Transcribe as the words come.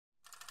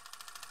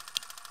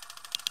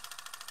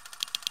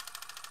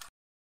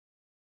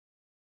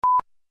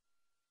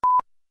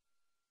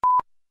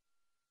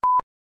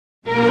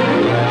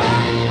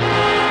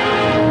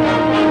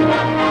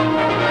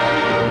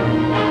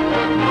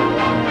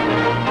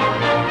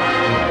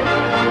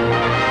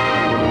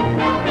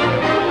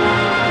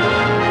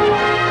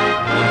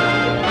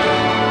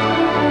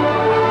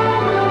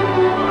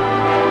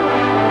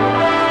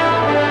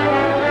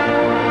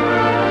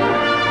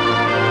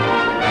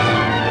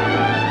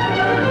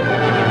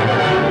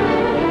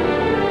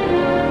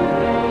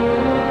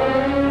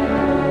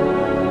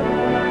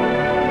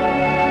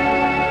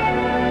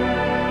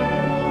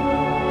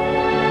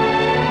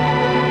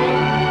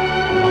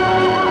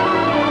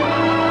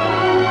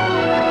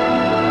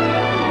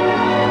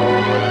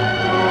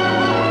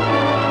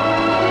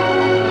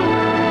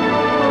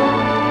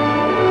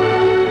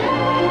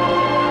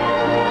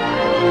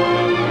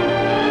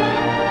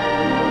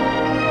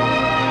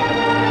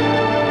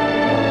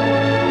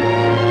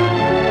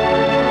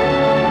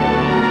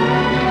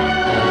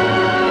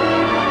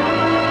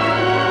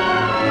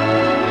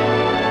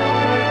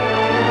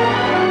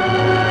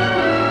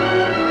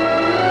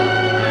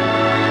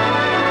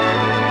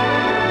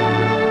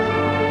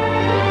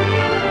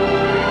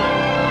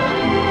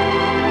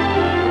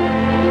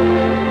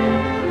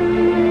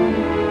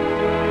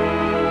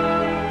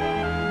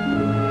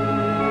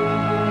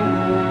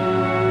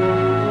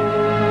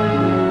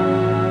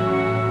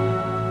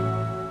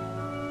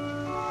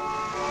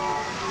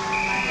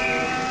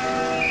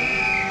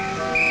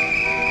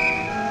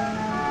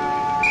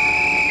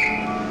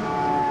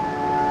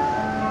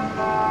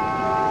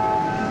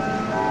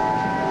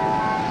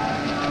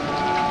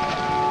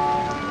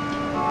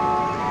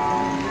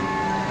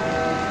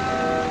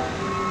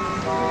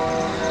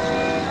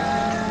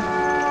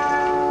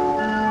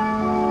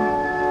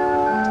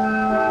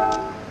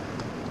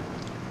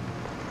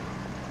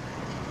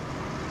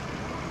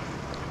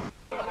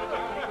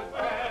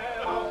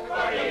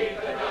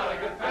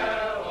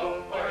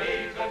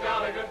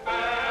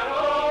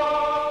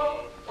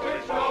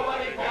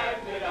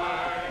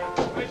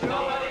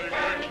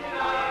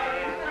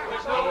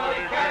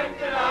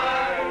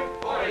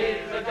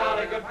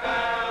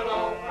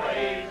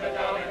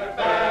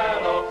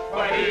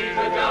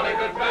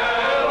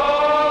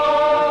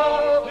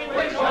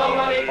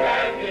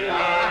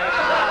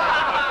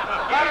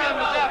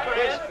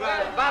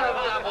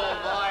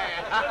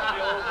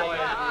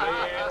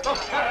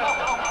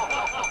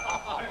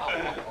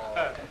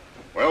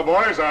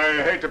boys,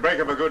 I hate to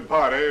break up a good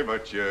party,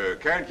 but you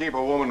can't keep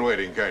a woman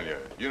waiting, can you?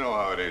 You know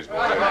how it is, boys.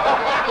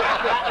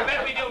 I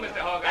bet we do, Mr.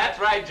 Hogan. That's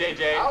right,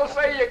 J.J. I'll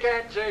say you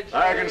can't, J.J.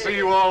 I can see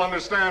you all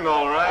understand,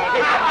 all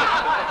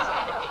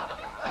right.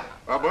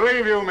 Well,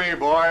 believe you me,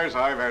 boys,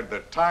 I've had the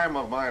time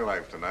of my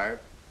life tonight.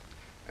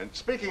 And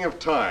speaking of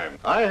time,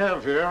 I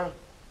have here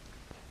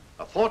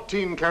a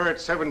 14-carat,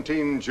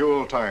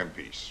 17-jewel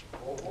timepiece.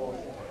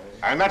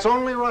 And that's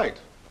only right,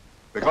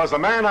 because the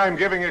man I'm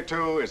giving it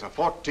to is a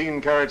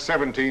 14-carat,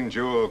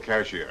 17-jewel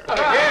cashier.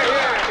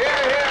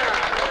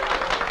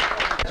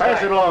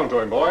 Pass it along to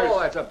him, boys. Oh,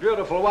 that's a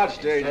beautiful watch,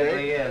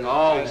 J.J.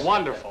 Oh,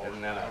 wonderful.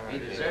 He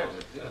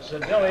deserves it. So,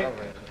 Billy,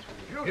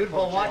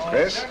 beautiful watch.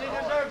 Chris? Certainly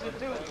deserves it,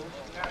 too.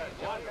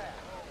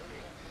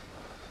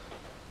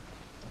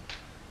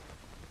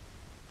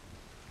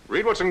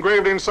 Read what's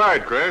engraved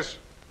inside, Chris.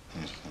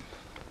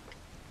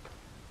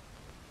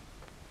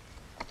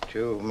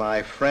 To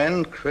my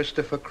friend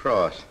Christopher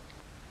Cross,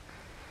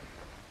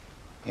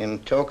 in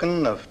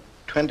token of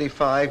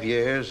 25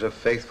 years of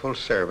faithful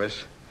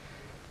service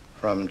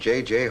from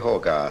J.J.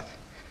 Hogarth,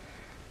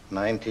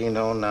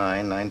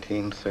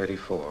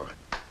 1909-1934.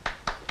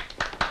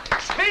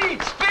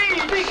 Speed!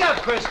 Speak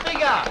up, Chris,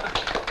 speak up.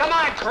 Come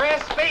on,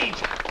 Chris, speed.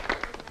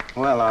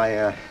 Well,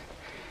 I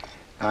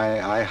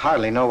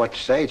hardly know what to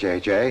say,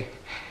 J.J.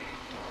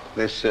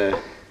 This,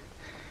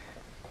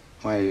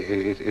 why,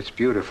 it's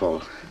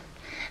beautiful.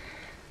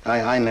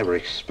 I never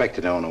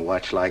expected to own a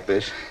watch like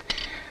this.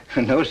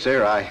 No,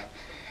 sir,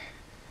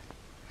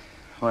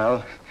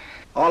 well,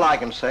 all I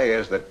can say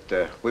is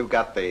that we've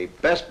got the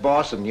best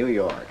boss in New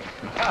York.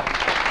 For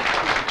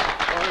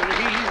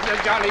he's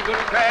a jolly good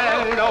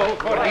fellow,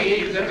 for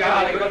he's a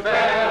jolly good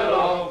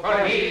fellow,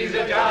 for he's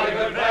a jolly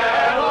good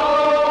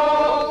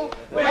fellow,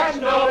 which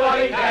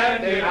nobody can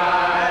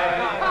deny.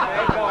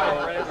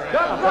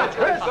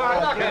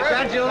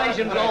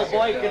 Congratulations, old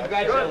boy,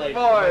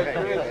 congratulations.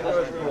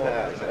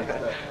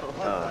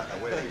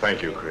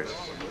 Thank you, Chris.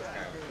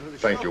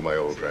 Thank you, my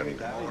old friend.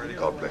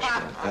 God bless you.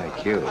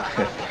 Thank you.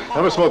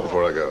 Have a smoke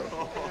before I go.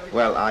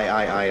 Well,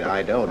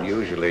 I don't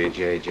usually,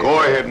 J.J.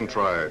 Go ahead and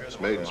try it. It's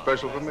made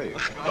special for me.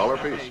 $1 a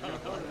piece.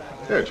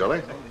 Here,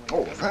 Charlie.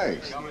 Oh,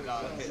 thanks.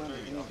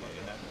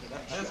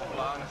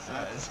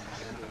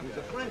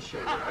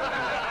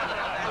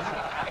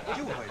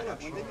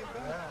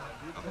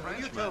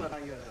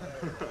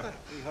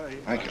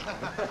 Thank you.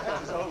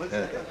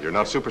 You're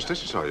not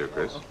superstitious, are you,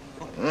 Chris?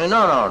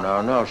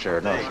 No,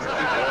 sir, no.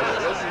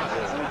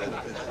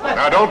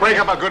 Now, don't break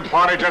up a good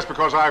party just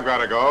because I've got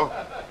to go.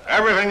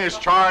 Everything is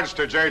charged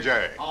to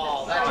J.J.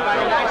 Oh, that's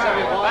very nice of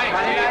you, boy.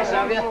 Very nice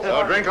of you.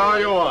 So drink all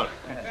you want.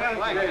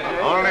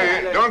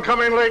 Only don't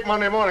come in late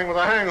Monday morning with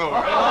a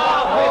hangover.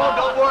 Oh,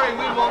 don't worry,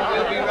 we won't.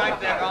 We'll be right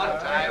there on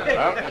time.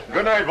 Well,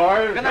 good night,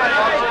 boys. Good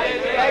night,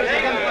 boys. Thanks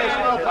again for a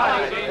swell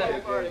party.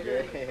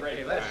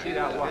 Let's see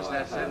that watch.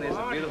 That certainly is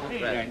a beautiful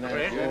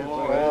present.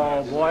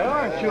 Oh, boy,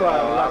 aren't you a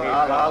lucky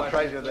I'll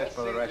treasure this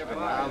for the rest of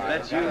my life. I'll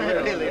bet you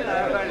will. Really, I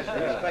never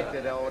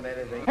expected to own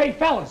anything. Hey,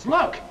 fellas,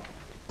 look!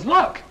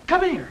 Look!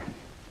 Come here!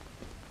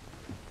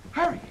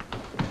 Hurry!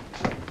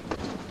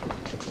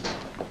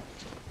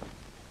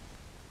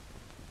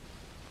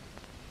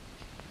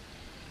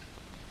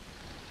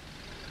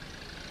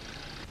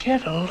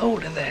 Get a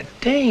load of that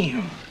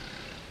dame.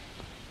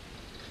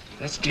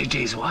 That's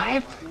JJ's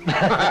wife?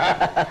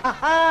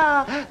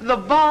 The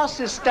boss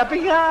is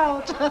stepping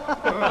out. Say,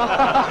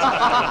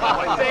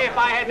 if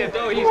I had to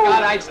do he's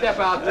got, I'd step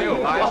out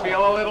too. I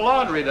feel a little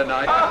laundry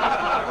tonight.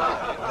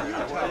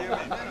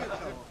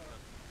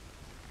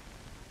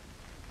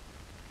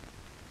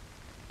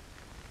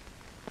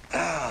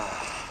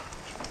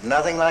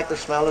 Nothing like the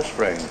smell of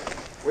spring.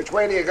 Which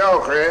way do you go,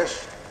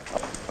 Chris?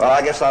 Well,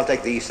 I guess I'll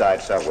take the East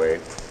Side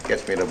subway.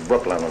 Gets me to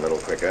Brooklyn a little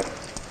quicker.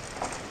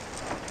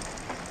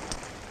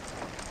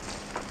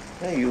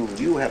 Hey,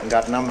 you haven't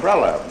got an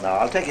umbrella. Now,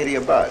 I'll take you to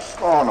your bus.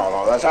 Oh,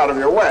 no, that's out of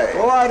your way.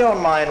 Oh, I don't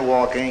mind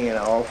walking, you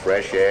know,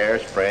 fresh air,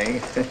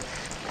 spring.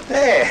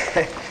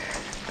 Hey,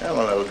 I'm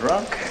a little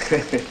drunk.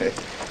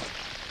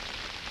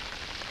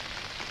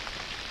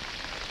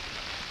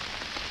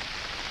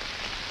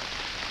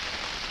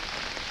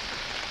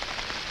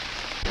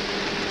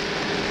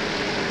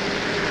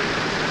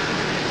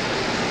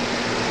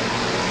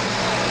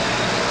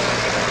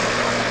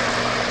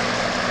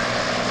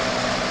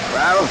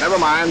 Well, never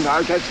mind.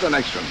 I'll catch the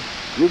next one.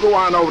 You go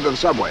on over to the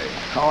subway.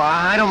 Oh,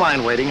 I don't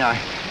mind waiting. I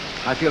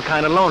feel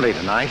kind of lonely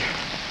tonight.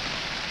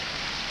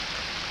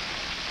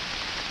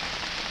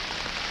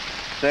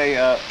 Say,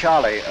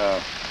 Charlie,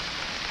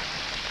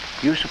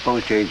 you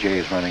suppose J.J.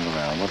 is running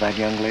around with that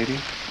young lady?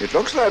 It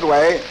looks that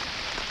way.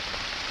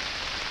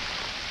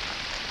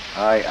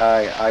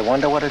 I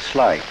wonder what it's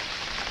like.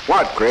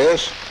 What,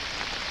 Chris?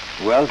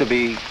 Well, to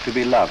be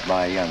loved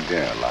by a young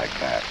girl like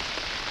that.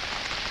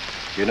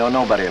 You know,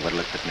 nobody ever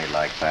looked at me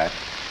like that.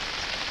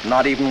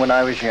 Not even when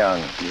I was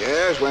young.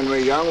 Yes, when we're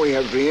young, we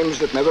have dreams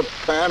that never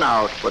pan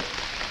out, but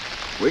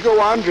we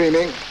go on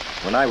dreaming.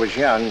 When I was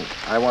young,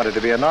 I wanted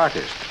to be an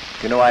artist.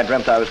 You know, I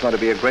dreamt I was going to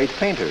be a great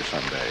painter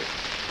someday.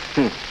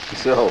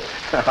 So,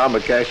 I'm a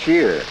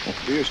cashier.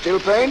 Do you still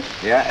paint?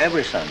 Yeah,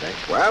 every Sunday.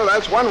 Well,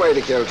 that's one way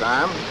to kill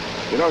time.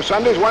 You know,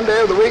 Sunday's one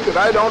day of the week that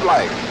I don't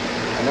like.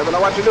 I never know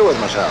what to do with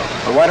myself.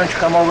 Well, why don't you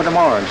come over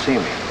tomorrow and see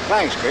me?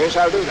 Thanks, Chris.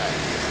 I'll do that.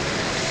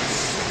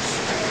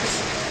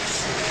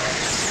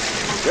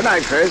 Good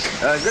night, Chris.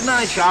 Good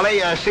night, Charlie.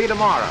 See you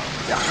tomorrow.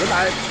 Yeah, good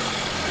night.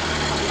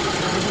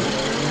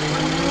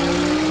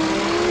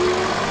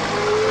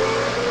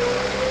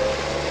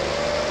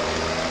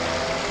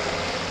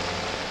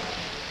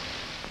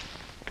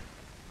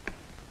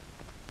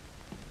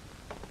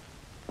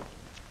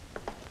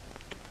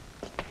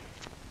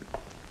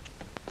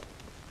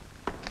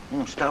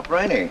 Stopped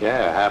raining.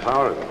 Yeah, half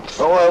hour ago.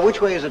 Oh,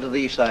 which way is it to the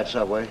East Side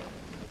Subway?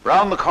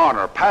 Round the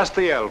corner, past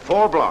the L,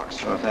 4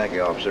 blocks. Oh, thank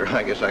you, officer.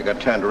 I guess I got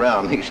turned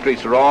around. These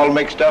streets are all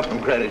mixed up in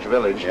Greenwich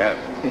Village. Yeah.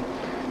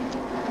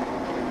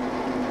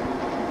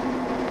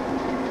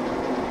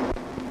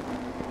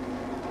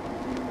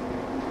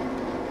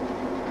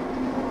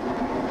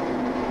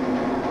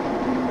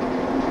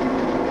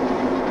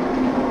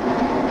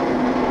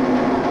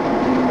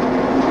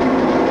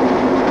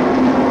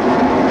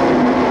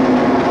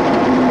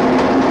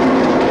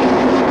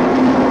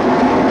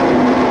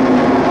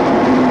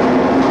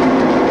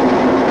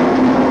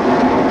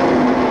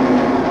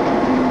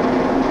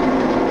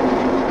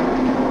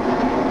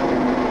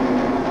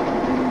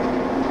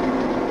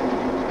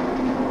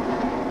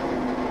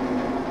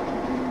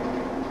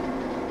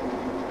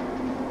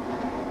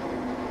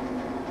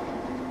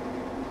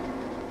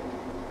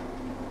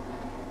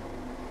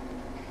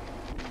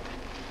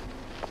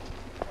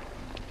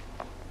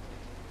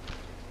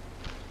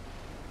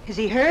 Is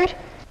he hurt?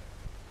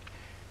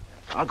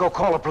 I'll go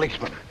call a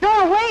policeman.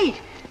 No, wait!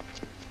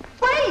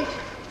 Wait!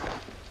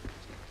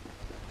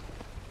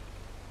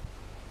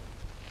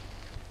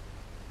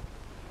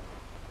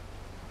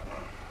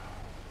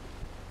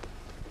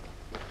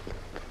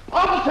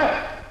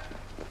 Officer!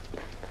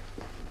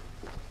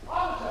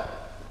 Officer!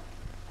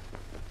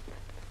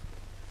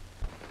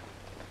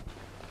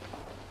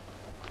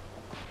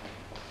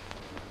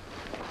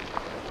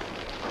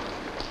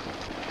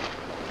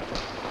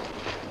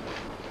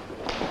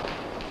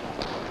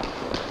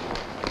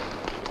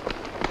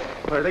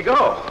 Where'd they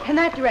go? In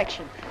that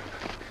direction.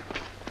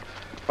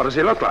 What does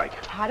he look like?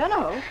 I don't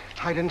know.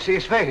 I didn't see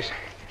his face.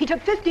 He took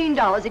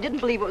 $15. He didn't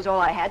believe it was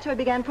all I had, so he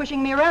began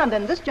pushing me around.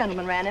 Then this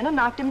gentleman ran in and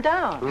knocked him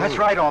down. That's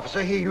right,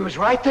 officer. He was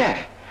right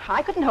there.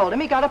 I couldn't hold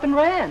him. He got up and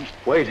ran.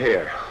 Wait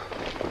here.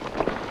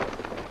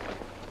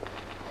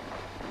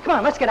 Come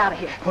on, let's get out of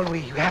here. Well,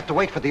 you have to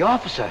wait for the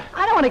officer.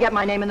 I don't want to get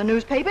my name in the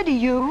newspaper, do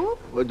you?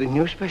 Well, the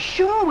newspaper?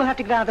 Sure, we'll have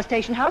to go down to the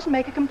station house and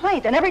make a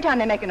complaint. And every time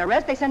they make an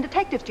arrest, they send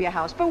detectives to your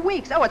house for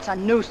weeks. Oh, it's a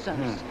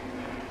nuisance.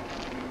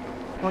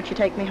 Won't you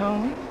take me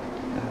home?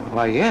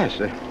 Why, yes.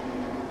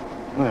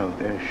 Well,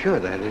 sure,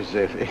 that is,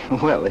 if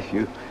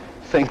you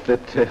think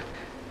that...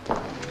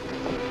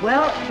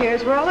 Well,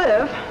 here's where I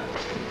live.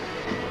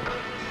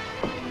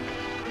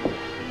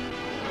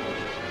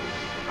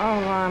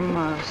 Oh,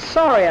 I'm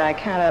sorry I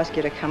can't ask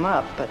you to come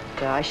up, but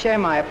I share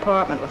my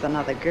apartment with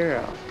another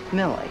girl,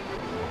 Millie.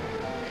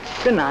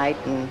 Good night,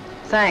 and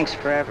thanks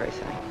for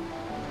everything.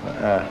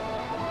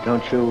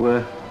 Don't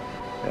you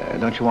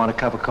want a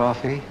cup of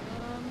coffee?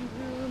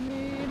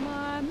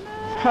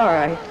 All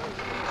right.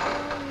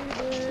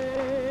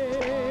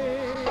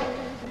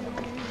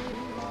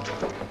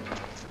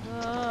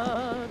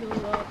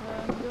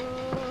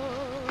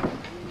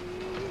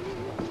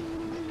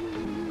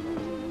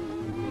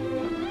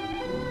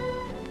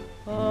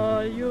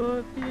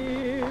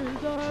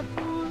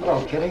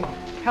 Hello, Kitty.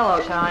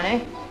 Hello,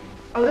 Tiny.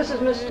 Oh, this is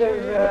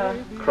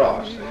Mr.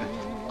 Cross.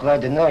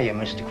 Glad to know you,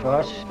 Mr.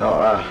 Cross.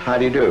 Oh, how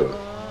do you do?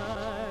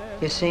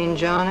 You seen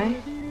Johnny?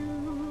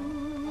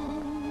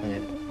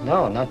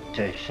 No, not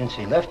since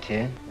he left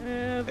here.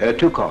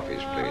 2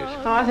 coffees, please.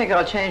 Oh, I think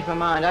I'll change my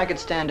mind. I could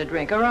stand a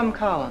drink. A rum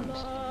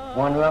Collins.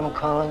 One rum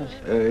Collins?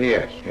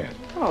 Yes.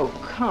 Oh,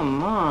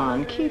 come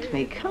on. Keep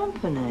me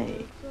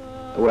company.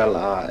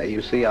 Well,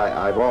 you see,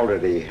 I've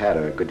already had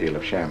a good deal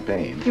of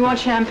champagne. You want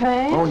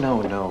champagne? Oh,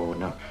 no.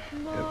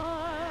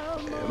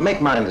 Make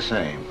mine the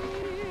same.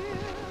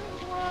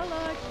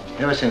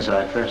 Ever since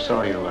I first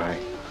saw you,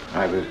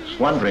 I was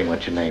wondering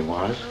what your name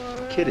was.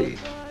 Kitty.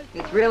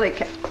 It's really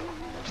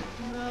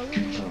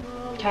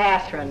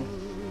Catherine.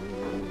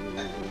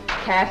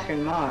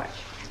 Catherine March.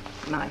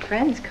 My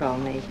friends call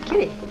me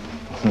Kitty.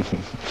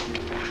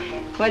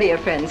 What do your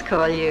friends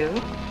call you?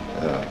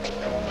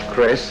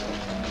 Chris.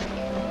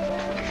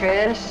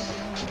 Chris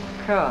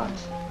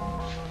Cross.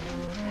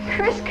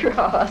 Chris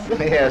Cross.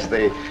 Yes,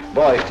 the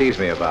boys tease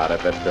me about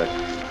it, but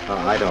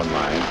I don't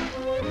mind.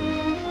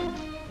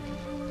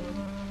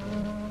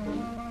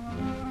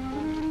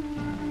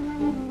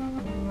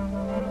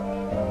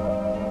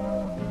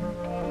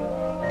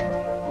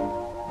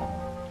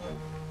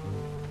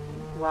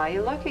 Why are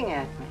you looking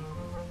at me?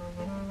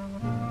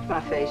 Is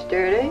my face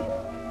dirty?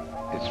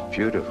 It's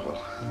beautiful.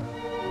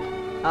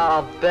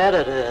 I'll bet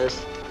it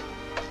is.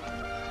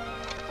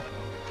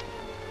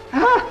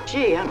 Ah,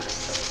 gee, I'm a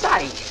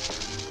sight.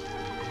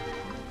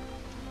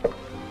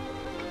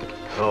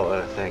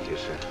 Oh, thank you,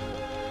 sir.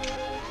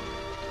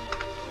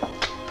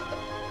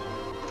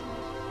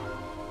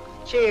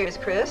 Cheers,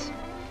 Chris.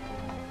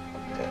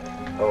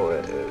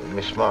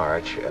 Miss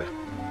March.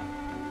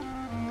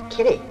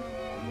 Kitty.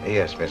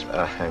 Yes, Miss.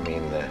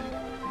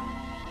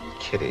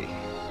 Kitty.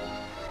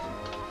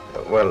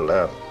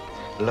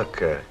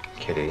 Look,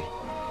 Kitty.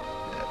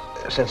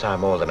 Since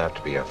I'm old enough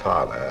to be a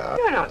father.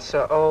 You're not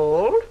so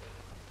old.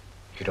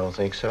 You don't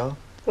think so?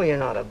 Well, you're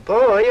not a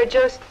boy. You're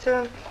just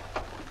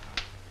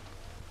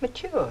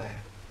mature.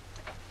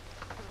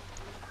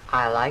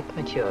 I like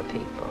mature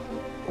people.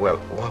 Well,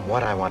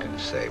 what I wanted to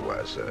say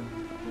was,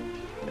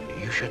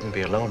 you shouldn't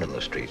be alone in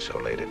the street so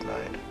late at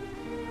night.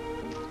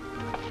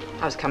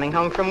 I was coming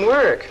home from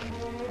work.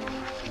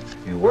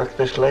 You work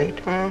this late?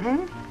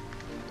 Mm-hmm.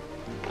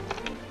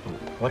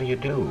 What do you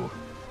do?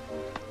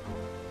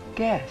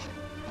 Guess.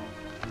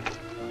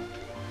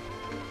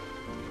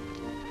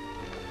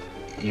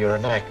 You're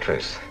an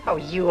actress. Oh,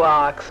 you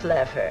are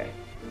clever.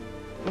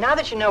 Now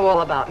that you know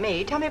all about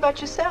me, tell me about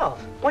yourself.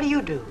 What do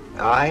you do?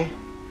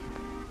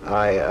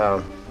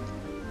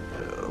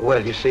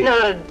 Well, you see...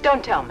 No,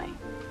 don't tell me.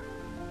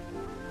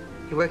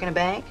 You work in a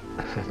bank?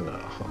 No.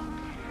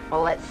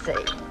 Well, let's see.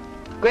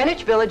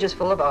 Greenwich Village is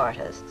full of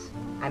artists.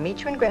 I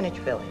meet you in Greenwich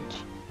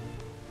Village.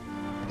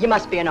 You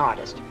must be an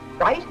artist,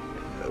 right?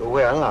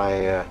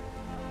 Well,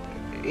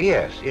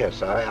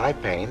 yes, I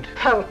paint.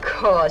 Of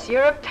course,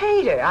 you're a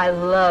painter. I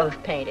love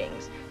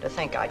paintings. To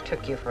think I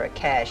took you for a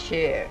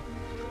cashier.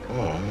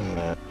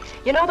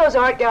 You know those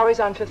art galleries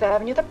on Fifth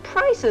Avenue? The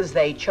prices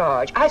they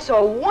charge. I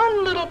saw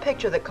one little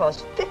picture that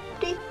cost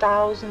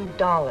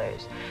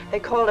 $50,000. They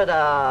called it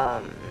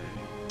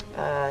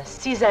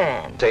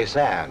Cézanne.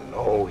 Cézanne.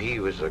 Oh, he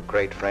was a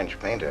great French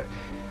painter.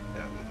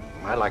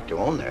 I'd like to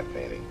own that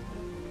painting.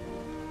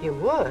 You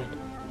would?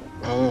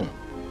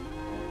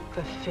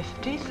 For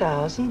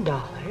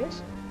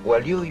 $50,000?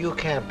 Well, you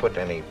can't put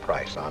any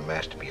price on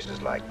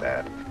masterpieces like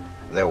that.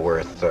 They're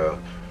worth,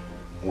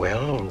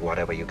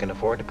 whatever you can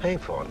afford to pay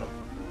for them.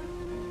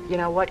 You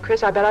know what,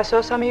 Chris? I bet I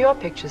saw some of your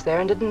pictures there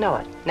and didn't know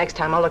it. Next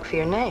time I'll look for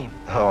your name.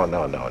 Oh,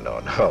 no.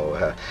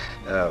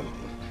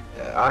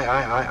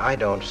 I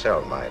don't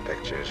sell my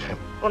pictures.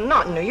 Well,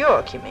 not in New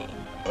York, you mean?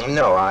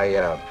 No,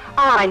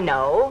 I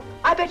know.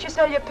 I bet you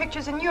sell your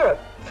pictures in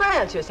Europe,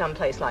 France, or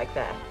someplace like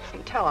that. You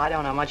can tell I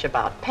don't know much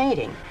about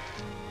painting.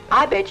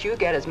 I bet you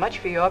get as much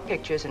for your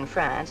pictures in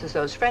France as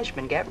those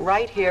Frenchmen get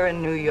right here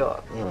in New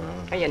York.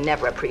 And you're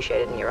never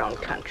appreciated in your own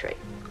country.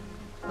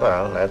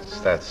 Well,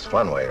 that's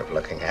one way of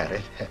looking at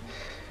it.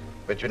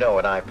 But you know,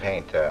 when I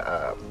paint,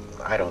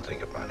 I don't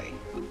think of money.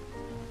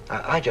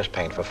 I just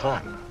paint for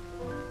fun.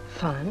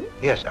 Fun?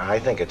 Yes, I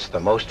think it's the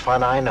most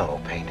fun I know,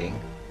 painting.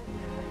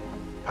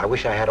 I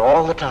wish I had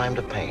all the time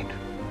to paint.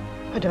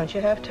 Well, don't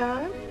you have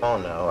time? Oh,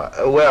 no.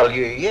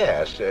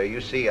 Yes.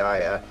 You see,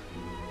 you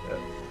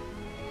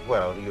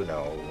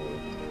know,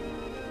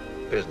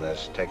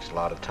 business takes a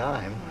lot of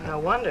time. No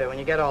wonder when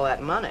you get all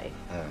that money.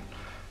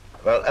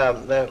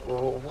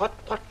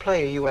 What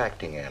play are you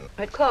acting in?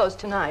 It closed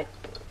tonight.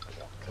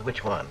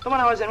 Which one? The one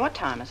I was in. What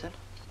time is it?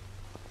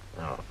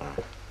 Oh.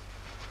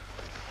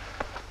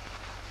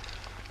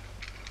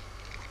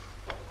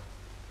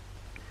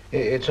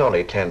 It's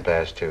only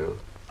 2:10.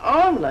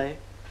 Only?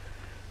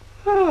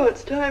 Oh,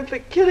 it's time for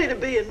Kitty to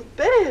be in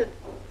bed.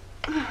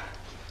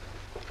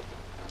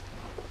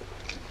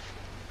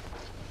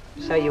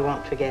 So you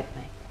won't forget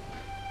me.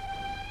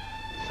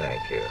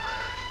 Thank you.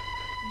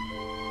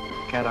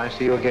 Can't I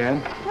see you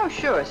again? Oh,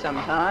 sure,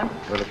 sometime.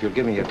 Well, if you'll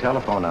give me your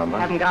telephone number.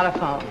 Haven't got a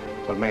phone.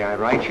 Well, may I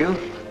write you?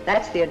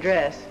 That's the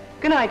address.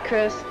 Good night,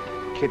 Chris.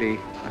 Kitty,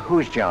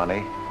 who's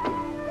Johnny?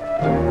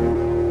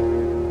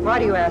 Why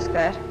do you ask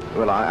that?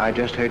 Well, I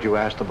just heard you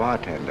ask the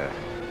bartender.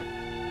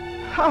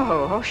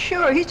 Oh,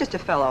 sure. He's just a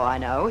fellow I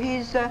know.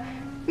 He's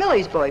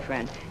Millie's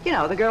boyfriend. You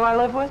know, the girl I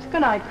live with.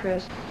 Good night,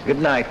 Chris. Good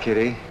night,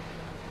 Kitty.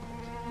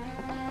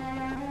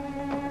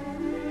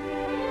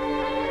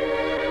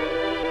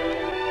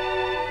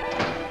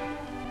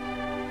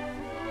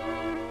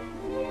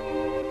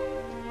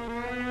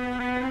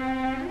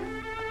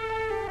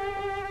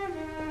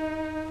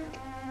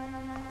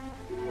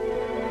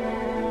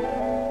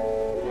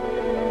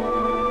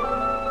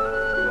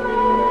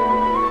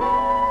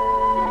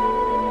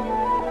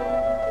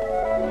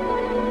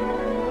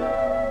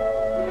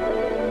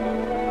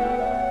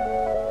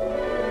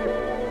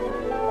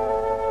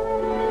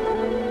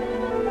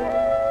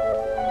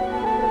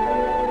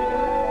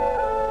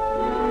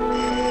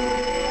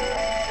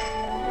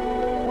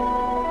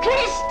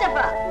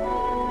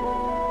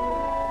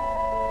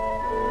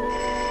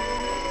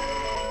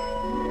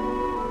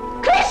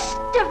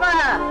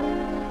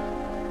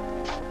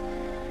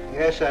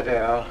 Yes,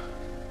 Adele.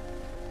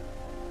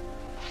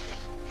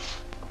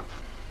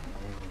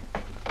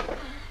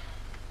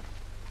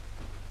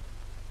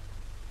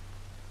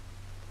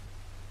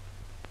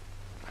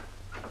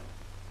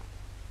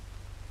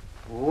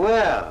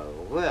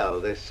 Well,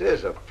 this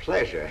is a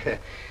pleasure.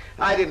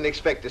 I didn't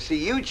expect to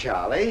see you,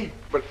 Charlie.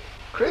 But,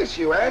 Chris,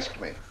 you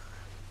asked me.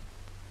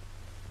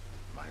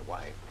 My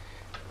wife.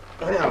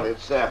 Well,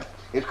 it's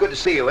It's good to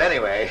see you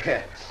anyway.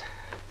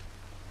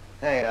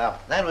 Hey,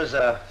 that was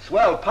a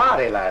swell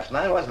party last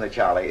night, wasn't it,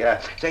 Charlie?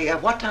 Say,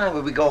 what time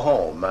would we go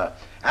home?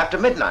 After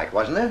midnight,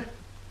 wasn't it?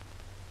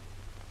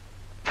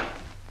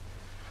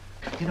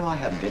 You know, I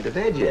haven't been to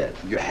bed yet.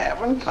 You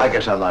haven't? I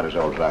guess I'm not as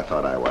old as I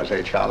thought I was,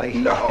 eh, Charlie?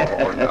 No,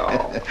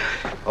 no.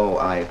 Oh,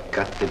 I've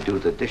got to do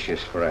the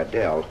dishes for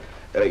Adele.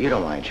 You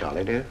don't mind,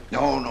 Charlie, do you?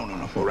 No, no, no,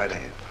 no. Go right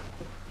ahead.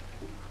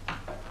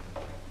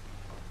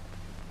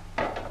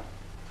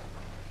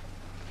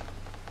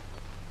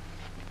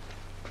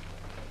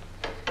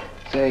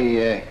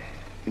 Say,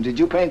 did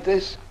you paint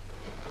this?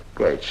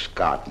 Great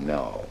Scott,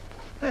 no.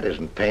 That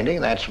isn't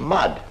painting, that's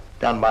mud,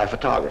 done by a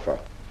photographer.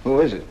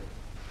 Who is it?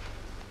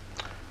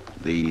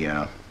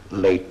 The,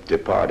 late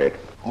departed.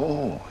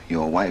 Oh,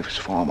 your wife's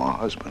former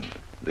husband.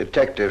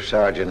 Detective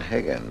Sergeant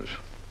Higgins.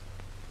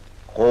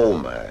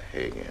 Homer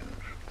Higgins.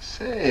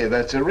 Say,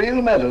 that's a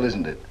real medal,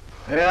 isn't it?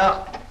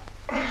 Yeah.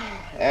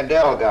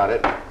 Adele got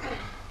it.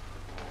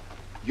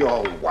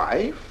 Your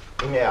wife?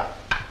 Yeah.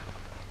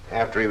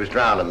 After he was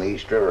drowned in the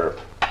East River.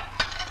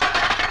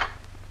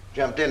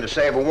 Jumped in to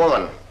save a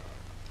woman.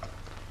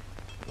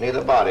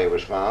 Neither body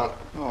was found.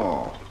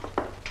 Oh,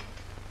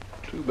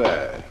 too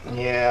bad.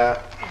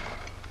 Yeah,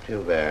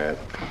 too bad.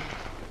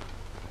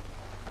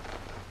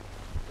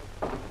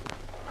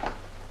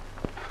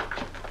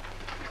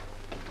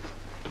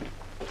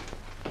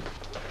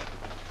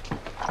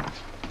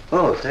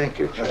 Oh, thank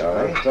you,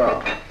 Charlie. That's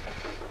all.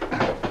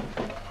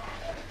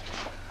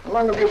 How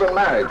long have you been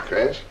married,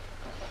 Chris?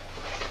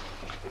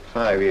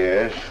 5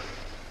 years.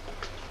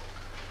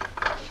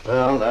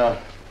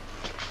 Well,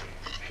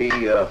 she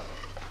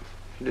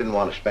didn't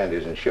want to spend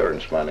his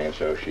insurance money, and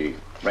so she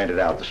rented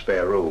out the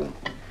spare room.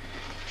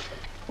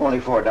 Only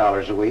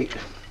 $4 a week.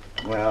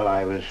 Well,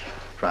 I was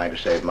trying to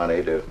save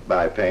money to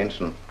buy paints,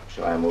 and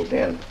so I moved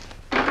in.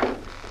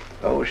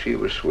 Oh, she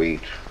was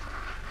sweet.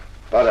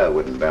 Butter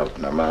wouldn't melt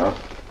in her mouth.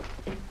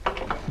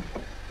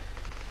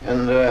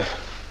 And, well,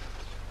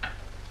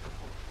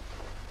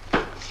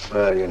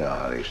 you know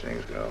how these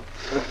things go.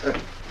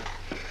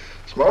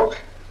 Smoke?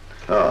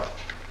 Oh.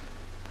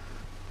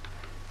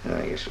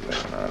 I guess it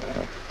was not.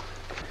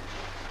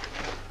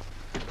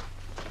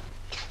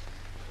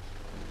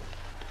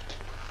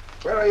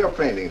 Where are your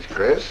paintings,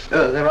 Chris?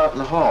 They're out in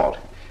the hall.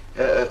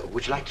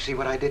 Would you like to see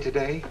what I did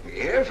today?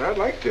 Yes, I'd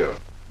like to.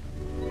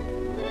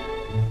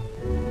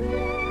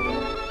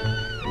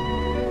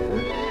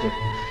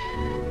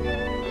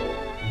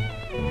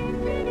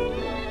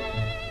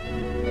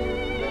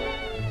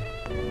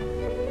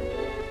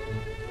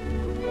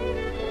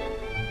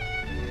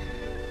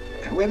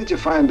 Where did you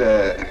find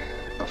a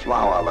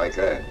flower like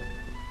that?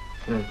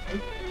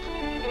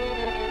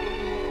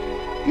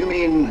 You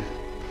mean,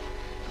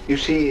 you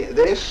see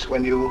this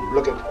when you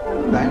look at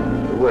that?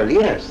 Well,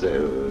 yes.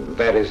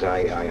 That is,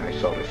 I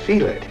sort of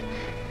feel it.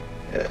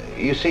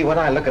 You see, when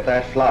I look at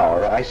that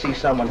flower, I see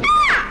someone...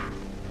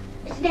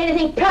 Isn't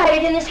anything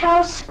private in this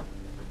house?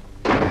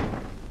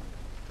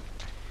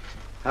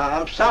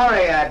 I'm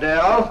sorry,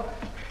 Adele.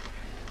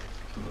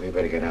 We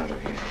better get out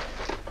of here.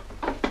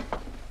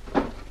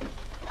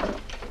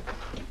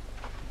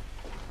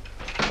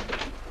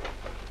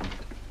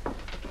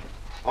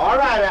 All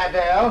right,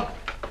 Adele.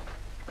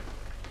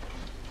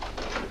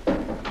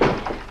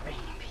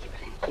 Bringing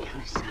people in here,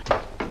 listen.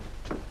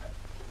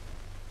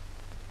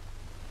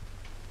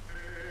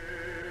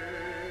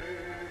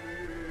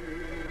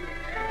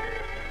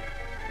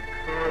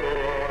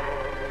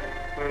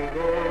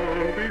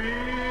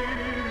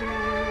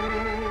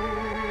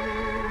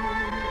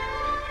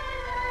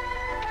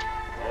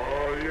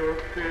 All your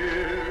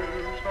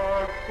fears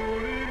are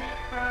foolish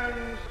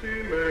fancy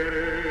maybe.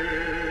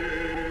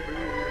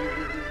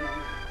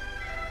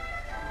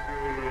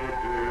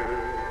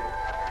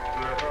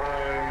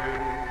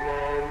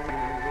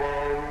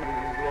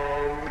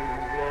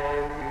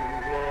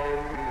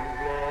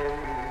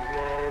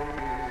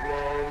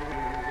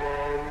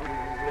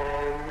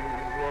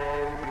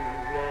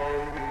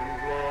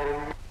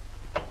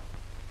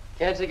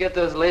 Can't you get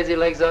those lazy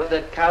legs off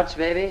that couch,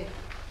 baby?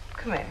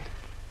 Come here.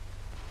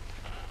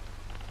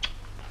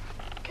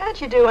 Can't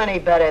you do any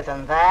better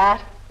than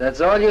that? That's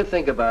all you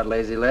think about,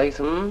 lazy legs,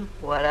 hmm?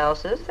 What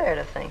else is there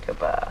to think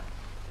about?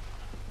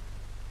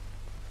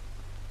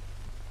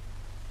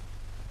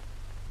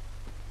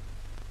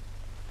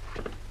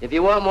 If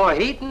you want more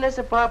heat in this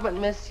apartment,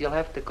 miss, you'll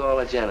have to call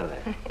a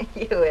janitor.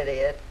 You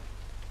idiot.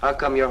 How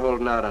come you're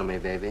holding out on me,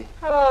 baby?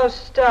 Oh,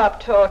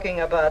 stop talking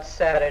about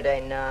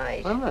Saturday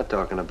night. I'm not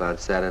talking about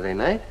Saturday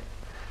night.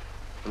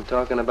 I'm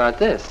talking about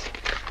this.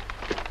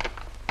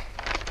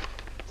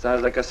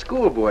 Sounds like a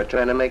school boy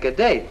trying to make a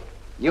date.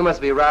 You must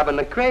be robbing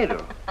the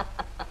cradle.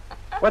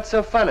 What's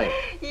so funny?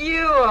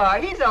 You are.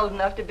 He's old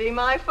enough to be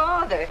my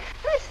father.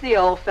 That's the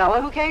old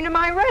fellow who came to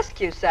my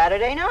rescue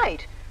Saturday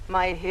night.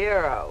 My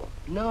hero.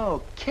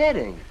 No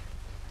kidding.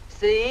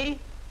 See?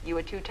 You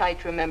were too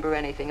tight to remember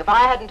anything. If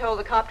I hadn't told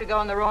the cop to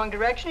go in the wrong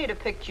direction, he'd have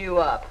picked you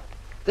up.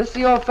 This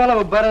the old fellow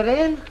who butted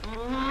in?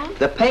 Mm-hmm.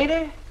 The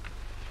painter?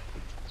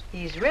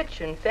 He's rich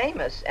and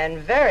famous and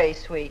very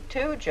sweet,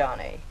 too,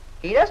 Johnny.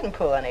 He doesn't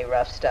pull any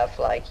rough stuff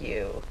like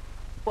you.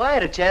 Well, I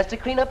had a chance to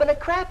clean up in a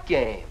crap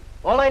game.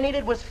 All I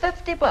needed was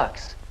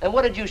 $50. And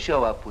what did you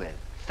show up with?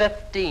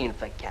 15,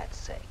 for cat's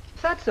sake.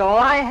 That's all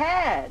I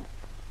had.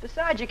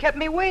 Besides, you kept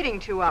me waiting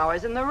 2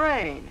 hours in the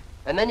rain.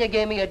 And then you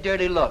gave me a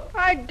dirty look.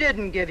 I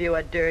didn't give you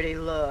a dirty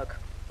look.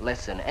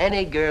 Listen,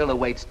 any girl who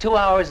waits 2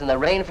 hours in the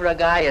rain for a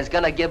guy is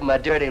gonna give him a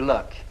dirty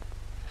look.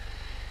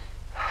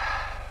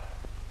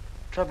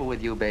 Trouble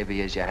with you,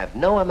 baby, is you have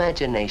no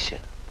imagination.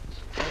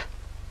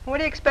 What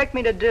do you expect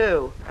me to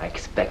do? I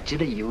expect you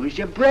to use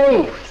your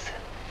brains.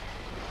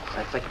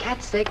 But for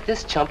cat's sake,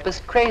 this chump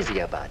is crazy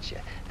about you.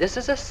 This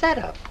is a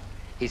setup.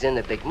 He's in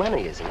the big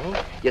money, isn't he?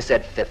 You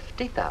said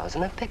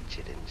 50,000 a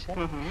picture, didn't you?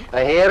 Mm-hmm.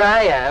 Well, here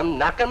I am,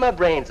 knocking my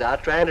brains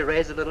out, trying to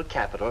raise a little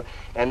capital,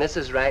 and this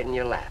is right in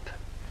your lap.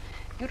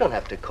 You don't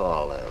have to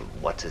call,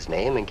 what's his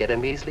name, and get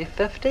him easily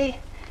 50.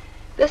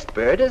 This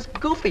bird is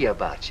goofy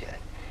about you.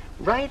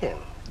 Write him.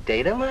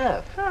 Date him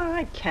up. Oh,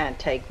 I can't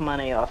take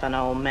money off an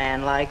old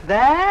man like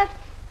that.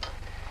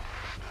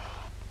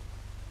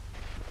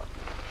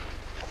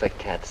 For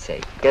cat's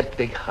sake, get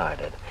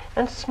big-hearted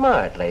and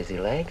smart, lazy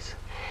legs.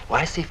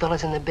 Why, I see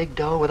fellas in the big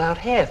dough without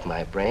half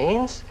my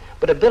brains,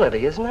 but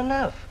ability isn't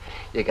enough.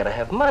 You gotta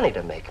have money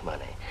to make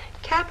money.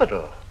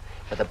 Capital.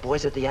 Now, the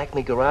boys at the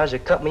Acme garage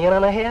have cut me in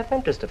on a half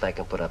interest if I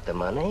can put up the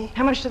money.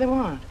 How much do they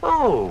want?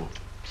 Oh,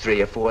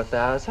 3,000 or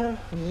 4,000.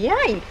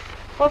 Yikes.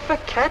 Well, for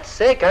cat's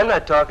sake, I'm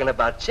not talking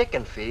about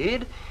chicken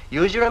feed.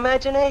 Use your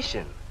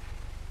imagination.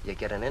 You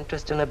get an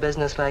interest in a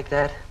business like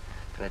that,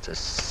 and it's a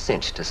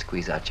cinch to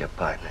squeeze out your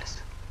partners.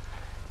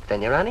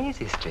 Then you're on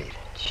easy street.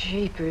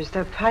 Jeepers,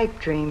 the pipe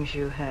dreams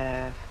you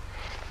have.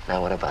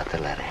 Now, what about the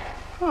letter?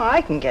 Oh,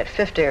 I can get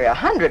 50 or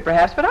 100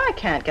 perhaps, but I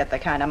can't get the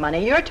kind of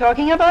money you're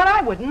talking about.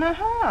 I wouldn't know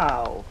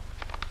how.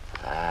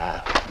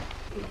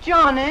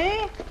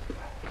 Johnny?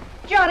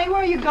 Johnny,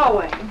 where are you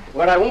going?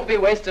 Well, I won't be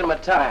wasting my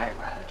time.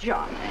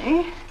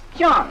 Johnny?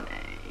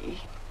 Johnny?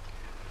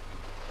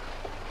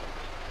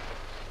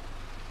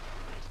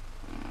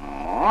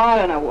 Oh, I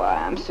don't know why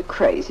I'm so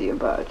crazy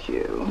about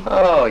you.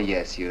 Oh,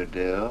 yes, you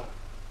do.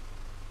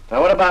 Now,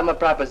 what about my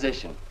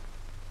proposition?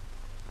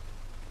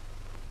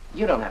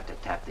 You don't have to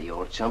tap the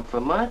old chump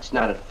for much,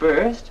 not at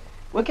first.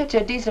 We'll get you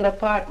a decent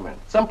apartment,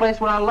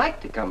 someplace where I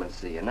like to come and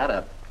see you, not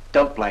a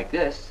dump like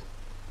this.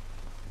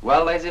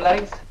 Well, lazy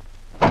legs?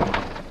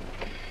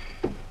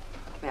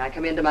 May I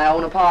come into my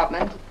own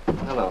apartment?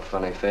 Hello,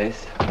 funny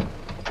face.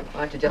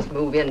 Why don't you just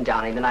move in,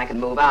 Johnny, then I can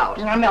move out.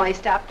 Now, Millie,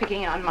 stop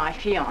picking on my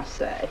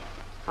fiancé.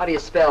 How do you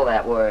spell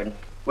that word?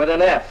 With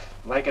an F,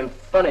 like in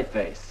funny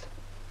face.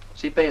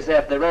 She pays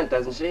half the rent,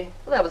 doesn't she?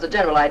 Well, that was the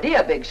general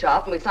idea, Big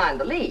Shop, when we signed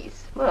the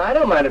lease. Well, I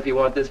don't mind if you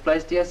want this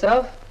place to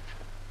yourself.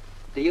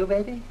 Do you,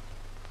 baby?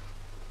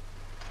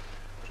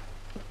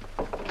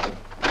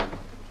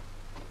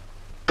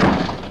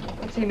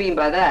 What's he mean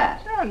by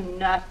that? Oh,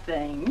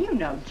 nothing. You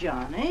know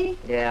Johnny.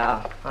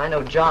 Yeah, I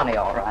know Johnny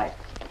all right.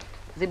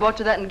 Has he bought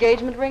you that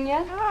engagement ring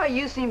yet? Oh,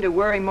 you seem to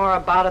worry more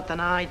about it than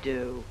I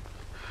do.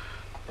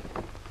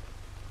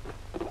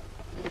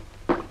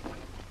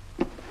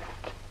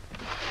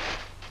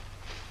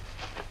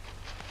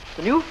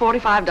 The new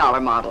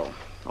 $45 model.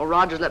 Old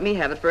Rogers let me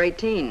have it for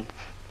 18.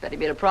 Bet he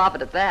made a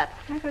profit at that.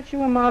 I thought you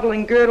were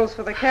modeling girdles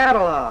for the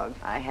catalog.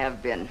 I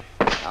have been.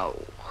 Oh.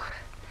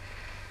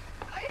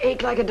 I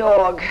ache like a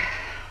dog.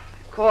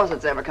 If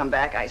corsets ever come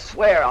back, I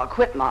swear I'll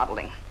quit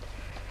modeling.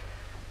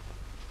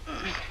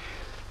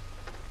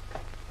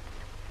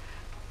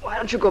 Why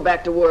don't you go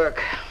back to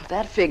work? With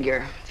that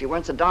figure, if you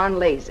weren't so darn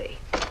lazy.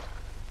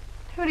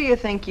 Who do you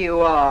think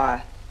you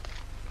are?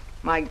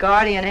 My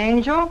guardian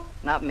angel?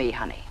 Not me,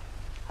 honey.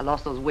 I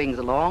lost those wings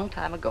a long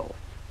time ago.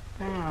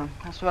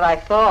 That's what I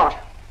thought.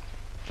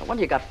 No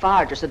wonder you got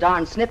fired. You're so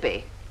darn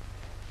snippy.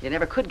 You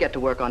never could get to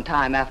work on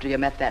time after you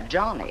met that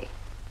Johnny.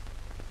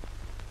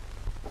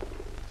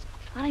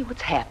 Honey,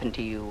 what's happened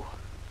to you?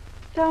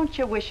 Don't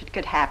you wish it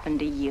could happen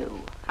to you?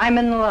 I'm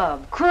in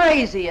love,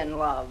 crazy in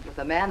love. With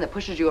a man that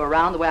pushes you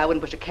around the way I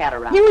wouldn't push a cat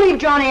around. You leave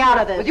Johnny out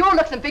of this. With your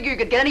looks and figure, you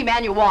could get any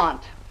man you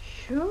want.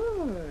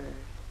 Sure.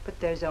 But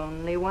there's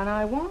only one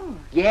I want.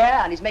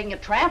 Yeah, and he's making a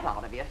tramp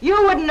out of you.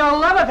 You wouldn't know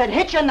love if it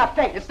hit you in the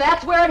face. If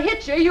that's where it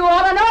hit you, you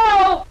ought to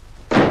know.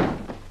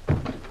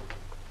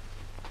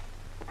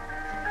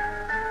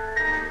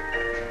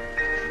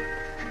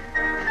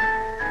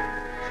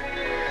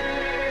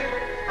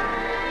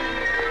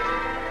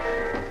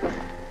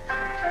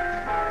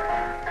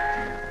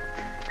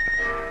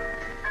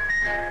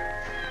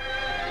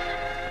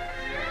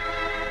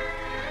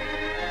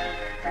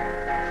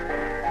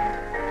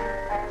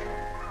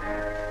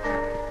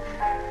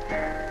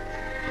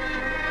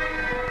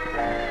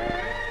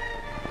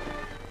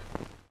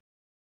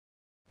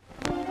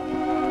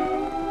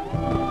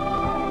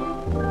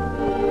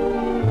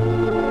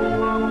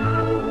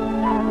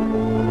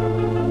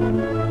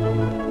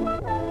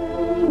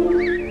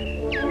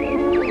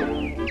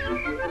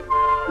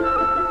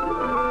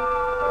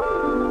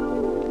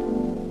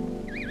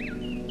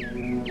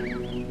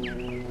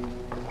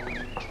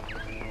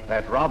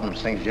 That robin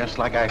sings just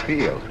like I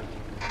feel.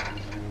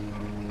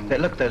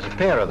 Look, there's a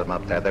pair of them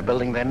up there. They're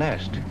building their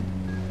nest.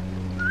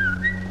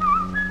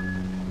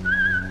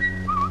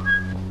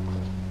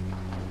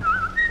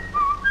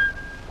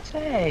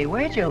 Say,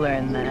 where'd you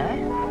learn that?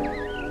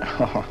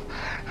 Oh,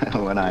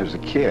 when I was a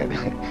kid.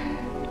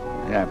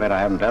 Yeah, I bet I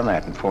haven't done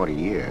that in 40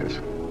 years.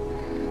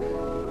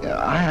 Yeah,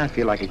 I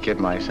feel like a kid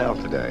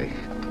myself today.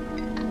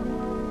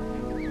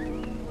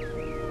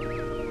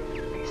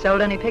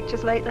 Sold any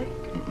pictures lately?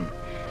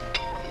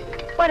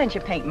 Mm-mm. Why don't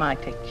you paint my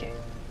picture?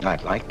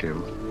 I'd like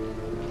to.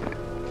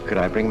 Could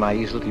I bring my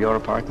easel to your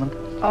apartment?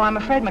 Oh, I'm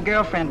afraid my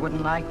girlfriend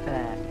wouldn't like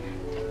that.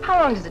 How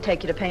long does it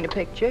take you to paint a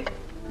picture?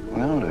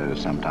 Well,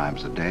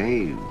 sometimes a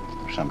day,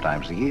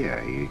 sometimes a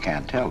year. You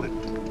can't tell. It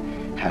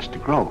has to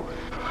grow.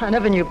 I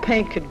never knew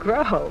paint could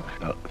grow.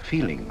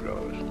 Feeling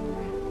grows.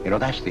 You know,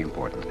 that's the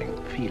important thing,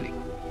 feeling.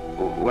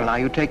 Well, now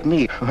you take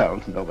me.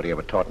 Well, nobody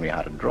ever taught me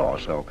how to draw,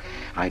 so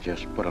I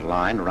just put a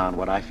line around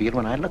what I feel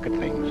when I look at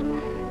things.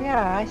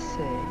 Yeah, I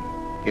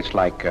see. It's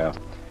like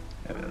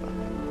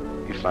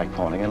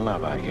falling in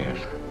love, I guess.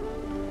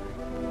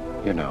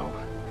 You know,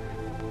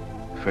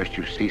 first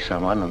you see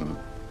someone and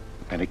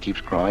then it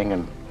keeps growing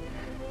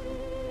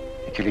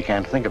until you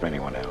can't think of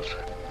anyone else.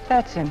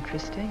 That's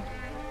interesting.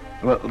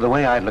 Well, the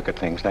way I look at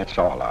things, that's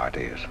all art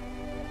is.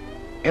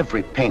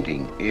 Every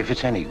painting, if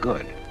it's any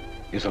good,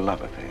 is a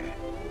love affair.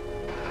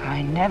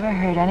 I never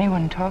heard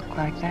anyone talk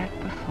like that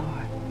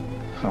before.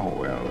 Oh,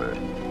 well,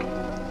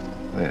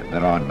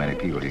 there aren't many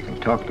people you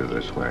can talk to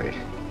this way.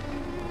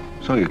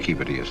 So you keep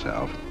it to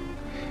yourself.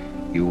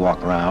 You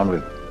walk around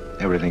with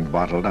everything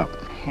bottled up.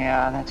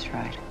 Yeah, that's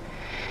right.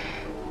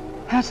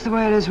 That's the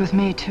way it is with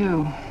me,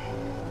 too.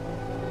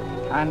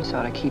 I'm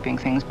sort of keeping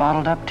things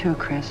bottled up, too,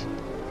 Chris.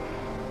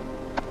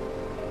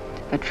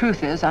 The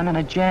truth is, I'm in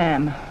a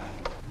jam.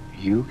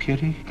 You,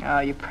 Kitty? Oh,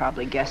 you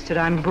probably guessed it.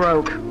 I'm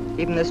broke.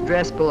 Even this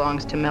dress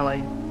belongs to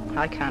Millie.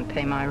 I can't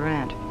pay my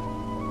rent.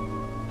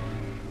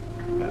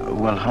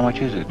 Well, how much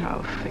is it?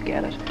 Oh,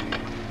 forget it.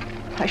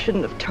 I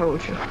shouldn't have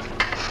told you.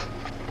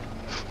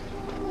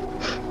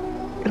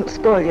 It'll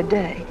spoil your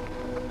day.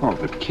 Oh,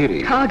 but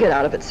Kitty... I'll get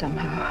out of it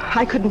somehow.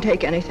 I couldn't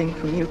take anything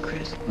from you,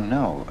 Chris.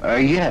 No.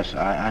 Yes,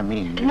 I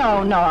mean...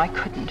 No, I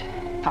couldn't.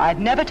 I've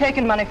never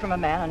taken money from a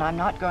man, and I'm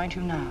not going to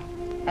now.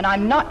 And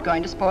I'm not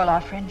going to spoil our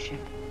friendship.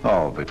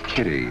 Oh, but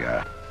Kitty,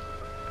 I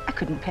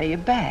couldn't pay you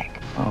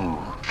back.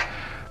 Oh.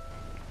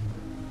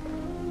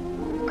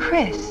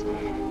 Chris,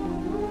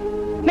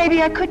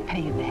 maybe I could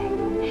pay you back.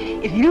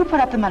 If you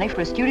put up the money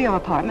for a studio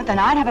apartment, then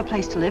I'd have a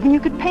place to live and you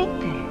could paint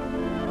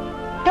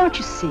there. Don't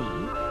you see?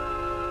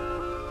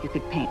 You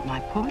could paint my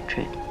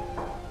portrait.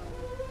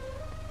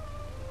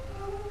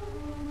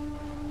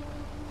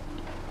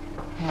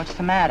 What's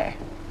the matter?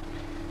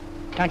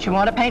 Don't you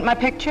want to paint my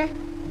picture?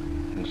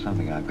 There's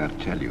something I've got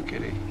to tell you,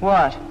 Kitty.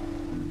 What?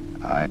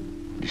 I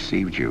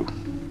deceived you.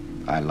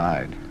 I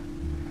lied.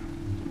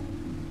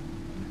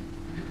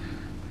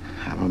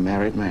 I'm a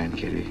married man,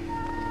 Kitty.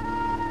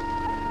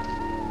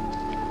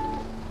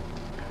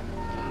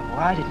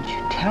 Why didn't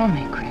you tell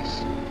me,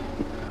 Chris?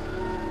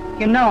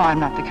 You know I'm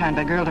not the kind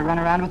of girl to run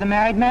around with a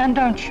married man,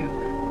 don't you?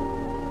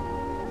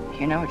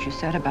 You know what you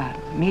said about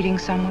meeting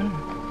someone,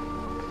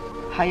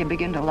 how you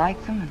begin to like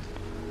them,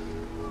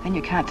 and then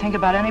you can't think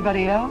about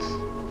anybody else?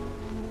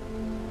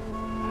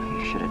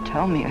 You should have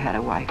told me you had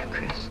a wife,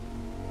 Chris.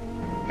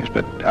 Yes,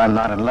 but I'm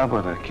not in love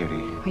with her, Kitty.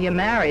 Well, you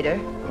married her.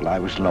 Well, I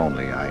was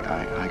lonely.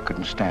 I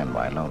couldn't stand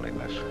my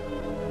loneliness.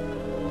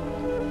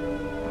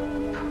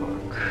 Poor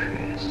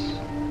Chris.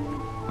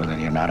 Well, then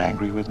you're not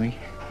angry with me?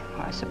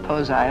 Well, I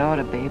suppose I ought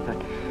to be, but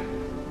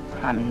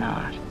I'm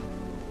not.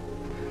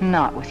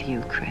 Not with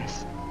you,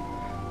 Chris.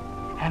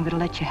 And I'm going to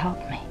let you help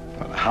me.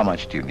 Well, how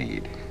much do you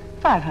need?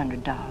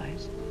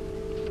 $500.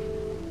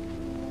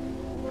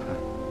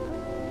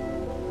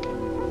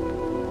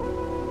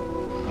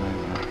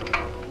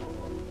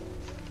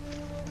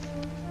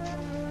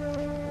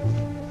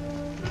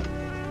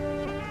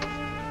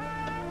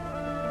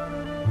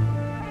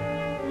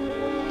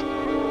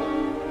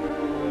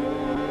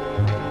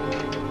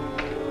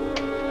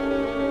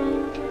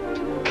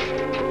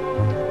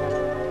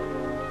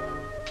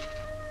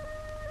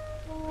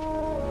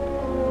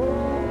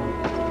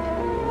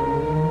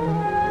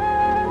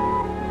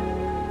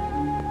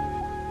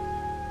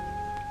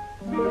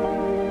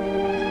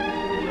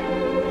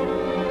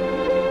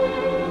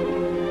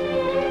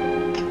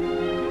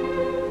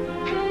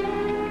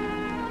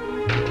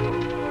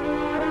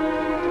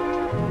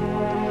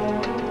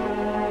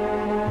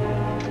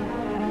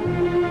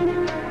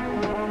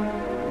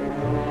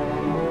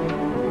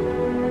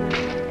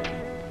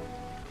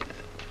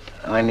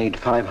 I need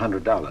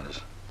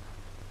 $500.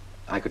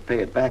 I could pay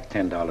it back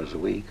 $10 a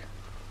week.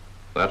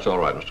 That's all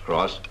right, Mr.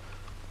 Cross.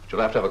 But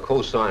you'll have to have a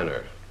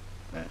co-signer.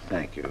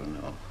 Thank you,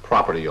 no.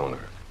 Property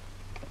owner.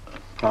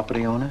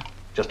 Property owner?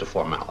 Just a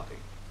formality.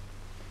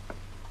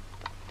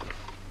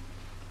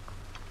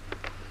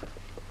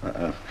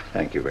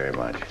 Thank you very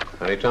much.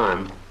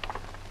 Anytime.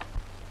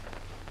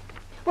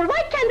 Well,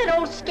 why can't that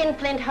old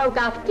skinflint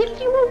Hogarth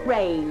give you a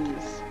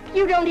raise?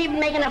 You don't even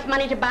make enough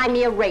money to buy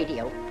me a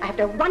radio. I have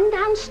to run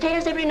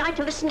downstairs every night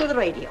to listen to the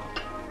radio.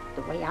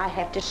 The way I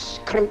have to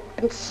scrimp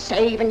and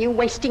save and you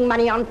wasting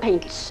money on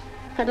paints.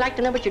 I'd like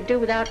to know what you'd do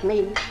without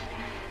me.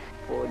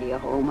 Poor dear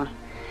Homer.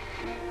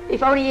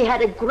 If only he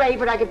had a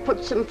grave where I could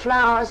put some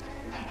flowers.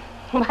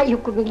 Why, you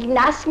couldn't even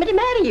ask me to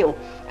marry you.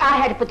 I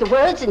had to put the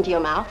words into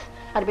your mouth.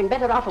 I'd have been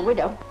better off a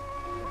widow.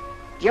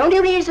 The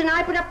only reason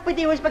I put up with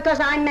you is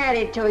because I'm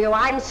married to you.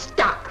 I'm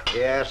stuck.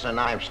 Yes, and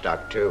I'm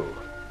stuck, too.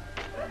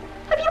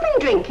 Have you been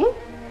drinking?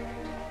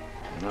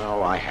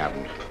 No, I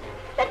haven't.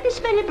 Let me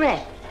smell your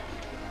breath.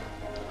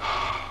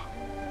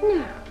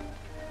 No.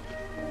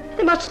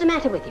 Then what's the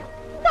matter with you?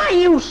 Why are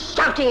you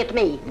shouting at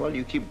me? Well,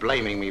 you keep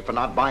blaming me for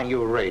not buying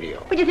you a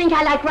radio. But you think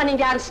I like running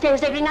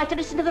downstairs every night to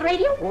listen to the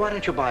radio? Well, why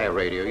don't you buy a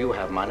radio? You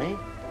have money.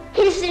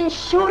 His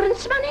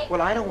insurance money?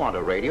 Well, I don't want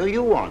a radio.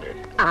 You want it.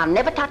 I'll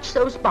never touch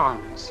those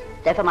bonds.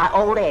 They're for my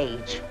old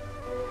age.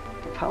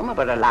 If Homer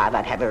were alive,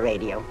 I'd have a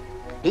radio.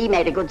 He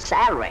made a good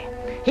salary.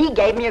 He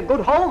gave me a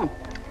good home.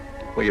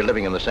 Well, you're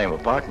living in the same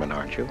apartment,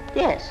 aren't you?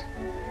 Yes.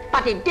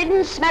 But it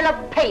didn't smell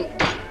of paint.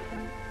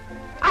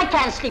 I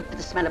can't sleep with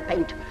the smell of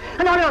paint.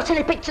 And all your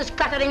silly pictures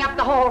cluttering up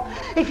the hall.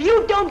 If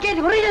you don't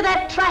get rid of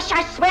that trash,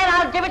 I swear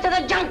I'll give it to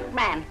the junk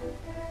man.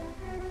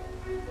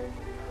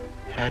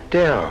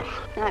 Adele.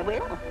 I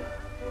will.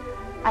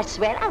 I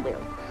swear I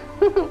will.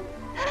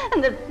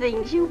 And the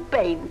things you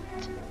paint.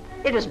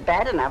 It was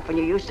bad enough when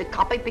you used to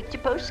copy picture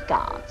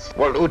postcards.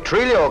 Well,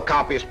 Utrillo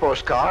copies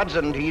postcards,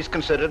 and he's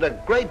considered a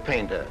great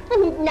painter.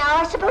 And now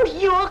I suppose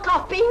you're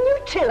copying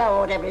Utrillo, or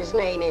whatever his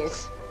name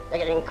is. They're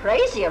getting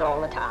crazier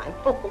all the time.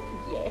 Oh,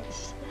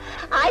 yes.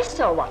 I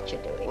saw what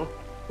you're doing.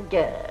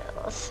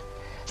 Girls.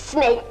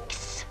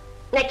 Snakes.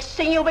 Next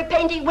thing you'll be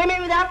painting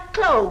women without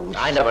clothes.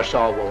 I never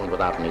saw a woman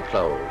without any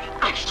clothes.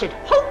 I should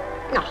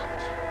hope not.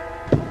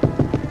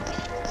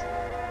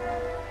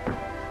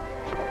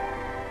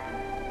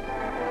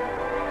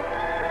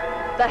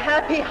 The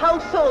happy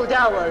household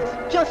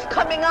hours. Just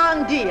coming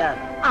on, dear.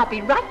 I'll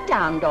be right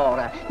down,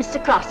 Dora.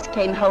 Mr. Cross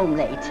came home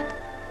late.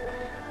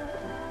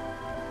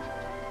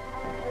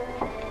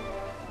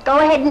 Go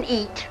ahead and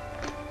eat.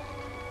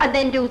 And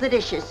then do the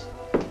dishes.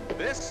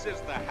 This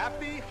is the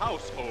Happy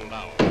Household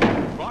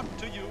Hour, brought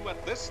to you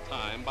at this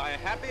time by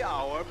Happy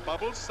Hour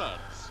Bubble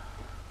Suds.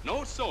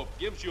 No soap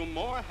gives you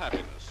more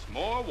happiness,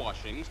 more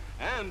washings,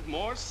 and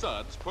more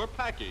suds per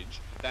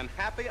package than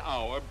Happy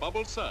Hour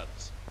Bubble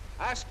Suds.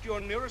 Ask your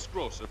nearest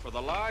grocer for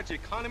the large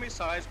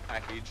economy-size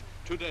package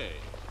today.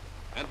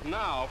 And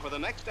now for the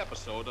next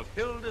episode of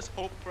Hilda's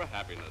Hope for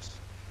Happiness.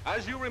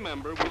 As you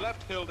remember, we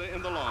left Hilda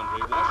in the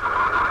laundry washing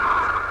her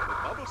hands. With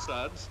Bubble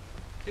Suds,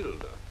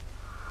 Hilda.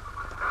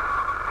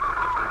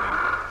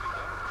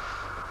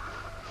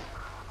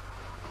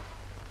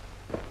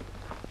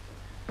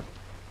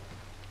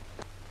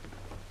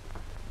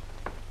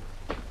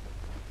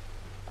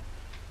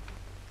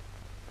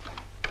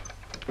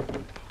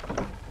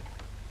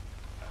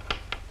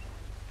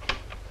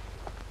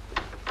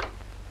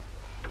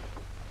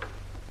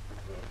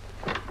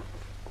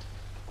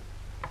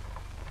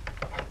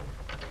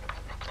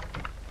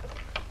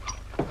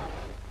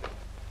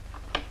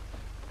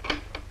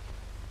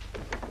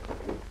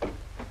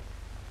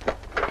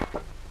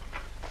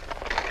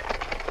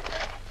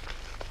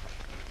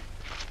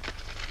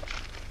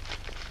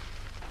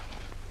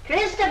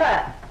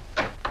 Christopher!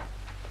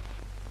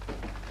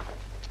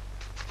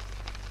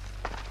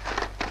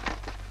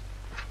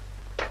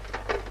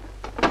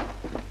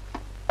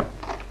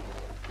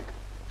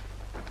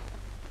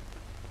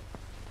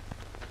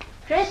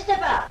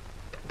 Christopher!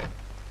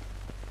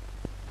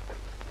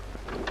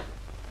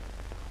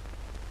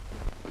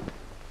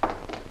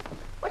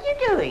 What are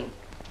you doing?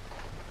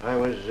 I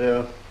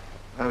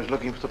was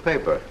looking for the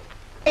paper.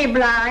 Are you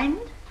blind?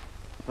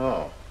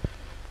 Oh.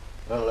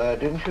 Well,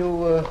 didn't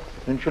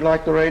you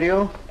like the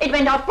radio? It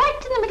went off right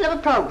in the middle of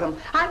a program.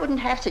 I wouldn't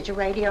have such a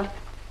radio.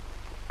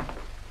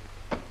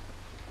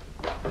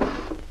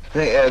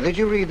 Hey, did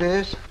you read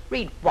this?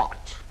 Read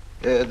what?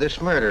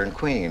 This murder in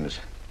Queens.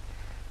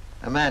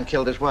 A man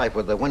killed his wife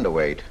with a window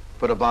weight,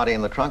 put a body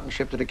in the trunk and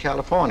shipped it to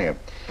California.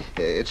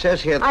 It says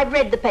here... I've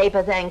read the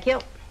paper, thank you.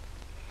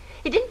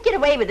 He didn't get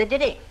away with it,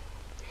 did he?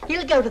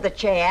 He'll go to the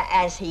chair,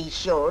 as he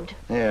should.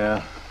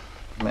 Yeah.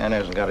 Man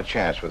hasn't got a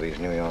chance with these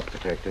New York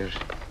detectives.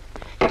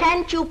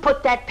 Can't you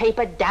put that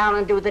paper down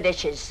and do the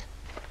dishes?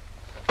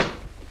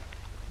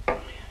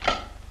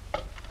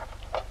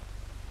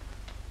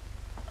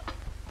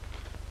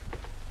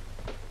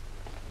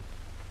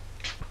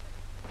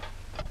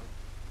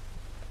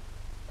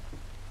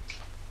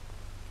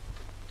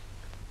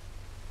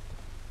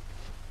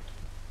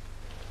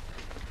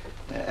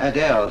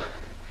 Adele,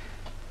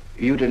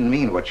 you didn't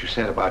mean what you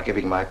said about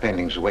giving my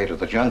paintings away to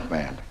the junk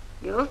man.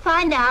 You'll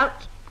find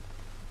out.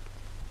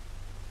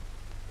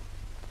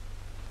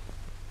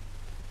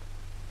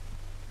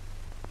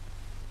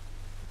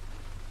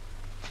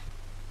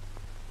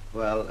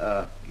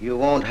 Well, you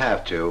won't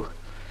have to.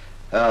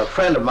 A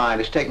friend of mine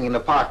is taking an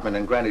apartment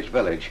in Greenwich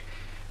Village.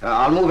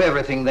 I'll move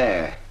everything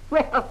there.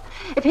 Well,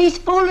 if he's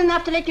fool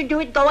enough to let you do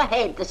it, go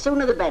ahead. The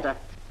sooner the better.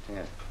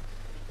 Yeah.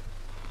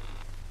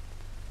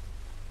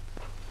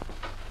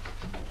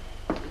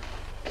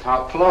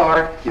 Top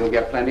floor, you'll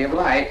get plenty of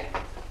light,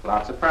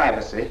 lots of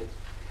privacy.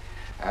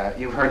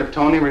 You've heard of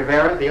Tony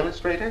Rivera, the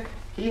illustrator?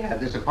 He had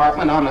this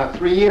apartment on a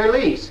 3-year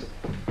lease.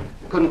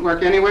 Couldn't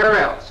work anywhere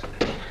else.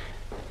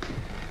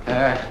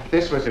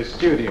 This was his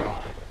studio.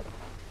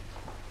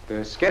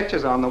 The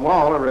sketches on the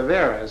wall are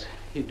Rivera's.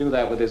 He'd do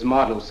that with his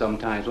models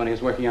sometimes when he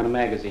was working on a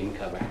magazine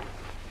cover.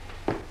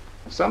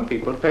 Some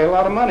people pay a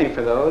lot of money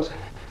for those.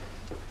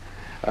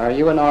 Are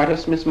you an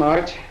artist, Miss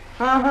March?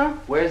 Uh-huh.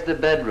 Where's the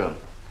bedroom?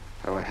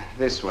 Oh,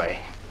 this way.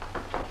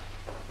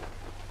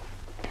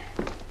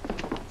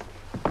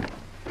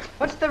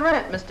 What's the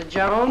rent, Mr.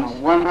 Jones?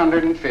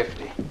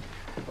 $150.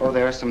 Oh,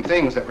 there are some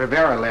things that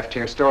Rivera left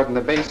here stored in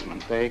the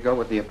basement. They go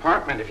with the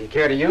apartment if you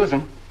care to use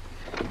them.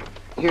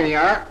 Here you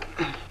are.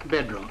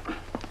 Bedroom.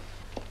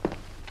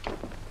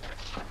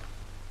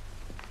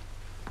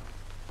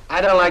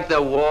 I don't like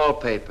the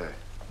wallpaper.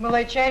 Will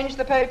they change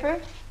the paper?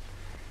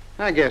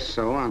 I guess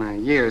so, on a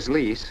year's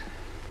lease.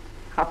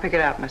 I'll pick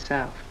it out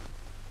myself.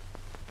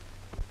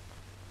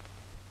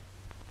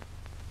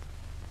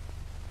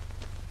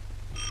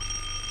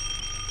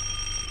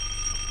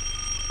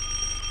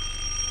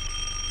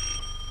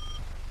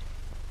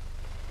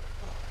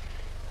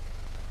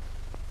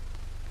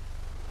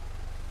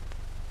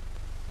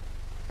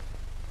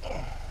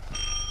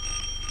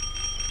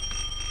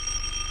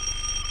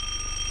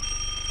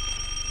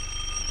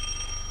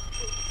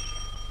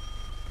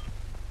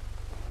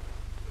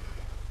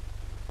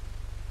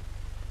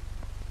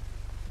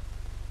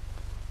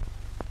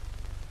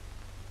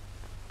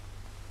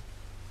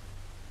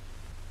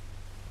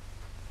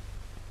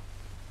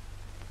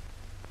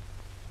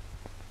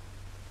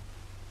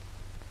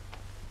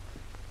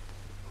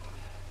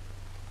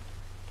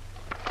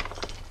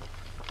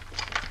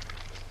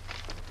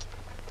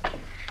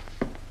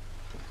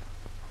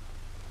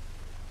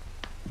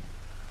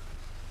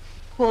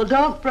 Well,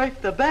 don't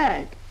break the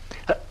bank.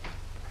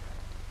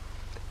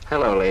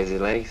 Hello, Lazy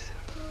Legs.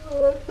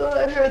 I thought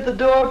I heard the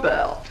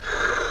doorbell.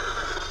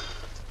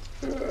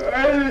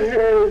 I didn't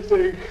hear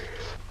anything.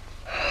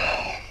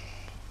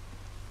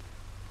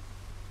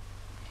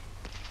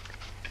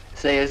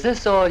 Say, is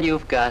this all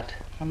you've got?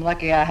 I'm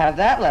lucky I have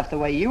that left the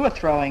way you were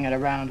throwing it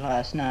around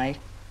last night.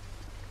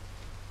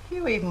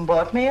 You even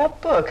bought me a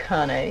book,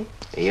 honey.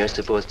 You're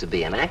supposed to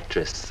be an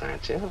actress,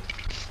 aren't you?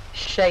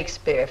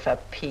 Shakespeare, for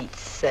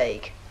Pete's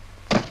sake.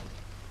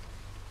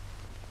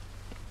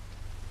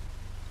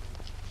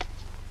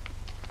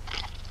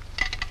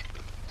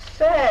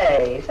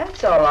 Say,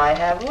 that's all I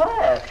have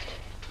left.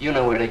 You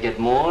know where to get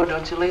more,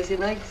 don't you, Lazy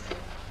Legs?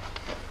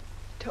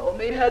 Told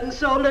me he hadn't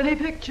sold any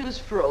pictures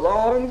for a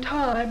long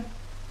time.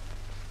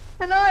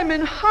 And I'm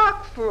in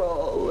hock for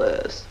all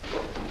this.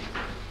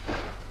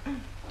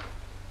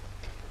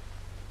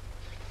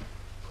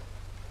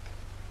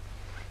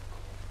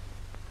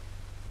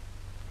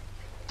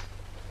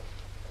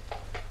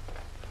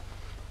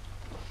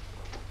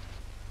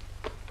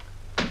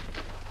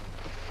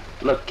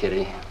 Look,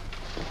 Kitty.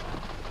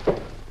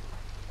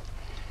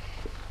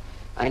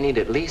 I need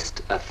at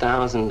least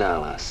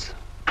 $1,000.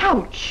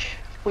 Ouch!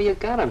 Well, you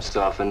got him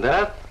softened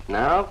up.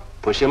 Now,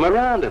 push him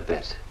around a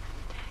bit.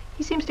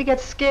 He seems to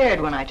get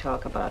scared when I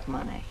talk about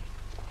money.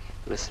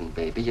 Listen,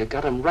 baby, you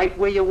got him right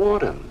where you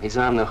want him. He's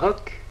on the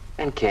hook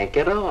and can't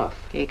get off.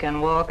 He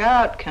can walk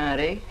out,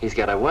 can't he? He's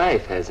got a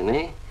wife, hasn't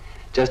he?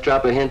 Just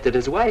drop a hint that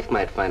his wife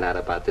might find out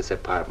about this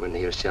apartment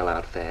and he'll shell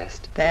out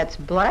fast. That's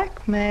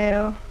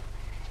blackmail.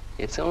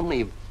 It's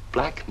only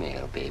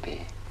blackmail,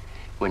 baby,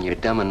 when you're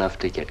dumb enough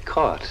to get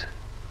caught.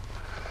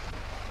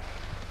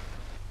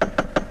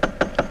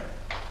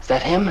 Is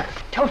that him?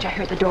 Told you I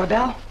heard the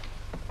doorbell.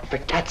 For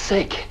cat's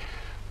sake,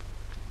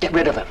 get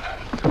rid of him.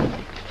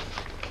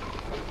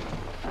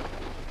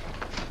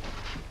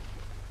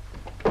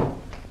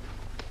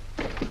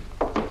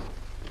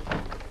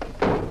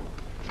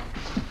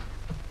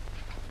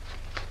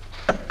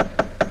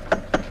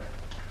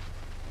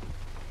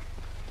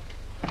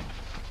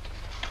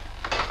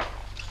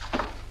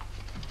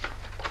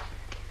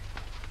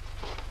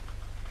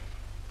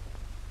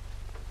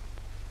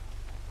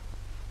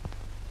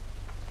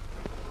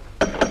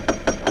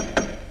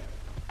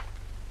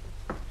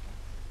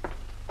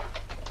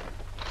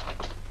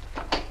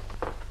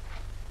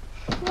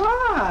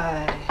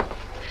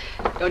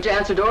 Don't you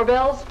answer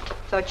doorbells?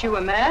 Thought you were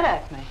mad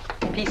at me.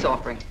 Peace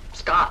offering.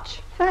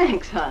 Scotch.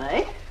 Thanks,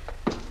 honey.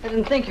 I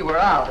didn't think you were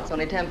out. It's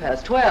only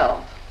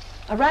 12:10.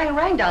 I rang and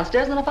rang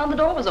downstairs and then I found the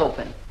door was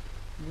open.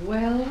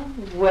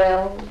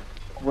 Well.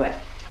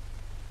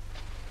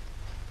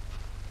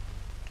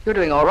 You're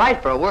doing all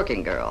right for a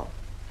working girl.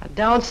 Now,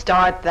 don't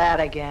start that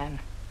again.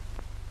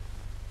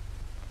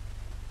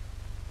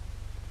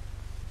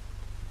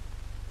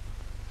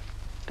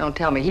 Don't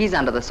tell me he's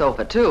under the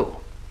sofa, too.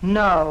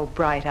 No,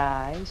 Bright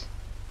Eyes.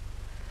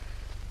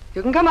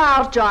 You can come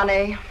out,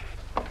 Johnny.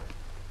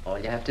 All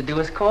you have to do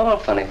is call,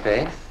 funny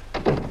face.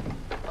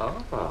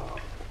 Oh.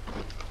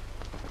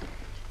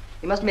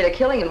 You must have made a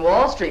killing in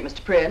Wall Street,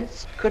 Mr.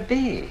 Prince. Could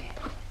be.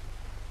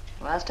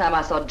 Last time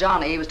I saw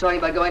Johnny, he was talking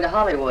about going to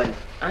Hollywood.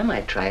 I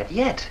might try it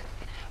yet.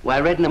 Well,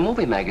 I read in a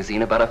movie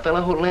magazine about a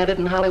fellow who landed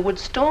in Hollywood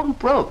stone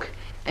broke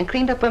and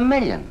cleaned up $1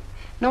 million.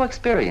 No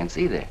experience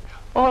either.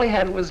 All he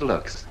had was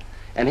looks.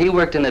 And he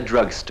worked in a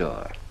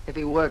drugstore. If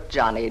he worked,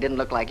 Johnny, he didn't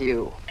look like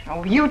you.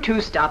 Oh, you two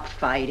stop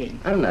fighting.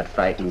 I'm not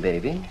frightened,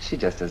 baby. She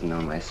just doesn't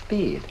know my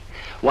speed.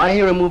 Why,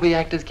 here a movie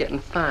actor's getting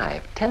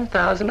 $5,000,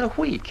 $10,000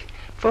 a week.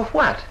 For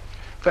what?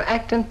 For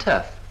acting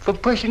tough. For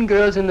pushing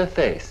girls in the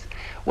face.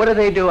 What do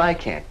they do I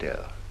can't do?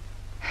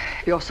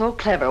 If you're so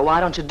clever, why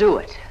don't you do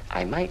it?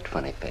 I might,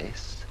 funny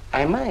face.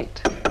 I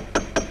might.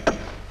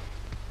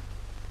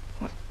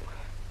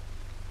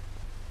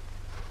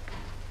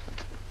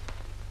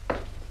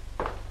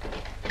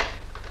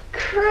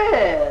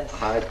 Chris!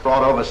 I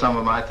brought over some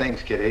of my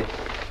things, Kitty.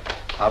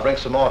 I'll bring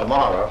some more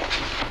tomorrow.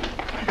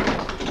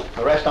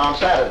 The rest on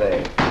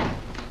Saturday.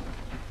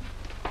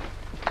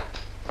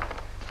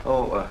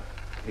 Oh,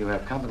 you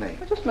have company.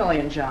 Just Millie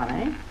and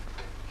Johnny.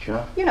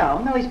 Sure. You know,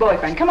 Millie's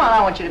boyfriend. Come on, I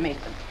want you to meet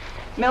them.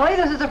 Millie,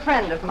 this is a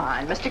friend of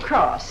mine, Mr.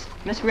 Cross,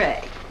 Miss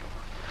Ray.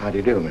 How do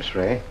you do, Miss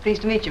Ray?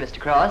 Pleased to meet you, Mr.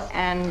 Cross.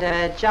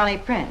 And Johnny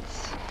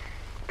Prince.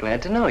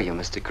 Glad to know you,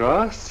 Mr.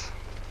 Cross.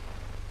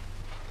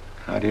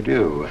 How do you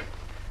do?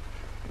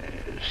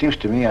 Seems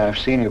to me I've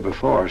seen you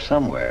before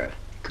somewhere.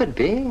 Could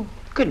be.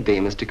 Could be,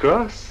 Mr.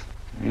 Cross.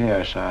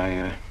 Yes,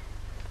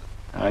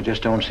 I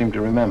just don't seem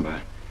to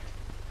remember.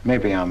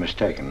 Maybe I'm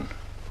mistaken.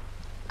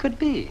 Could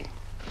be.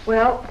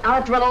 Well, I'll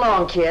have to run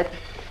along, kid.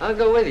 I'll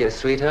go with you,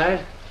 sweetheart.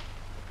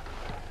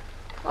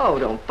 Oh,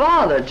 don't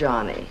bother,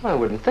 Johnny. I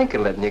wouldn't think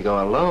of letting you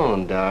go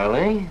alone,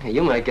 darling.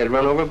 You might get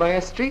run over by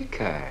a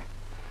streetcar.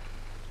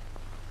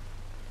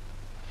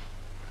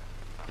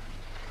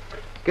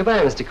 Goodbye,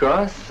 Mr.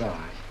 Cross. Bye.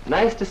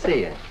 Nice to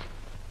see you.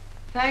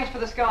 Thanks for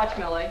the scotch,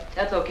 Millie.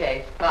 That's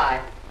okay.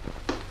 Bye.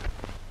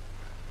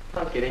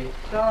 Come on, Kitty.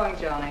 So long,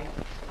 Johnny.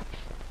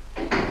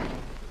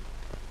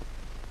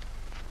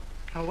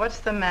 Oh, what's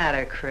the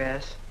matter,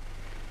 Chris?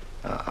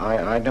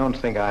 I don't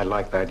think I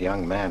like that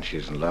young man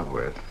she's in love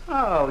with.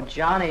 Oh,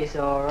 Johnny's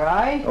all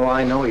right. Oh,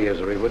 I know he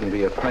is, or he wouldn't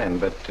be a friend,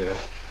 but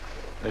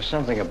there's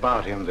something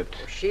about him that...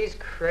 She's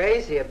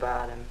crazy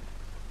about him.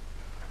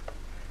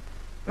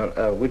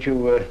 Would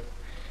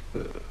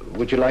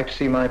you like to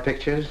see my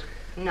pictures?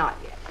 Not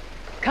yet.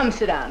 Come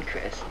sit down,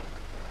 Chris.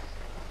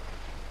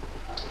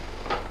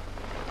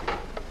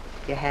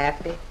 You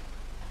happy?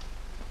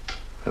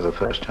 For the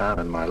first time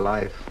in my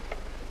life.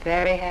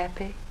 Very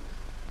happy?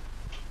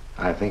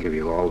 I think of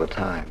you all the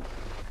time.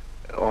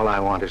 All I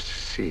want is to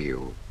see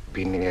you,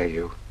 be near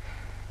you.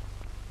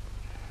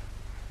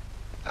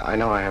 I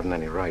know I haven't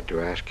any right to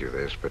ask you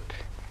this, but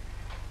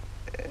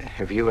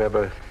have you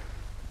ever...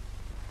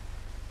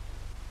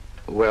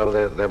 Well,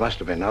 there must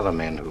have been other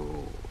men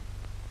who...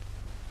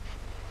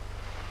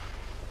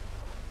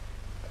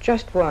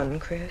 Just one,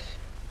 Chris.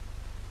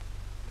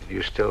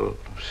 You still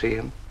see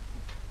him?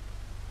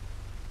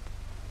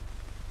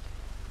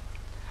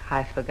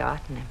 I've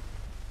forgotten him.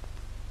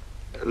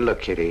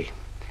 Look, Kitty,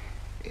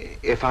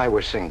 if I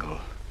were single,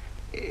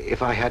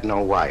 if I had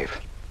no wife...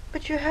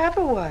 But you have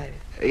a wife.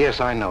 Yes,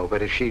 I know,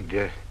 but if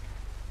she'd...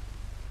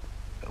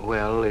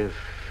 well, if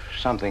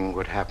something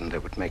would happen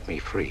that would make me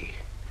free...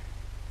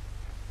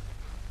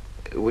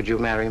 Would you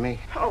marry me?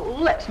 Oh,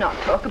 let's not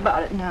talk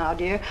about it now,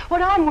 dear.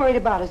 What I'm worried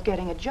about is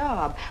getting a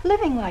job.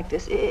 Living like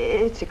this,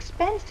 it's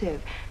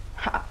expensive.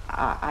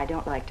 I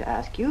don't like to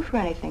ask you for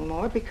anything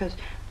more because,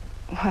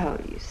 well,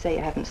 you say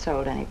you haven't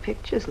sold any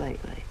pictures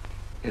lately.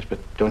 Yes, but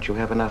don't you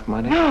have enough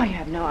money? No, you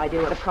have no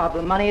idea what a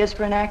problem money is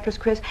for an actress,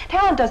 Chris.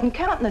 Talent doesn't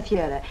count in the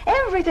theater.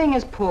 Everything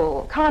is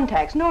pull,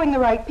 contacts, knowing the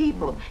right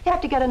people. You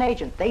have to get an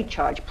agent. They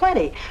charge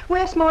plenty.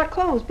 Wear smart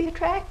clothes. Be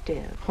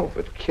attractive. Oh,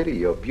 but Kitty,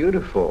 you're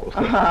beautiful.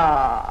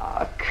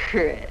 Oh,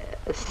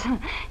 Chris.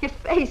 Your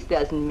face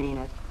doesn't mean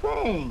a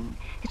thing.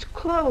 It's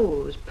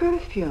clothes,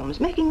 perfumes,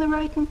 making the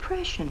right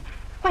impression.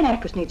 Why, an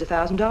actress needs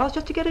 $1,000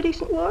 just to get a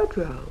decent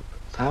wardrobe.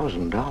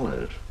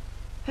 $1,000?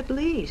 At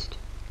least.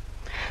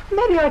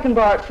 Maybe I can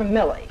borrow it from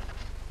Millie.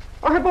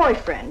 Or her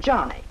boyfriend,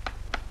 Johnny.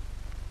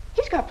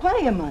 He's got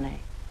plenty of money.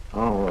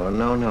 Oh,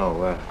 no,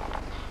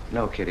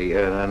 no, Kitty,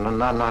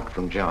 not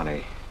from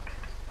Johnny.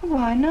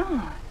 Why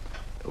not?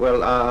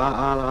 Well,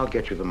 I'll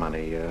get you the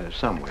money,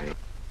 some way.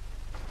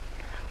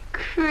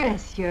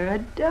 Chris, you're a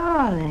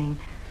darling.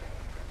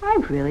 I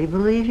really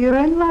believe you're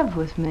in love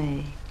with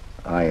me.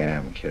 I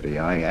am, Kitty,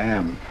 I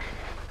am.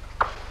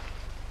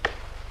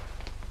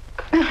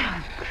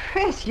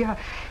 Chris,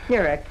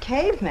 you're a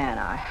caveman.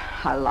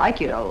 I like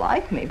you to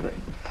like me, but,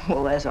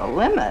 well, there's a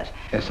limit.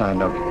 Yes, I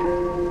know.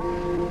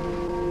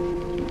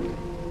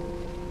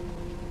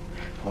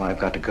 Oh, I've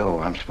got to go.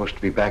 I'm supposed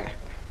to be back.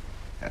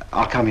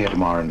 I'll come here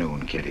tomorrow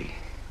noon, Kitty.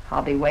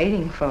 I'll be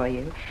waiting for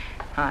you.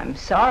 I'm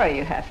sorry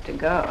you have to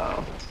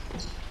go.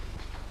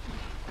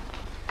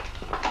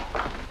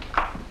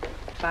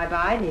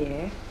 Bye-bye,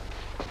 dear.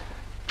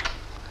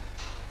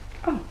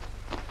 Oh,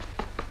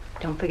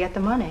 don't forget the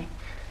money.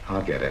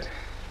 I'll get it.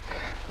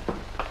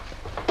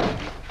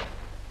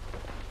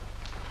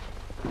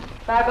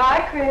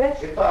 Bye-bye, Chris.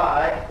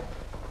 Goodbye.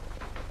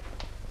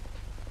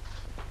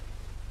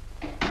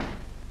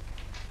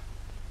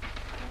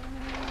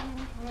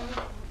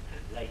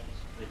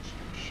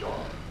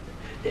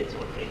 There's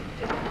one right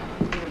there.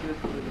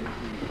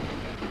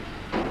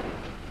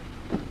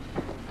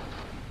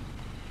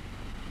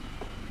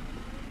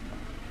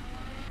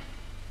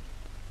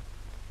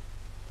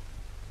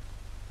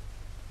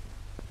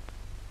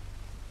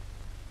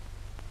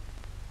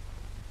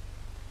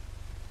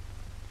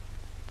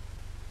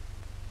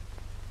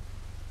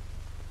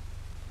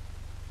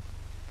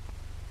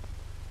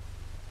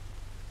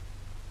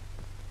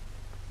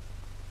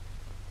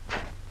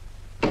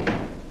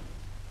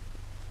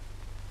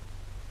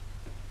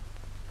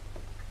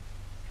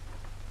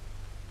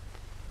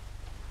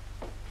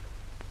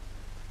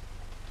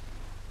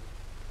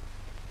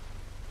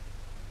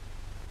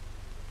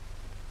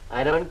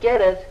 I don't get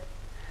it.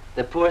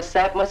 The poor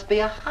sap must be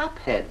a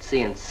hophead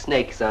seeing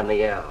snakes on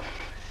the L.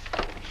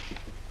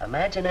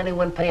 Imagine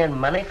anyone paying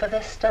money for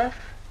this stuff.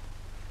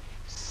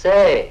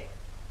 Say,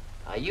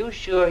 are you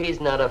sure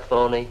he's not a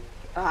phony?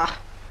 Ah,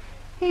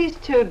 he's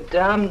too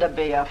dumb to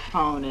be a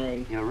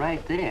phony. You're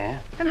right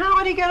there. And how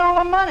would he get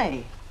all the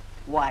money?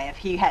 Why, if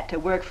he had to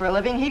work for a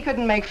living, he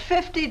couldn't make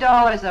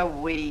 $50 a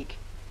week.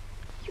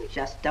 You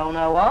just don't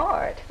know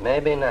art.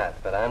 Maybe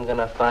not, but I'm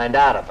gonna find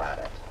out about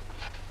it.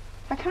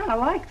 I kind of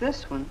like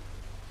this one.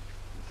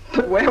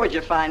 But where would you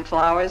find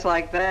flowers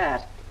like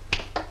that?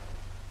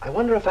 I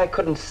wonder if I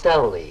couldn't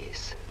sell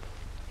these.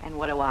 And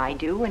what do I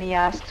do when he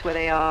asks where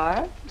they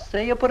are?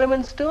 Say you put them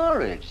in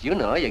storage. You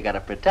know, you gotta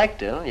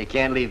protect them. You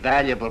can't leave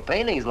valuable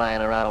paintings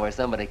lying around where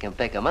somebody can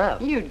pick them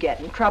up. You'd get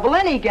in trouble.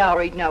 Any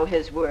gallery'd know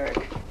his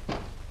work.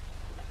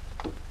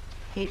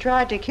 He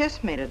tried to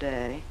kiss me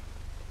today.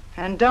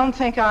 And don't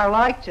think I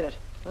liked it.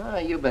 Oh,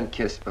 you've been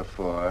kissed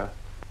before.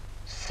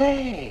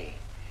 Say,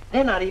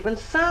 they're not even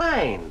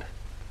signed.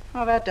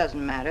 Oh, that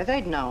doesn't matter.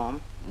 They'd know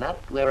him. Not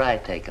where I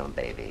take them,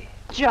 baby.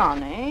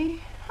 Johnny,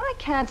 I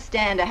can't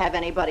stand to have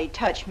anybody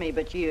touch me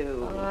but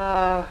you.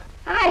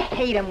 I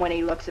hate him when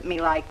he looks at me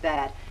like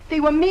that. If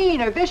he were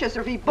mean or vicious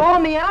or if he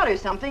bawled me out or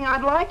something,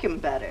 I'd like him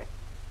better.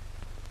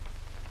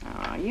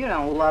 Oh, you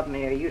don't love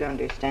me or you'd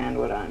understand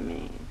what I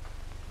mean.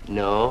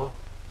 No?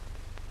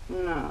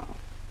 No.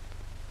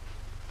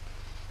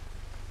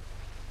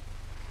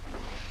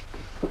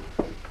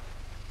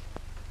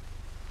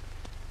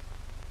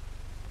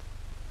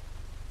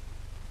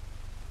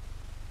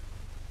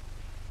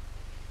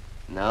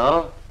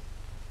 No?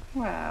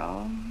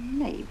 Well,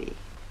 maybe.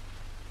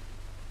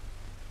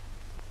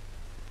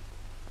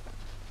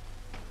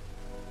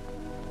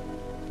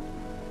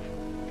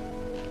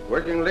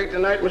 Working late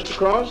tonight, Mr.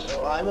 Cross?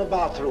 Oh, I'm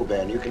about through,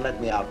 Ben. You can let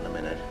me out in a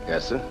minute.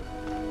 Yes, sir.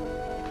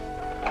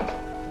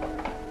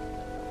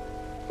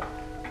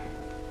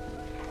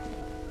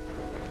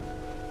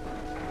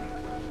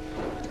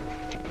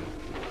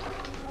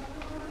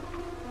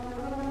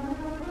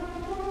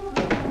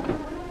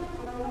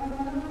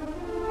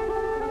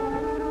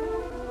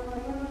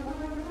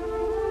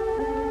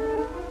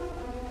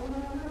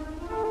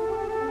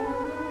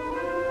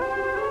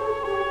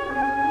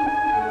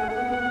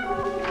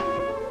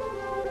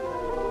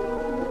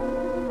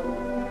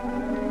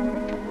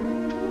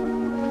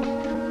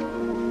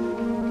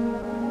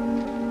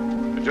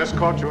 Just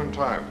caught you in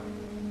time.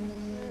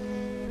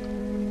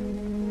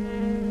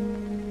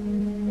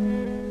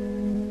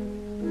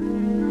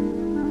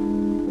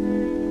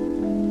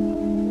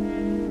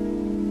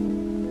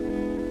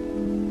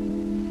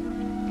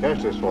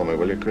 Cash this for me,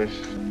 will you, Chris?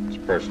 It's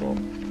personal.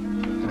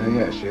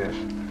 Yes.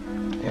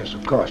 Yes,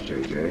 of course,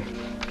 J.J.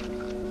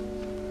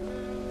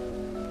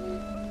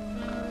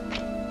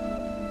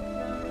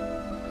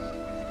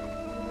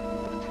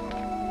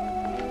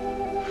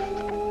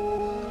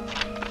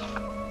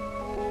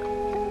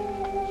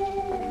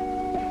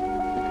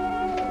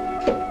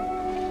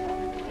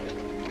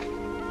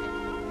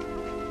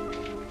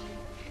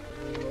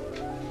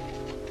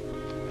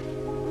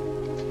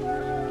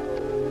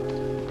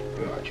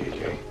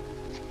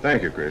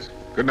 Thank you, Chris.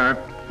 Good night.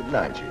 Good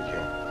night, J.J.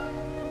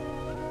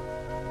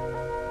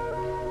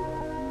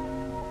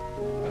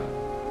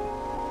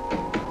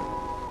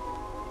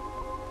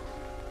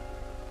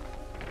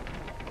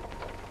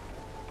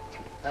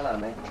 Hello,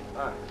 mate.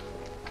 Hi.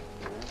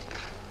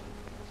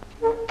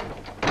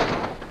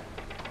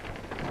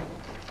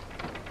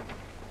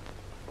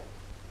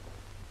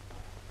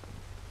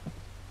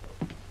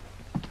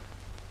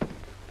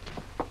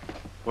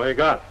 What you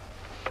got?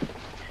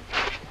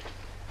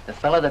 The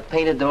fella that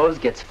painted those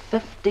gets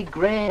 50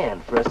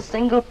 grand for a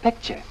single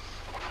picture.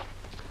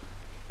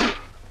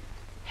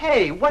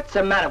 Hey, what's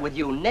the matter with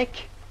you,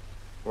 Nick?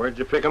 Where'd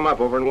you pick 'em up?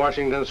 Over in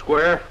Washington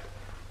Square?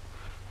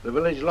 The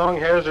village long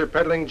hairs are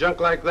peddling junk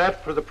like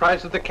that for the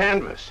price of the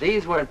canvas.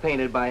 These weren't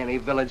painted by any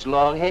village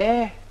long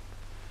hair.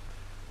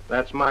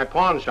 That's my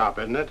pawn shop,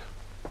 isn't it?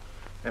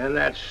 And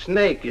that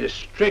snake is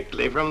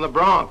strictly from the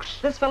Bronx.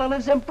 This fella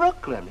lives in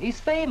Brooklyn. He's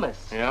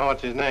famous. Yeah,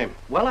 what's his name?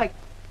 Well,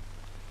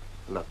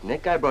 Look,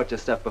 Nick, I brought you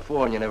stuff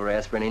before and you never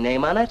asked for any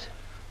name on it.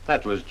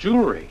 That was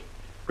jewelry.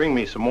 Bring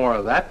me some more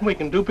of that and we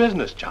can do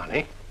business,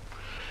 Johnny.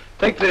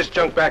 Take this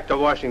junk back to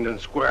Washington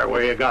Square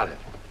where you got it.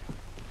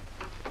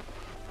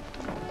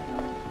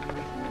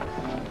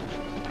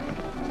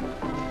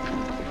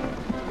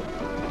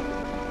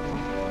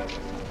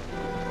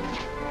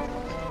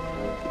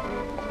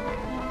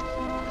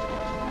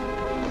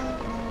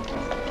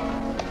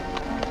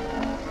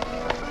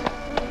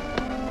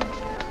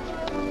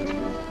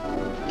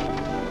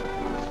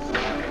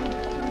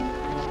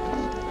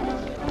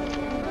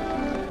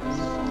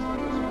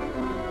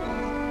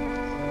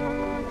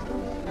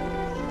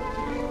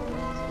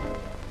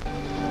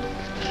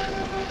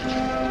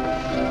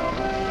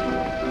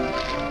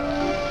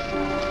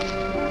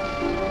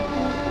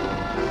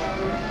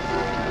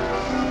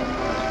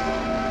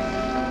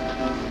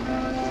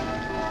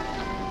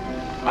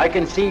 I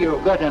can see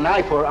you've got an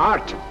eye for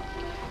art.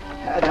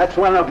 That's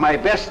one of my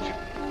best.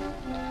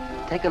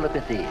 Take a look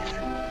at these.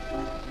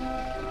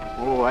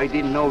 Oh, I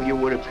didn't know you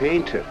were a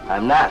painter.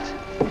 I'm not.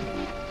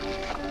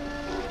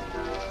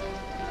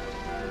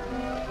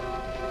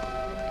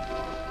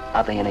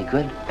 Are they any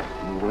good?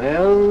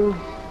 Well,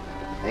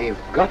 they've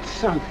got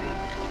something.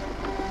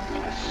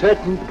 A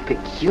certain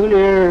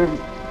peculiar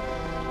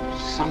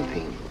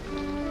something,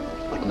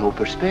 but no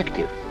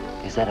perspective.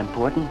 Is that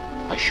important?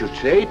 I should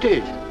say it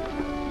is.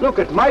 Look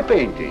at my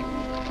painting.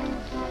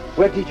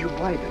 Where did you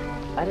buy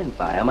them? I didn't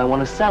buy them. I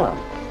want to sell them.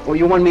 Oh,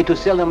 you want me to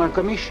sell them on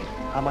commission?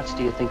 How much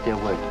do you think they're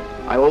worth?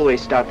 I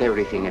always start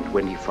everything at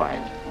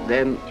 25.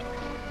 Then,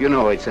 you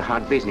know, it's a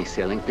hard business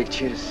selling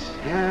pictures.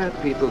 Yeah,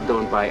 people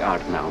don't buy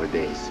art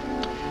nowadays.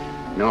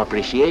 No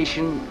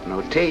appreciation,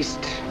 no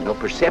taste, no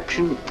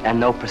perception. And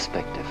no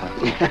perspective, huh?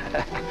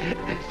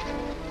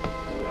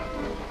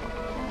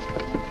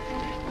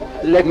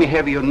 Let me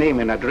have your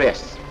name and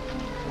address.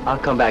 I'll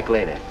come back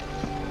later.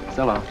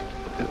 So long.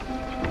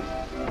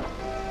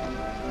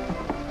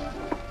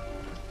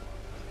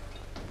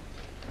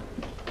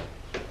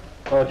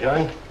 Oh,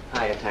 Joan.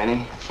 Hiya,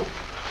 Tiny.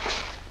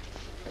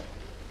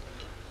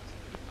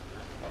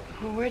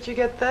 Well, where'd you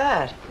get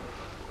that?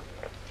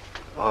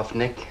 Off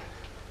Nick.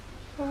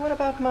 Well, what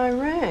about my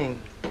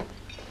ring?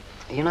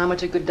 You know how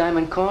much a good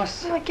diamond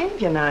costs? Well, I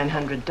gave you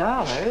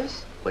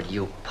 $900. Would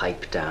you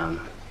pipe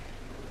down?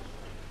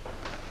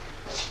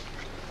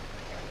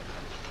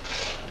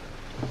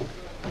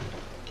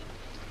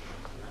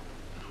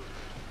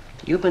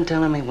 You've been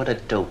telling me what a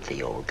dope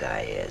the old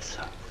guy is.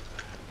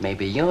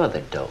 Maybe you're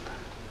the dope.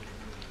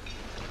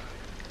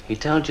 He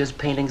told you his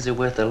paintings are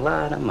worth a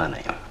lot of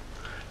money.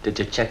 Did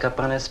you check up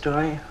on his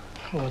story?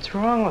 What's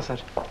wrong with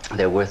it?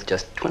 They're worth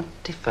just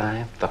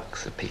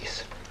 $25 a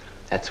piece.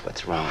 That's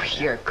what's wrong with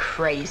them. You're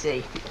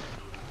crazy.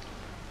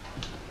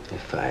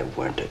 If I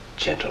weren't a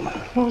gentleman.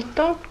 Well,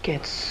 don't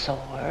get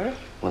sore.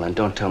 Well, then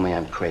don't tell me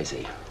I'm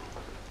crazy.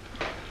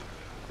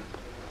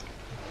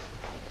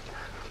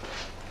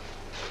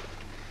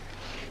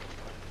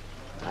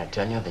 I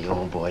tell you, the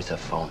old boy's a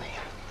phony.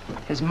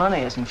 His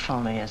money isn't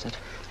phony, is it?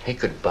 He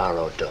could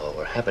borrow dough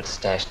or have it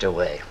stashed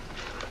away.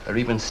 Or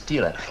even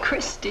steal it.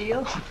 Chris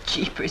steal? Oh,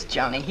 jeepers,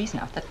 Johnny, he's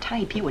not the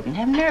type. He wouldn't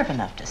have nerve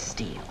enough to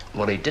steal.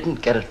 Well, he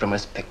didn't get it from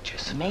his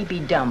pictures. He may be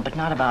dumb, but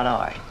not about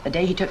art. The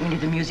day he took me to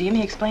the museum,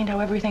 he explained how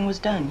everything was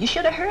done. You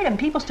should have heard him.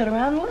 People stood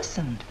around and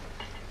listened.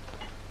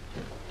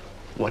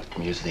 What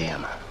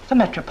museum? The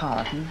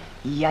Metropolitan.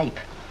 Yipe.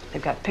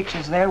 They've got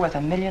pictures there worth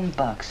 $1 million.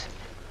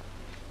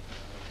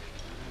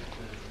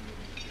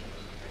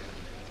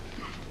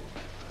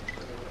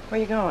 Where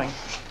are you going?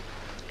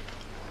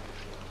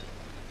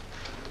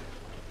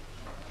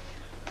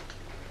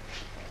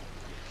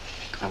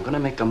 I'm gonna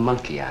make a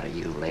monkey out of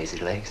you, lazy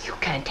legs. You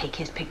can't take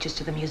his pictures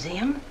to the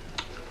museum.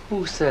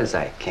 Who says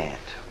I can't?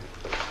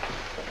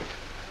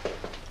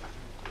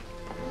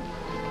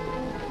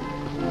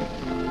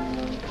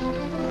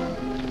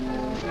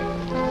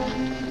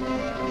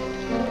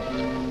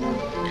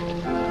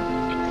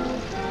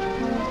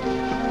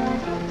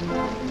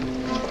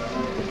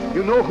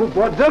 You know who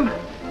bought them?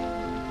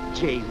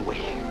 Janeway.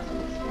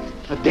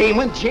 A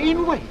Damon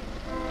Janeway.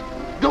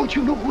 Don't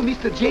you know who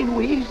Mr.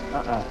 Janeway is?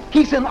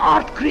 He's an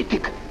art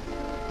critic.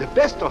 The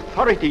best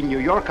authority in New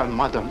York on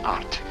modern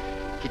art.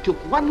 He took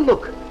one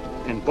look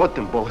and bought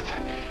them both.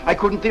 I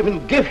couldn't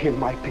even give him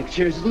my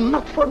pictures,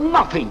 not for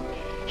nothing.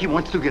 He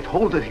wants to get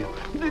hold of you.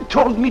 He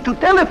told me to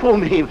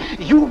telephone him.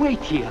 You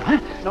wait here, huh?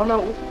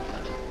 No.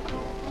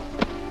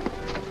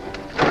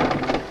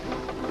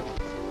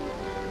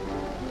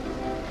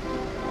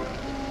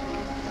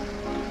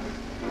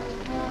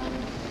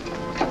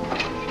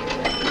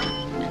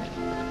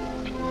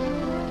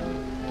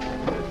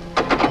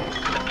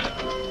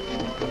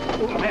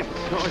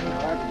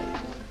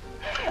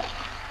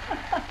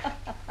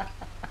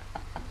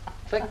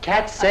 For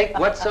cat's sake,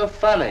 what's so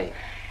funny?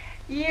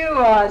 You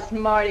are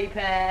smarty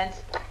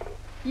pants.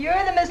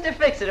 You're the Mr.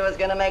 Fix-It who was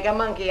gonna make a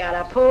monkey out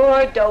of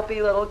poor,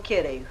 dopey little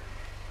kitty.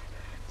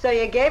 So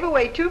you gave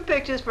away 2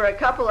 pictures for a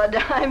couple of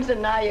dimes,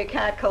 and now you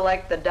can't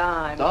collect the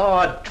dime.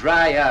 Oh,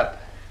 dry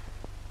up.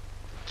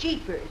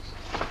 Jeepers.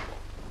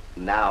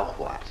 Now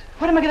what?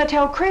 What am I gonna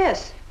tell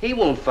Chris? He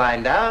won't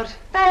find out.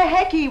 The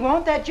heck he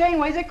won't. That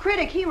Janeway's a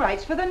critic. He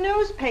writes for the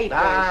newspapers.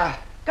 Ah.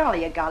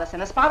 Golly, you got us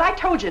in a spot. I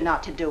told you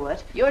not to do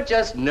it. You're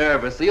just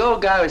nervous. The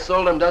old guy who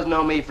sold him doesn't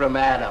know me from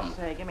Adam.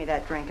 Say, give me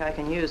that drink. I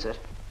can use it.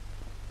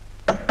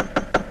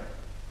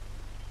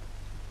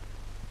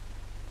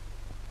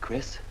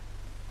 Chris?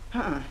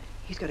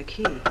 He's got a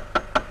key.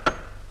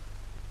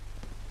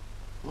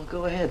 Well,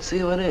 go ahead. See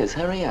who it is.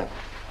 Hurry up.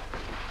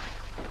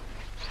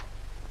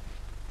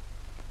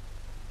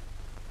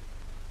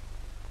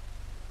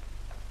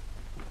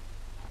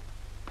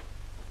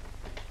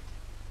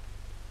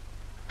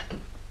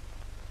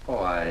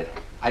 Oh,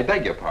 I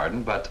beg your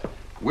pardon, but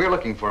we're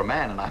looking for a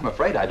man, and I'm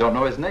afraid I don't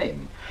know his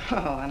name.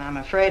 Oh, and I'm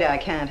afraid I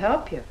can't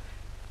help you.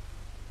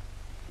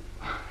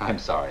 I'm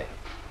sorry.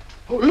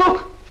 Oh,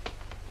 look!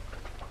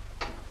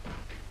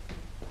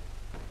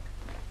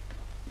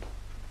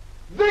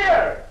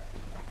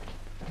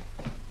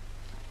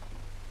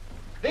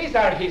 These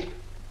are his...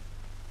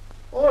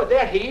 Oh,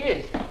 there he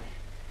is.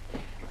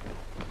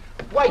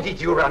 Why did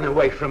you run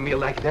away from me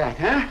like that,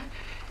 huh?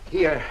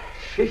 Here,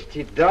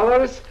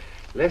 $50,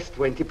 less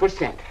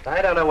 20%.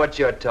 I don't know what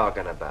you're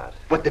talking about.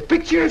 But the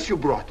pictures you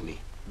brought me.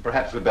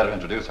 Perhaps we'd better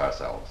introduce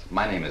ourselves.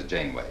 My name is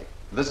Janeway.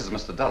 This is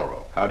Mr.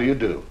 Delarue. How do you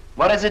do?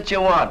 What is it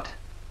you want?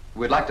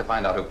 We'd like to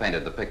find out who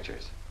painted the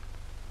pictures.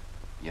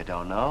 You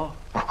don't know?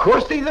 Of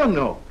course they don't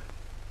know.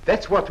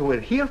 That's what we're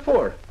here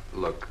for.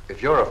 Look,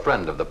 if you're a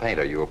friend of the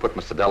painter, you will put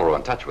Mr. Delarue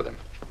in touch with him.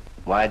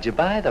 Why'd you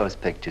buy those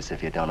pictures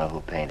if you don't know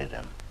who painted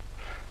them?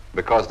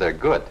 Because they're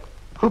good.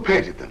 Who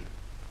painted them?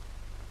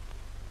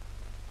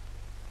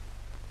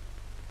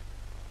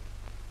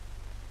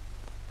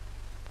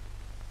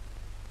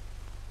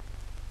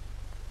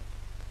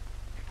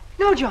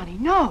 No, Johnny,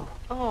 no.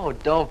 Oh,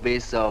 don't be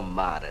so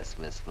modest,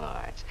 Miss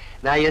March.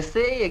 Now, you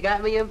see, you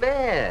got me in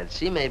bed.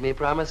 She made me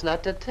promise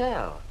not to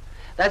tell.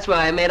 That's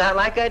why I made out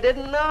like I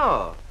didn't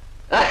know.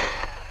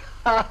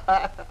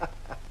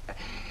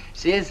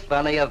 She's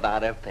funny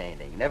about her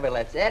painting. Never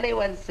lets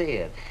anyone see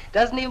it.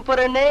 Doesn't even put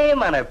her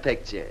name on her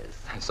pictures.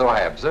 So I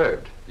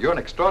observed. You're an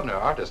extraordinary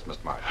artist,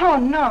 Miss March. Oh,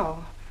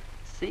 no.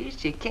 See,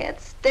 she can't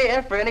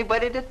stand for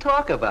anybody to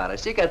talk about her.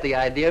 She got the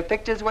idea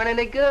pictures weren't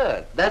any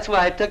good. That's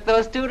why I took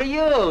those two to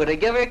you, to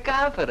give her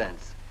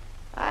confidence.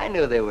 I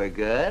knew they were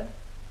good.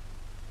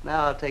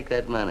 Now I'll take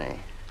that money.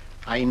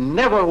 I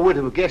never would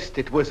have guessed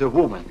it was a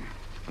woman.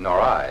 Nor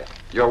I.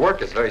 Your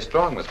work is very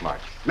strong, Miss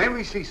March. May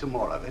we see some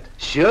more of it?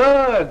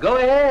 Sure, go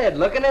ahead.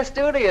 Look in the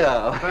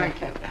studio.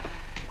 Thank you.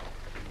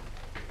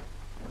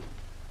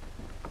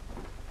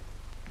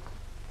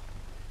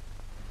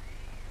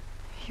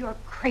 You're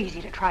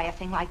crazy to try a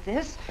thing like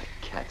this.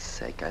 Cat's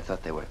sake, I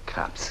thought they were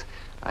cops.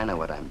 I know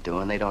what I'm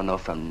doing. They don't know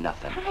from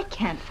nothing. I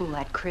can't fool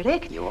that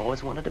critic. You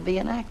always wanted to be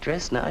an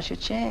actress. Now's your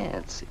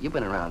chance. You've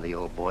been around the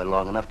old boy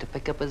long enough to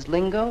pick up his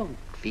lingo.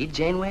 Feed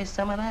Janeway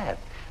some of that.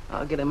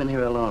 I'll get him in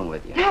here alone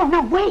with you.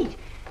 No, wait.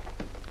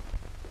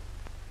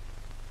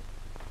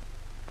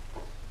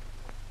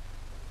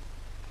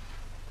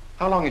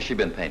 How long has she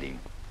been painting?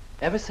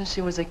 Ever since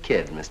she was a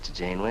kid, Mr.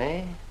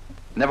 Janeway.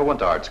 Never went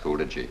to art school,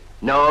 did she?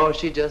 No,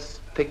 she just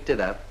picked it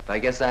up. I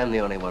guess I'm the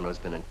only one who's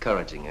been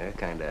encouraging her,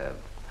 kind of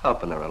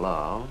helping her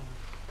along.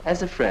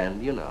 As a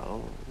friend, you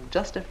know,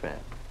 just a friend.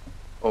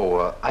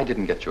 Oh, I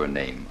didn't get your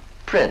name.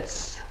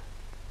 Prince.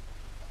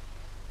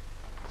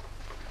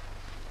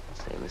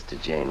 Say,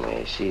 Mr.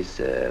 Janeway,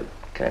 she's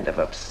kind of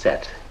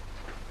upset.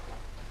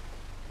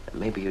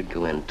 Maybe you'd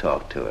go in and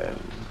talk to her.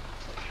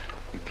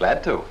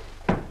 Glad to.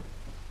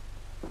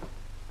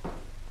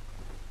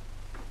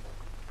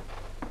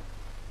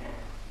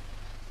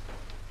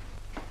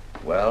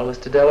 Well,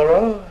 Mr.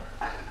 Delarue?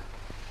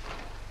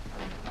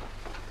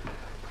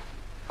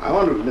 I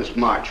wonder if Miss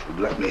March would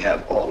let me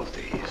have all of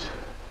these.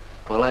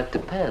 Well, that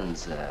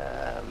depends.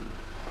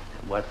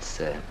 What's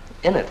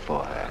in it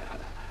for her?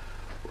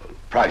 Well,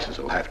 prices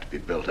will have to be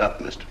built up,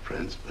 Mr.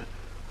 Prince, but...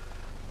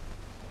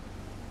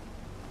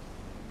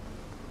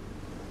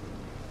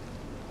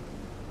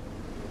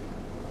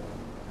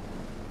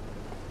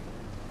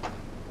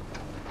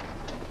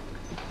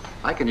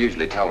 I can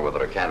usually tell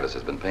whether a canvas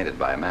has been painted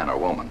by a man or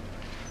woman.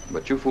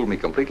 But you fooled me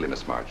completely,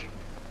 Miss March.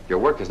 Your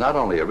work is not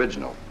only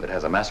original, it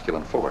has a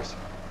masculine force.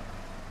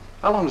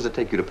 How long does it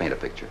take you to paint a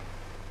picture?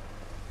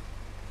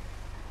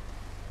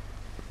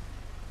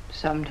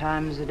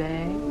 Sometimes a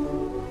day,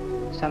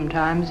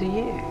 sometimes a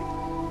year.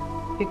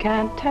 You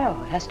can't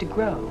tell. It has to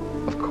grow.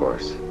 Of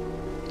course.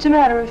 It's a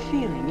matter of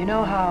feeling. You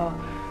know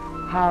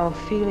how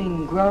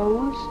feeling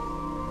grows?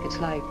 It's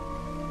like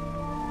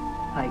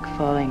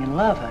falling in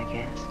love, I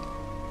guess.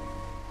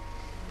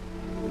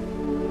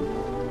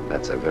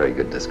 That's a very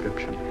good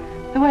description.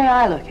 The way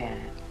I look at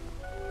it,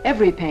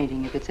 every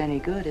painting, if it's any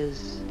good,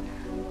 is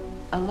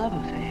a love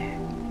affair.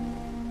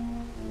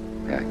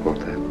 May I quote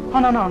that? Oh,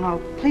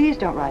 no. Please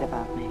don't write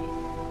about me.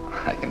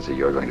 I can see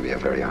you're going to be a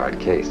very hard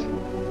case.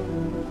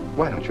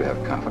 Why don't you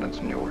have confidence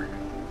in your work?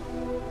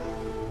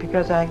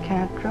 Because I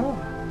can't draw.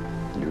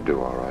 You do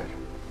all right.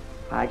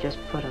 I just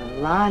put a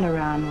line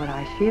around what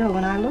I feel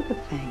when I look at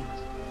things.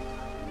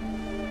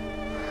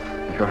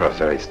 You're a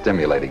very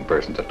stimulating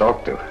person to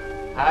talk to.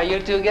 How you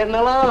two getting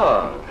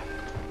along?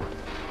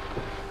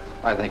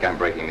 I think I'm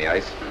breaking the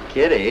ice.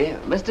 Kitty,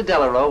 Mr.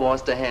 Delarue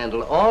wants to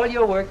handle all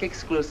your work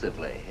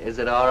exclusively. Is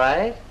it all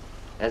right?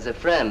 As a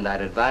friend, I'd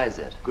advise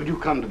it. Could you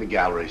come to the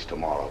galleries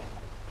tomorrow?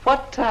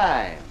 What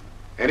time?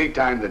 Any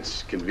time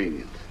that's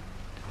convenient.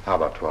 How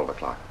about 12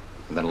 o'clock?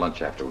 And then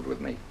lunch afterward with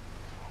me.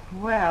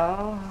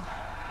 Well,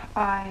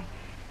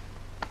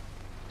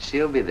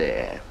 She'll be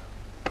there.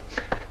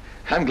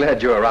 I'm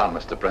glad you're around,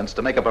 Mr. Prince,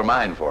 to make up her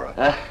mind for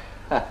her.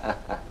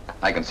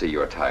 I can see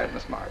you're tired,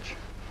 Miss March.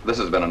 This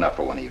has been enough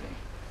for one evening.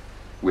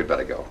 We'd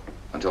better go.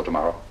 Until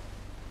tomorrow.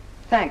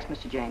 Thanks,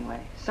 Mr.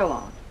 Janeway. So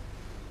long.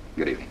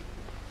 Good evening.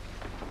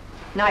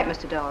 Night,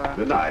 Mr. Delarue.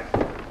 Good night.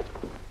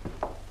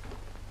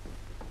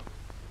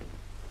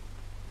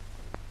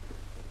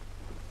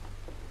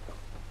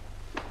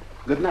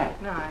 Good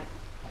night. Night.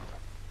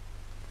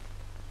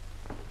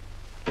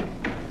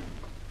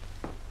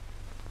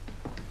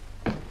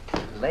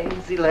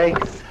 Lazy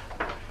legs.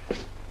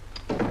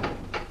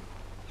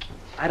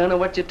 I don't know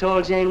what you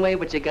told Janeway,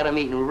 but you got 'em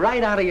eating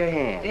right out of your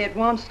hand. It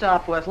won't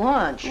stop with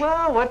lunch.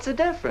 Well, what's the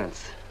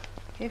difference?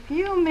 If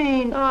you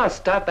mean... Oh,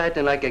 stop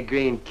acting like a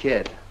green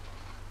kid.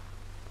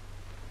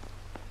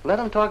 Let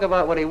him talk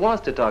about what he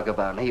wants to talk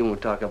about, and he won't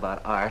talk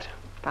about art.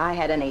 If I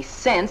had any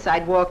sense,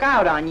 I'd walk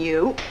out on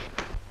you.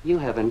 You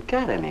haven't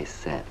got any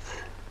sense.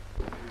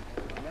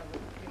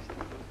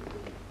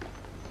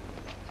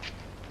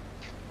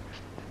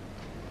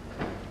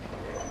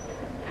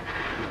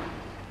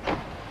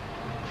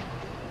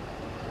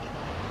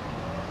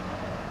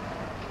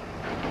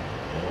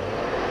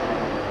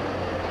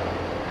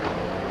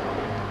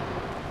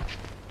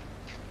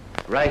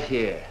 Right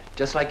here,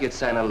 just like you'd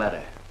sign a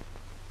letter.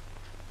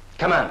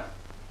 Come on.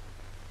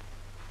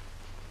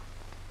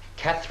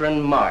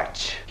 Catherine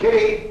March.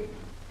 Kitty!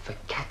 For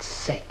cat's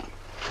sake.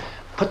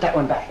 Put that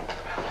one back.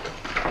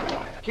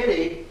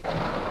 Kitty!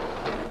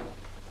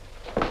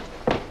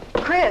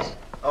 Chris!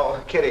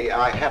 Oh, Kitty,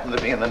 I happen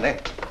to be in the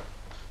nick.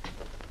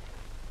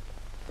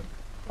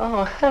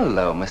 Oh,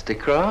 hello, Mr.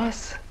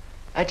 Cross.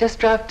 I just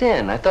dropped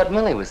in. I thought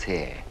Millie was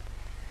here.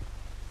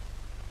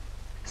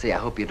 See, I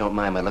hope you don't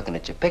mind my looking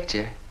at your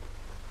picture.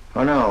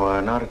 Oh, no,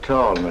 not at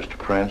all, Mr.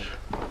 Prince.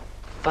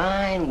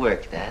 Fine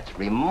work, that.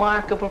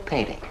 Remarkable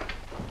painting.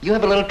 You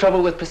have a little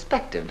trouble with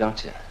perspective,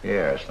 don't you?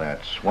 Yes,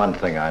 that's one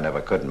thing I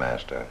never could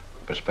master.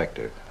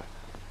 Perspective.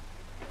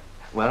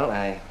 Well,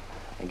 I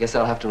guess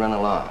I'll have to run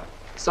along.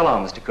 So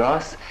long, Mr.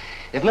 Cross.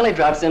 If Millie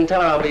drops in,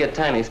 tell her I'll be at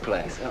Tiny's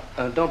place.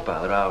 Don't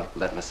bother. I'll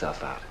let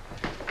myself out.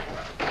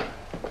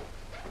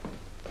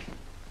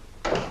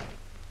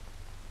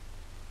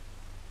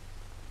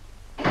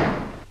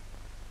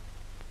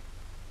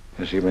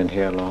 Has he been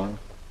here long?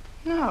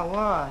 No,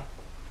 why?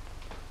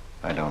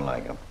 I don't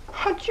like him.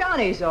 Oh,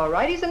 Johnny's all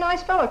right. He's a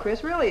nice fellow,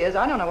 Chris, really is.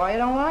 I don't know why you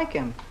don't like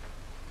him.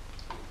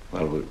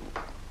 Well,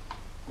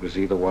 was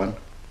he the one?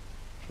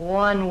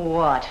 One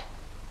what?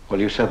 Well,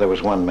 you said there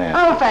was one man.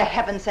 Oh, for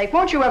heaven's sake,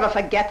 won't you ever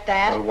forget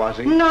that? Well, was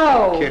he?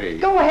 No. Kitty.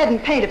 Go ahead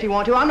and paint if you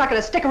want to. I'm not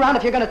going to stick around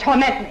if you're going to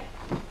torment me.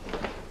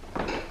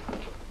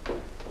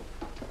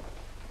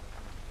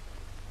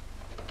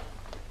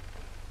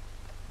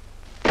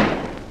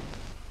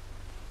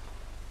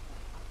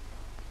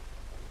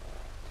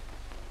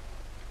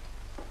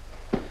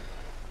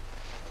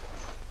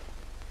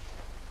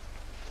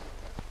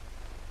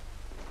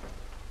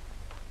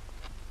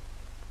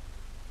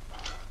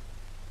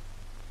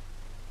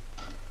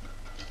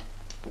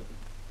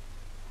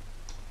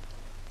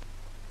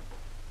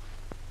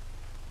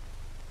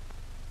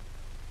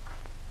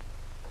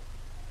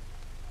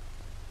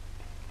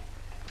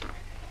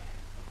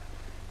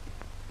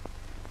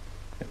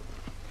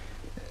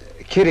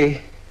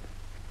 Kitty.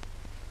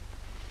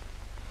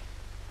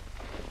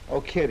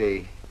 Oh,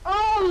 Kitty.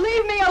 Oh,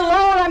 leave me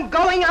alone. I'm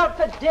going out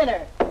for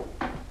dinner.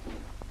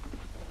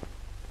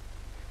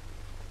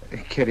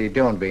 Kitty,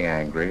 don't be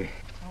angry.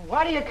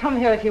 Why do you come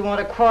here if you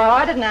want to quarrel?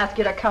 I didn't ask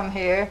you to come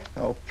here.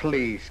 Oh,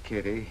 please,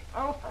 Kitty.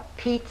 Oh, for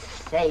Pete's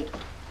sake.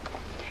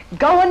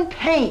 Go and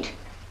paint.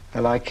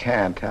 Well, I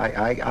can't.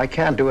 I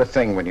can't do a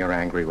thing when you're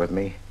angry with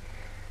me.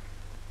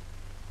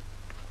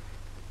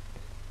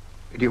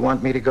 Do you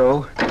want me to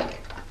go?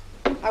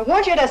 I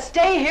want you to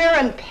stay here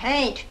and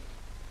paint.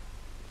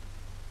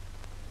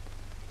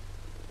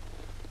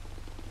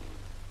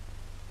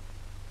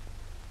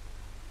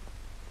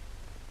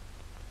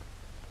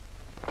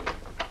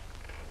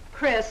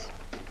 Chris,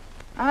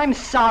 I'm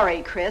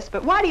sorry, Chris,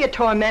 but why do you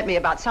torment me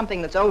about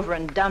something that's over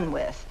and done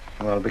with?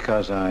 Well,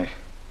 because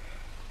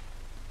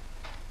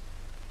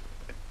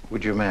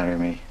Would you marry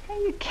me?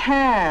 You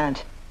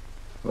can't.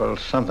 Well,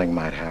 something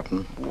might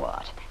happen.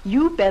 What?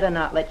 You better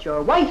not let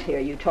your wife hear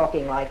you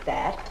talking like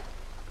that.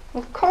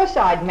 Of course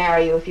I'd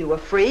marry you if you were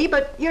free,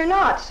 but you're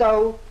not,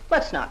 so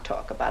let's not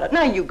talk about it.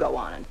 Now you go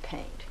on and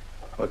paint.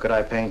 Well, could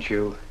I paint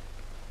you?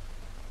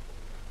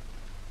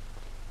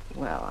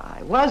 Well,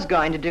 I was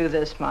going to do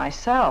this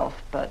myself,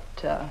 but,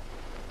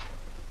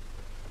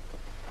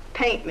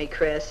 paint me,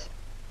 Chris.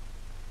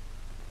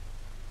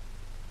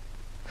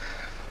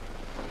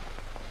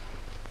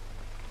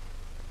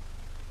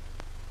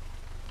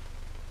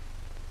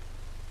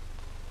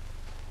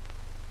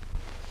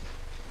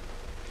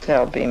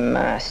 They'll be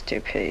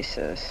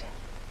masterpieces.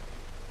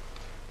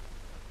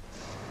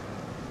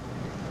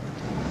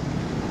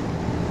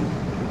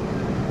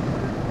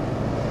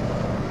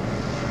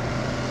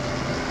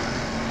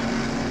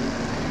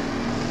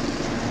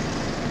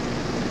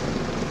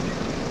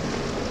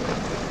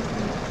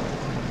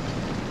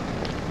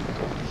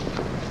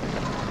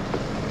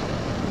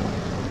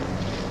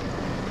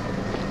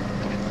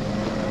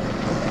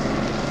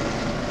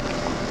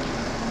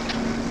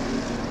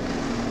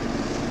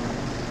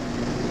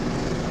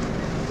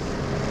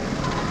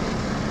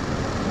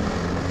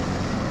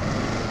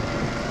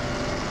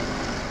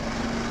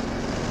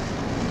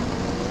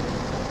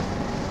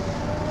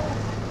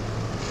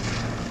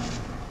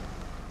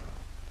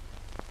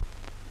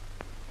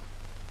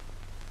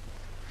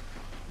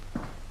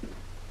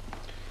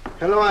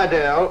 Hello,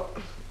 Adele.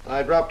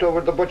 I dropped over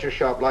to the butcher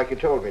shop like you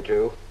told me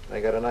to. They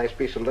got a nice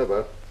piece of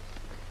liver.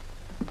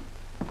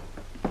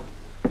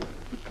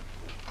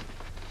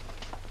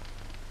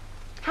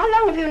 How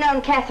long have you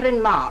known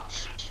Catherine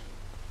March?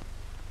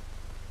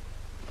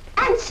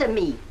 Answer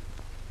me.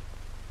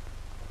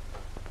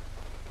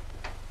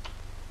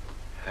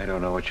 I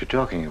don't know what you're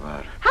talking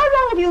about. How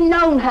long have you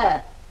known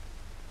her?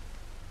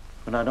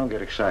 Well, now, don't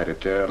get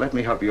excited. Let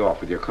me help you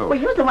off with your coat. Well,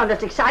 you're the one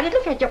that's excited.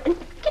 Look at you.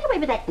 Get away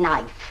with that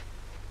knife.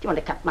 Do you want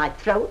to cut my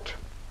throat?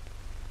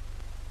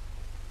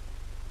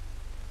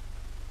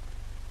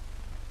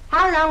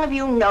 How long have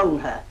you known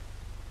her?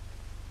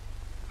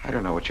 I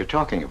don't know what you're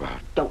talking about.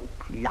 Don't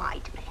lie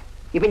to me.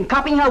 You've been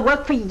copying her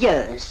work for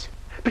years.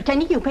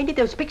 Pretending you painted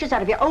those pictures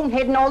out of your own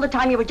head, and all the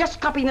time you were just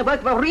copying the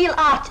work of a real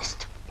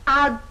artist.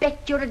 I'll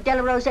bet you're at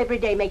Delarose every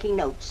day making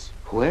notes.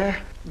 Where?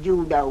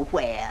 You know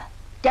where.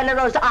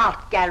 Delarose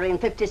Art Gallery in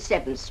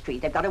 57th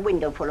Street. They've got a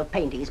window full of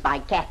paintings by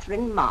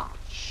Catherine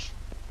March.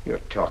 You're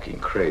talking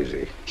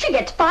crazy. She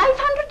gets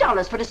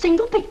 $500 for a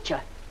single picture.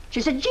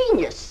 She's a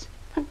genius.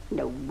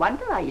 No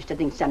wonder I used to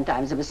think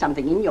sometimes there was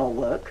something in your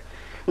work.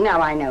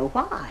 Now I know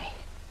why.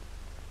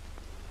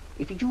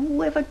 If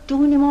you ever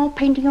do any more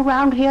painting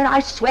around here, I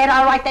swear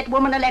I'll write that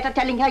woman a letter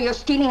telling her you're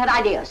stealing her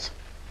ideas.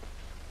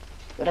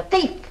 You're a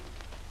thief.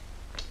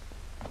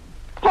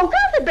 Oh,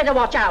 God, had better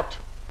watch out.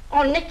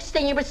 Or next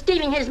thing you were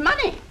stealing his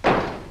money.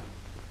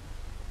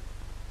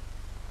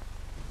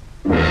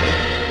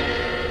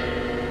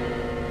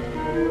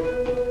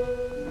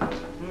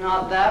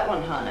 Not that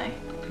one, honey.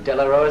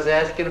 Delarose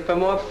asking for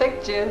more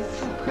pictures.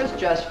 Chris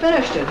just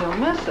finished it. He'll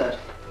miss it.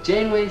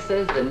 Janeway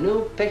says the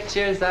new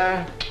pictures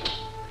are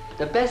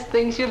the best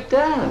things you've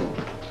done.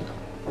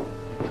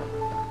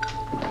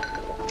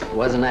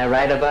 Wasn't I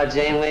right about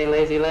Janeway,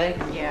 Lazy Legs?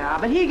 Yeah,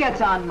 but he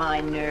gets on my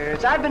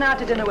nerves. I've been out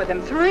to dinner with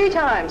him 3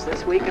 times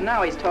this week, and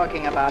now he's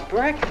talking about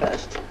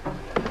breakfast.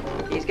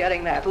 He's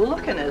getting that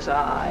look in his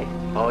eye.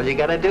 All you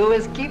gotta do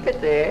is keep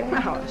it there.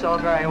 Well, it's all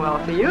very well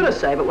for you to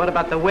say, but what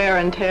about the wear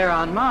and tear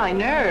on my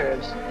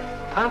nerves?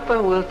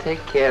 Papa will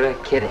take care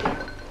of Kitty.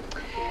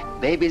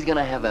 Baby's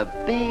gonna have a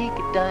big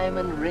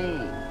diamond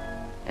ring,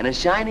 and a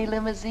shiny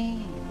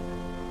limousine,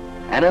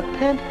 and a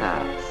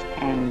penthouse.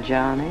 And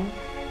Johnny?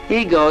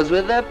 He goes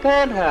with the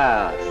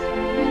penthouse.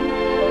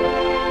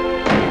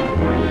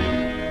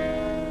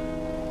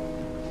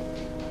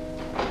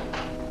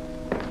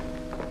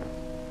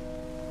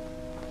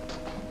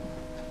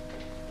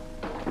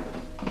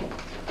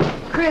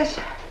 Chris.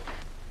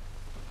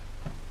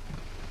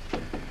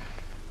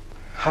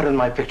 How did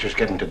my pictures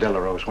get into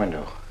Delarose's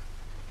window?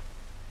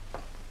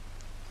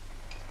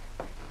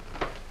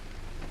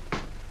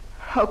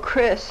 Oh,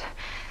 Chris.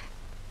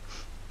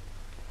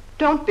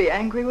 Don't be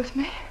angry with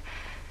me.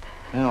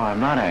 No, I'm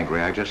not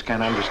angry. I just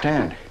can't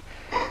understand.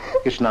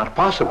 It's not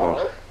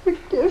possible.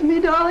 Forgive me,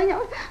 darling.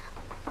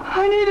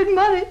 I needed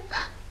money.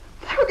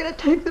 They were going to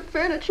take the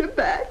furniture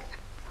back.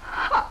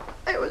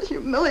 It was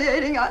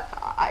humiliating.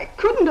 I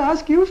couldn't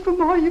ask you for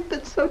more. You've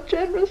been so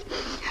generous.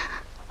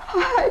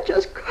 I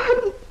just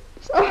couldn't.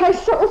 So I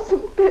sold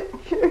some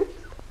pictures.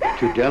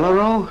 To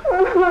Delarose?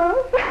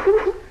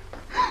 Uh-huh.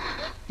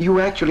 You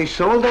actually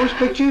sold those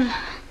pictures?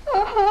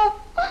 Uh-huh.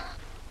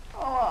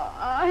 Oh,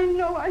 I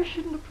know I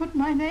shouldn't have put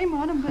my name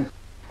on them, but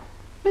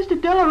Mr.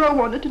 Delarose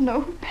wanted to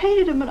know who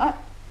painted him, and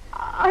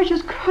I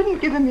just couldn't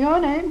give him your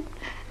name.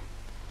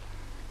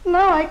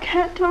 Now I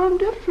can't tell him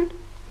different.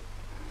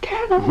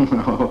 Can I?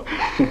 No.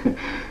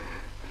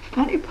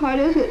 Funny part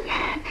is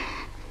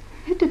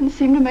it didn't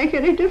seem to make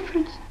any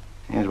difference.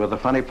 Yes, well, the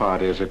funny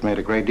part is it made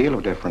a great deal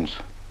of difference.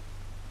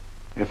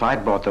 If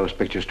I'd bought those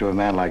pictures to a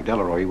man like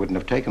Delarose, he wouldn't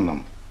have taken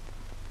them.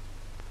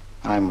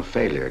 I'm a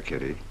failure,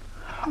 Kitty.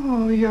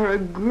 Oh, you're a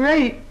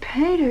great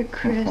painter,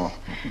 Chris.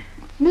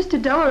 Mr.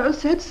 Delarose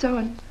said so,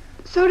 and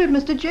so did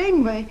Mr.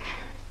 Janeway.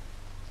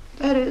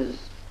 That is,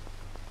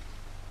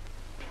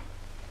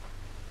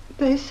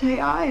 they say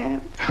I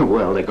am.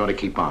 Well, they're going to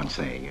keep on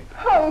saying it.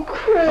 Oh,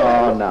 Chris.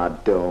 Oh, now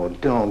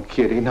don't,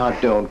 Kitty. Now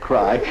don't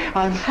cry.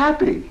 I'm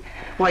happy.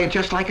 Why, you're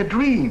just like a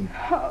dream.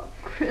 Oh,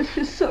 Chris,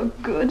 you're so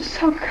good,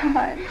 so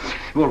kind.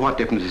 Well, what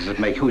difference does it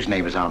make whose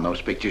name is on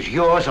those pictures,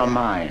 yours or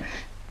mine?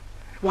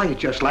 Why, you're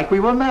just like we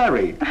were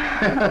married.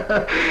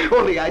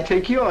 Only I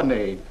take your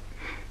name.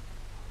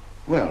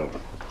 Well,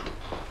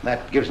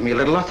 that gives me a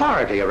little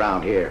authority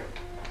around here.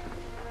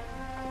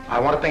 I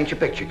want to paint your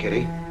picture,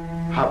 Kitty.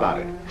 How about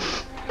it?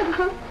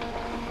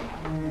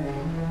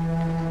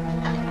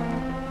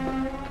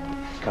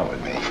 Come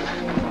with me.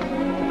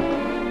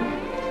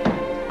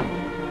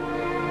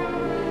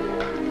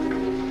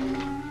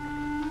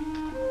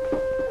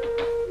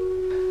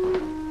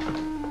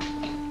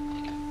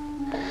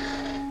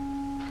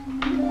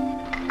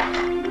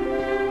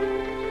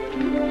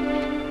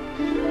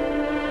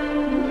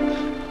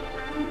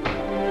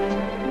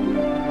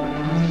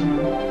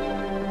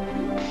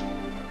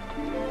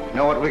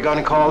 Know what we're going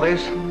to call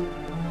this?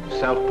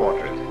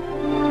 Self-portrait.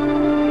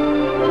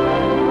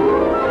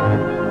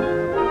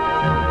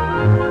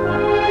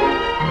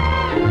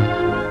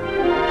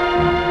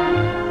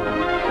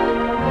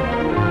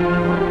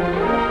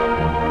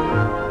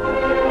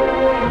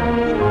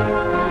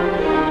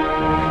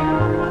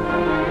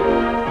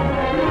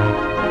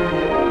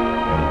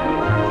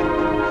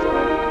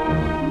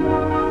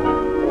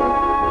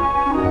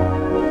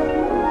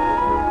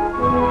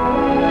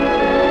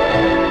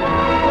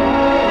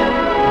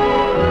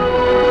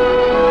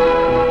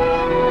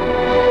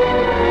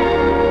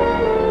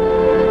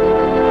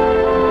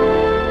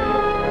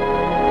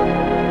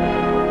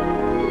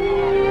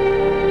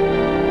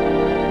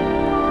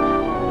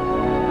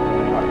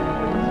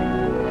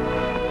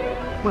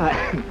 Why,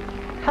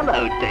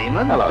 hello,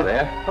 Damon. Hello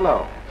there.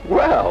 Hello.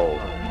 Well,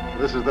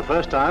 this is the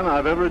first time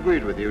I've ever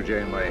agreed with you,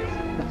 Janeway.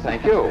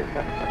 Thank you.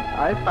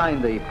 I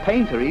find the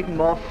painter even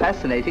more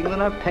fascinating than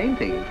her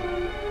painting.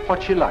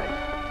 What's she like?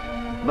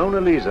 Mona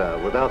Lisa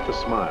without the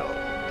smile.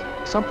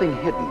 Something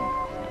hidden.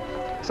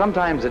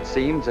 Sometimes it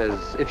seems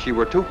as if she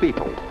were two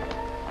people.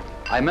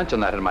 I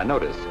mentioned that in my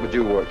notice. Would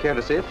you care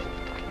to see it?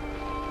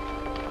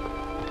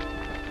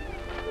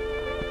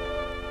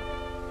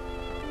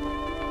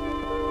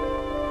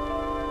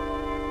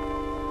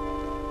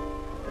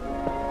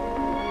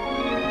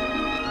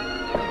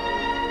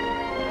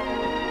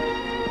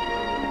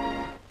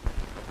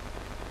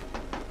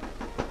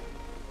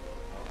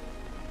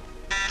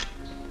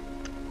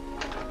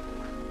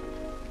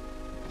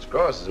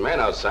 Cross, the man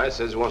outside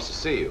says he wants to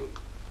see you.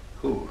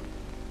 Who?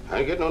 I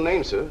didn't get no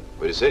name, sir,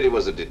 but he said he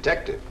was a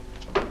detective.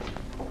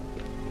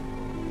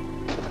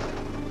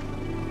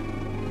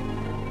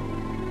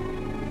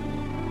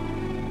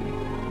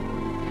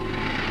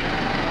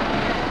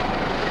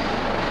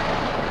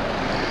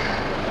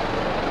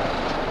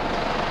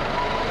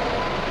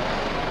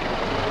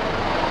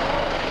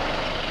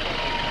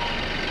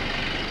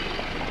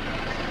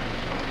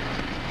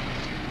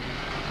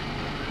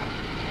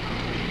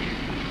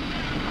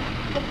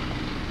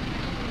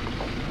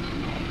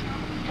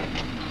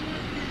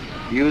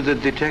 You the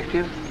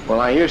detective? Well,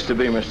 I used to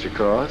be, Mr.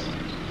 Cross.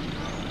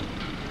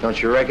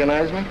 Don't you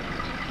recognize me?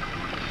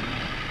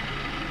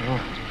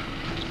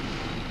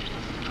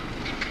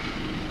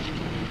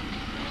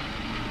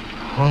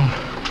 Oh.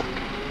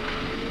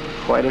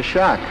 Quite a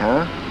shock,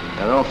 huh?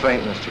 Now, don't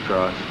faint, Mr.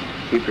 Cross.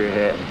 Keep your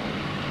head.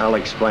 I'll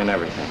explain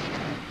everything.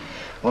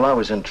 Well, I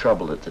was in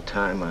trouble at the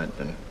time. I'd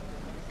been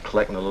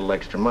collecting a little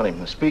extra money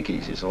from the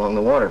speakeasies along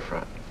the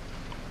waterfront.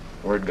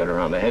 Word got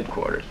around the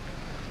headquarters.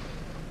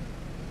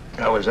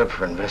 I was up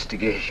for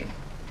investigation.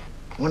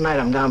 One night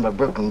I'm down by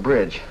Brooklyn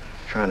Bridge,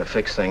 trying to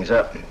fix things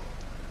up.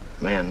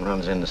 A man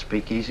runs in the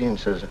speakeasy and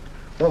says, a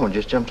woman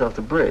just jumped off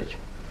the bridge.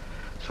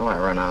 So I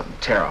run out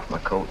and tear off my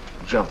coat,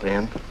 jump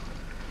in.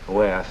 The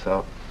way I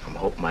felt, I'm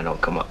hoping I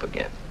don't come up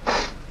again.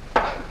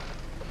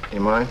 You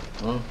mind?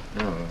 No.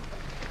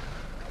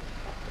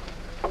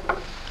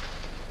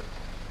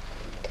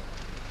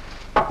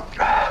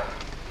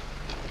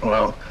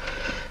 Well,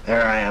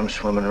 there I am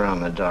swimming around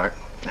in the dark.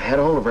 I had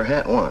hold of her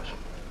hat once.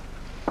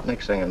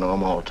 Next thing I know,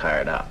 I'm all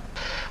tired out.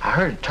 I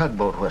heard a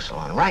tugboat whistle,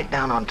 and right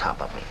down on top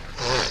of me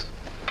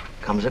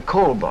comes a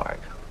coal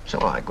barge.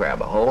 So I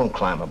grab a hole and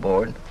climb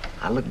aboard.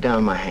 I look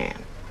down my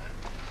hand.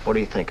 What do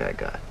you think I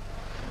got?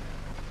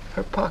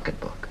 Her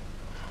pocketbook.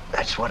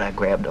 That's what I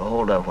grabbed a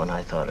hold of when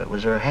I thought it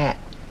was her hat.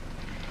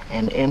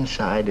 And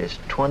inside is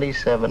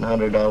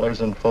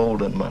 $2,700 in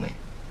folding money.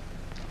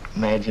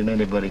 Imagine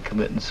anybody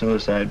committing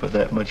suicide with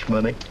that much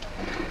money.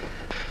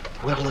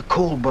 Well, the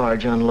coal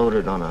barge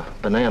unloaded on a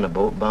banana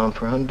boat bound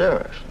for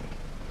Honduras.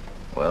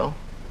 Well,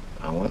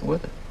 I went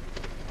with it.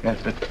 Yes,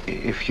 but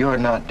if you're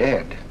not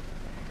dead,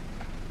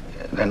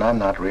 then I'm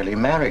not really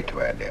married to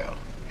Adele,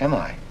 am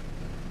I?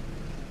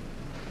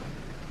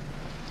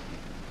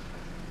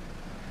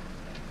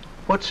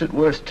 What's it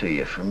worth to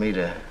you for me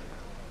to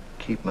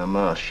keep my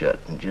mouth shut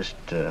and just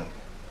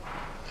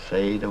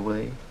fade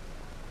away?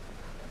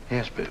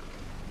 Yes,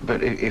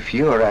 but if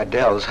you're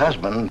Adele's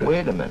husband...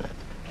 Wait a minute.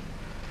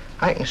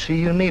 I can see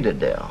you need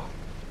Adele.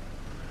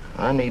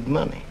 I need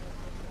money.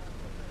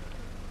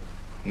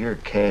 You're a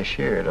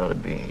cashier. It ought to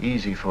be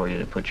easy for you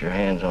to put your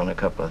hands on a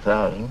couple of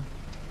thousand.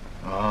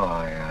 Oh,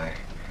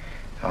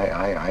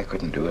 I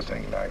couldn't do a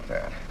thing like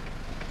that.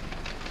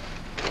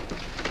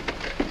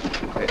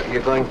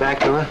 You're going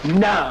back to her?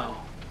 No.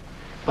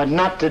 But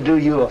not to do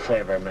you a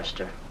favor,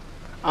 mister.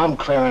 I'm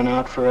clearing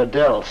out for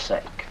Adele's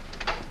sake.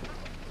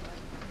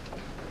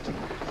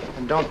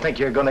 And don't think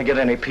you're going to get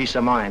any peace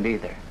of mind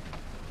either.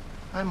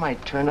 I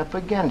might turn up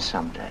again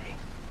someday.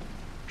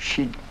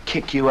 She'd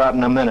kick you out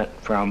in a minute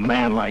for a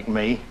man like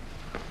me.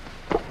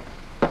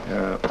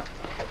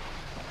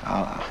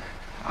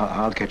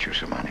 I'll get you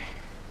some money.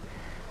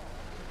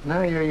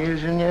 Now you're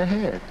using your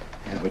head.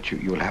 Yeah, but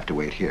you'll have to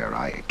wait here.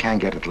 I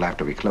can't get it till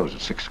after we close at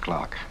 6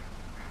 o'clock.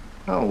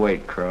 I'll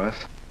wait, Cross.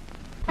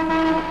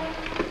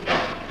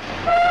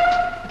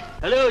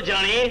 Hello,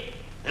 Johnny.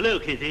 Hello,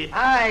 Kitty.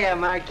 Hiya,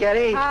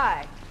 Marquetti.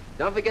 Hi.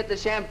 Don't forget the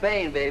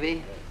champagne,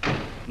 baby.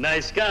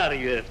 Nice car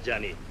you have,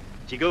 Johnny.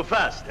 She go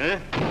fast, huh?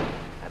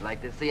 I'd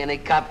like to see any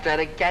cop try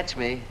to catch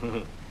me.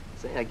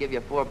 Say, I'll give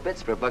you 4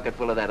 bits for a bucket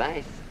full of that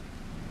ice.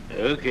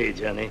 Okay,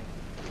 Johnny.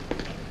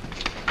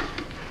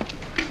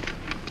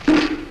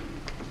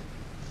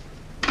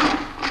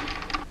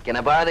 Can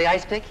I borrow the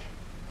ice pick?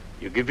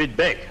 You give it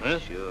back, huh?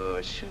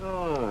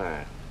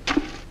 Sure.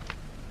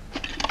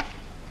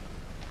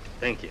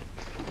 Thank you.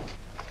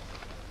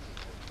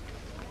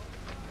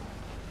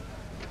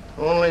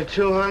 Only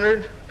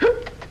 200?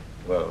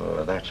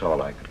 Well, that's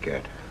all I could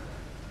get.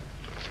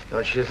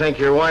 Don't you think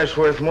your wife's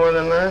worth more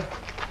than that?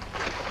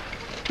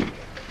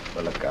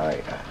 Well, look,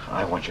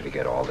 I want you to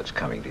get all that's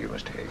coming to you,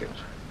 Mr. Higgins.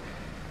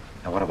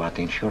 Now, what about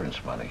the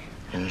insurance money?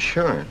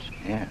 Insurance?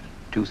 Yeah,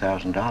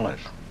 $2,000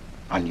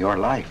 on your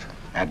life.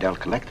 Adele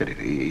collected it.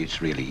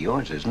 It's really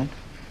yours, isn't it?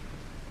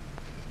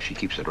 She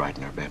keeps it right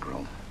in her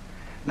bedroom.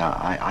 Now,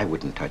 I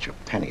wouldn't touch a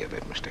penny of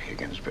it, Mr.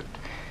 Higgins, but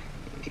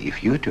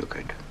if you took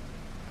it,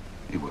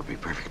 it would be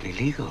perfectly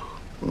legal.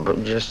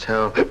 But just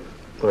how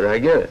would I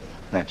get it?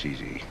 That's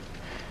easy.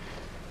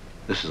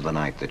 This is the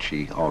night that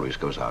she always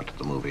goes out to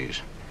the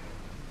movies.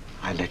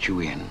 I let you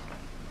in.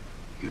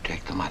 You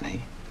take the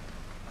money.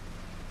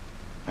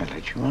 I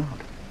let you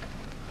out.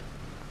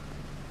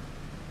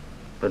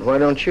 But why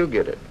don't you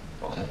get it?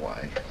 Oh,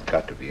 I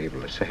got to be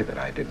able to say that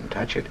I didn't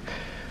touch it.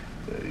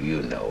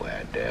 You know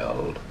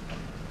Adele.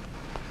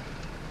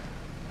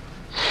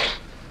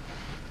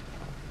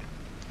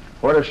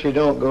 What if she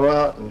don't go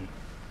out and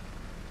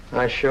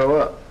I show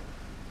up?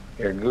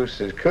 Your goose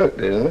is cooked,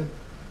 isn't it?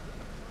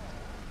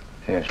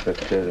 Yes,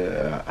 but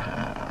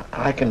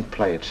I can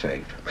play it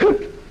safe.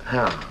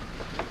 How?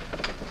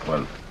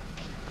 Well,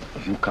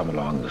 you come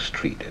along the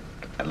street at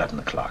 11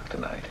 o'clock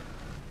tonight.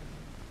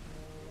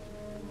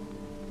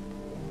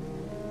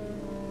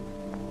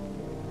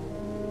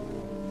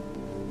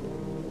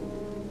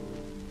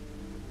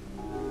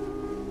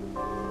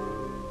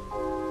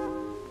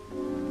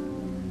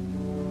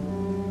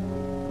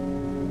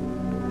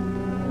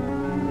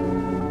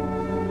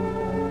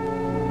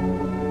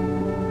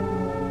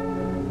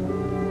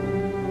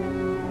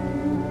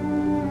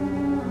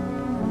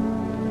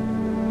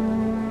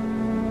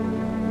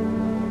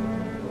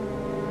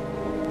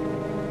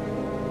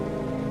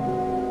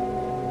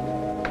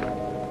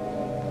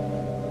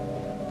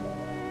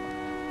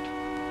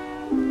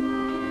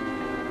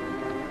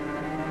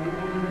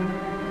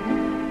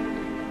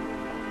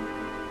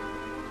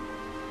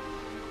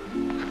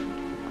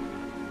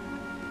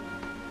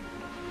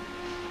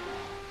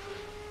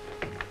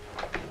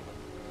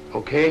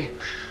 Okay?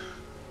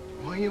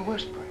 Why are you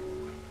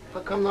whispering? How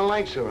come the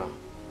lights are on?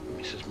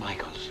 Mrs.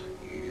 Michaels.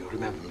 You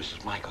remember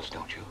Mrs. Michaels,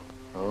 don't you?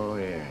 Oh,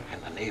 yeah.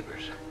 And the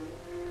neighbors.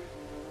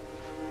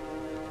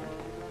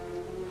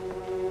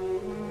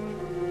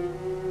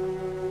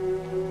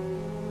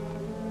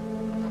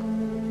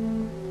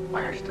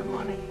 Where's the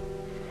money?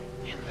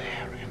 In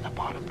there, in the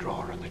bottom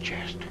drawer of the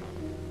chest.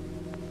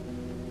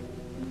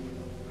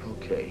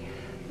 Okay.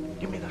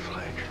 Give me the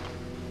flash.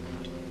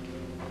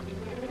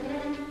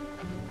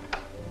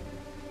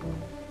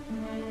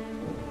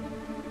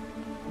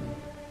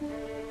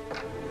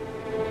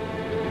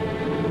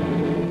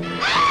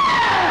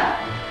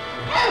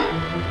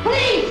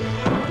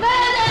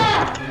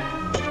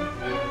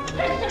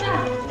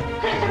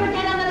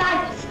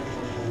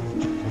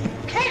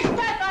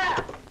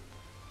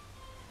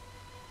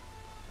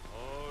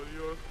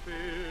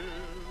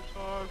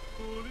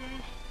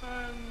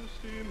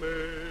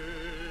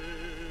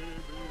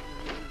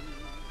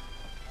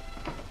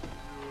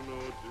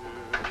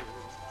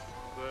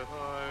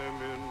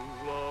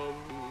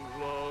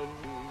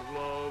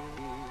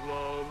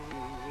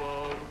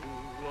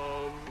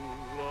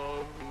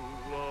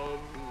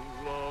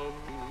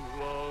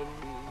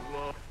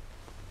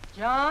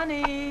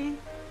 Johnny.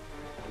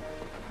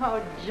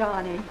 Oh,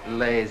 Johnny.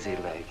 Lazy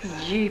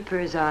legs.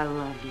 Jeepers, I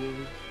love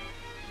you.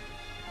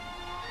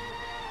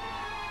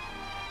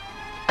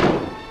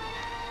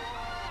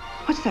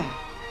 What's that?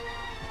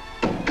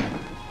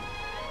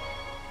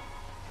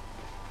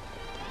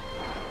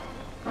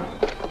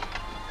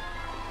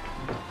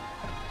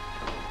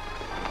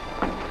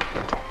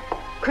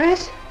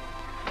 Chris?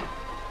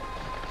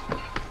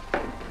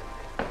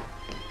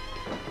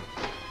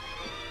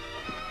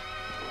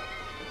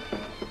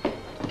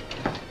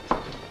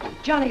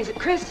 Johnny, is it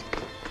Chris?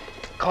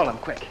 Call him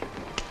quick.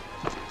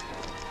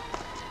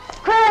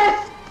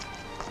 Chris!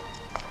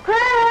 Chris!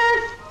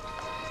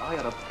 I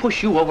ought to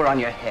push you over on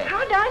your head.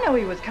 How did I know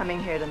he was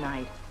coming here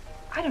tonight?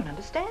 I don't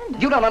understand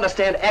it. You don't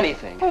understand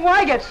anything. Well,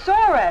 why get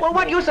sore at Well, me?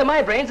 what use are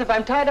my brains if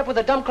I'm tied up with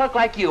a dumb clerk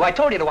like you? I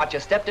told you to watch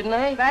your step, didn't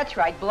I? That's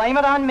right. Blame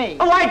it on me.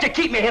 Oh, why'd you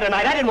keep me here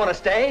tonight? I didn't want to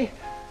stay.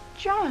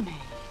 Johnny,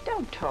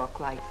 don't talk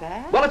like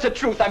that. Well, it's the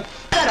truth. I'm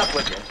fed up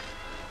with you.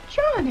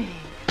 Johnny.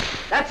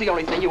 That's the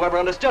only thing you ever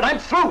understood. I'm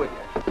through with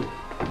you.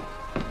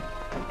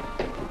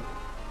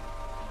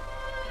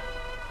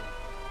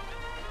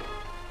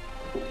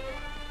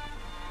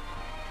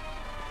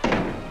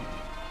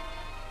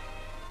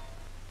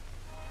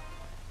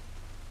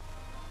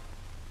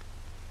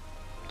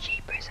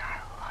 Jeepers, I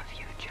love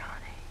you,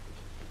 Johnny.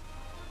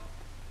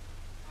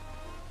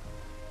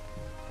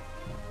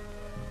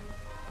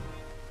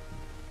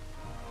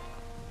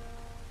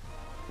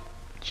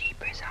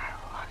 Jeepers, I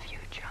love you,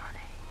 Johnny.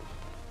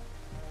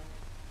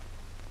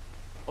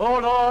 O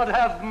Lord,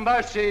 have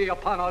mercy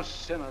upon us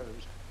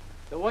sinners.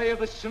 The way of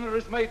the sinner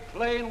is made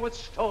plain with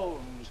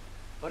stones,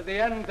 but the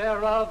end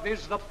thereof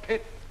is the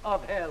pit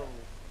of hell.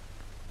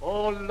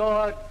 O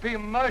Lord, be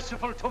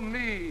merciful to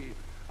me,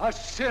 a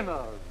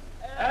sinner.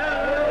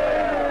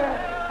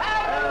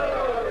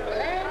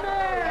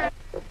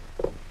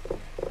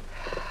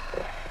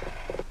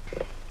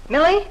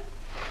 Millie?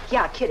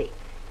 Yeah, Kitty.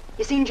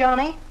 You seen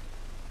Johnny?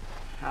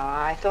 Oh,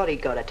 I thought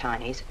he'd go to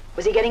Tiny's.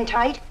 Was he getting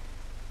tight?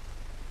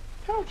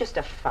 Oh, just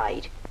a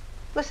fight.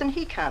 Listen,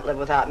 he can't live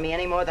without me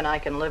any more than I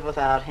can live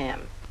without him.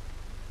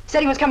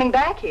 Said he was coming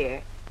back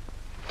here.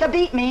 To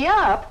beat me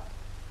up?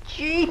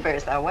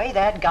 Jeepers, the way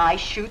that guy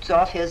shoots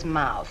off his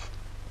mouth.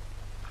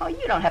 Oh,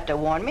 you don't have to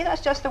warn me.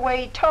 That's just the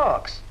way he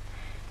talks.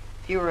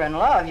 If you were in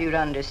love, you'd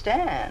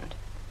understand.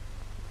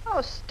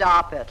 Oh,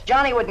 stop it.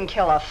 Johnny wouldn't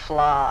kill a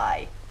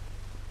fly.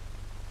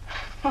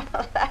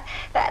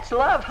 That's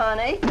love,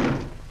 honey.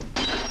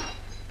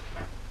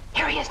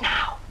 Here he is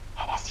now.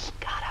 And has he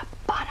got a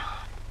bun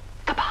on?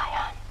 Goodbye,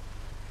 hon.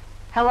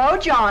 Hello,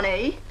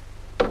 Johnny.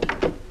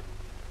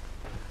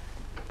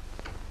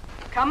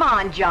 Come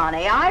on,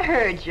 Johnny. I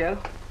heard you.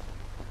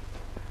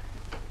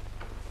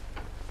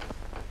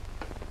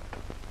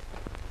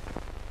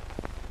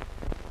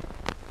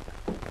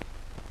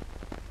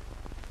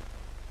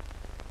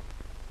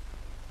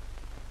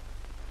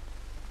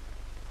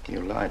 You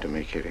lied to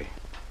me, Kitty.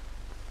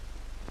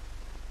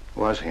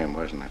 Was him,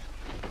 wasn't it?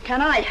 Can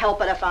I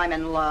help it if I'm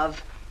in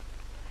love?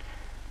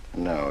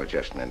 No,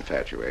 just an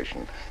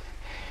infatuation.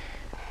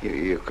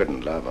 You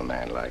couldn't love a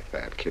man like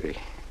that, Kitty.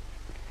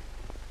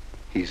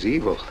 He's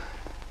evil.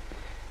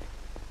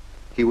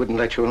 He wouldn't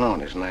let you alone,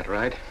 isn't that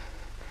right?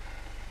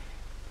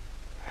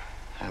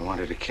 I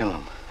wanted to kill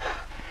him.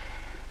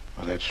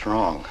 Well, that's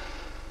wrong.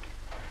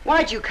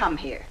 Why'd you come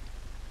here?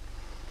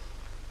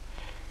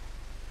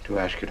 To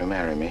ask you to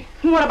marry me.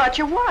 What about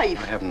your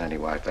wife? I haven't any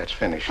wife. That's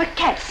finished. For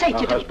cat's sake,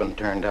 My you husband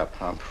turned up.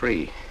 I'm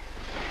free.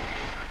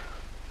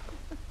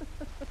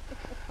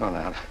 Oh,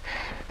 now,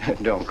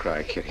 don't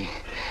cry, Kitty.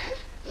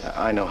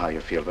 I know how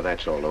you feel, but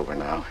that's all over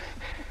now.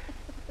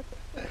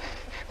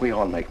 We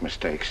all make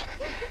mistakes.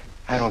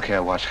 I don't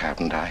care what's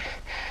happened.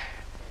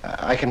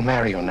 I can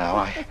marry you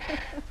now.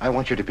 I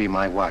want you to be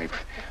my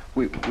wife.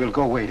 We'll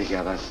go away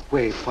together,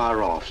 way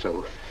far off,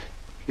 so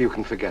you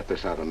can forget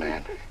this other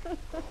man.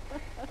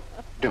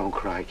 Don't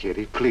cry,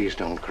 Kitty. Please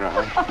don't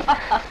cry.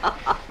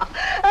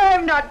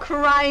 I'm not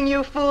crying,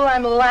 you fool.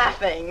 I'm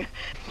laughing.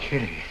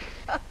 Kitty.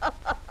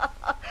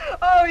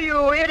 Oh,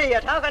 you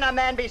idiot. How can a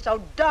man be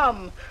so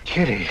dumb?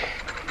 Kitty.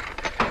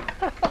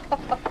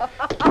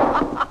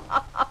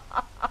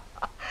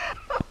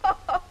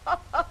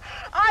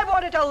 I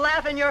wanted to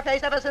laugh in your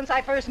face ever since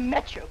I first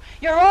met you.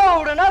 You're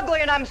old and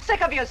ugly, and I'm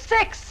sick of you.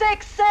 Sick,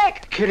 sick,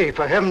 sick. Kitty,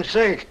 for heaven's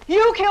sake.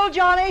 You killed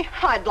Johnny?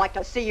 I'd like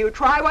to see you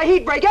try. Why,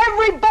 he'd break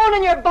every bone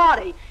in your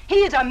body.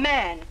 He's a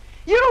man.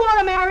 You don't want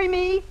to marry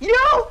me?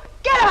 You?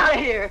 Get out of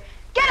here.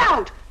 Get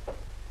out.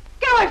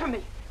 Get away from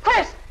me.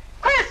 Chris!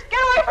 Chris, get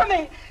away from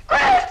me.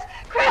 Chris!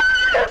 Chris!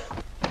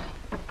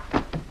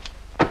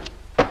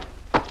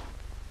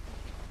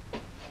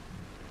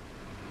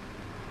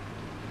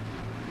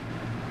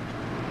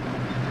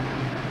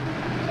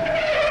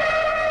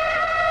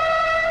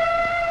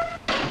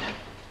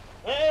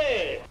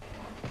 Hey!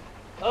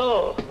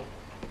 Oh,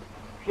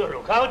 you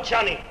look out,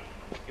 Johnny.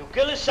 You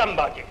kill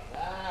somebody.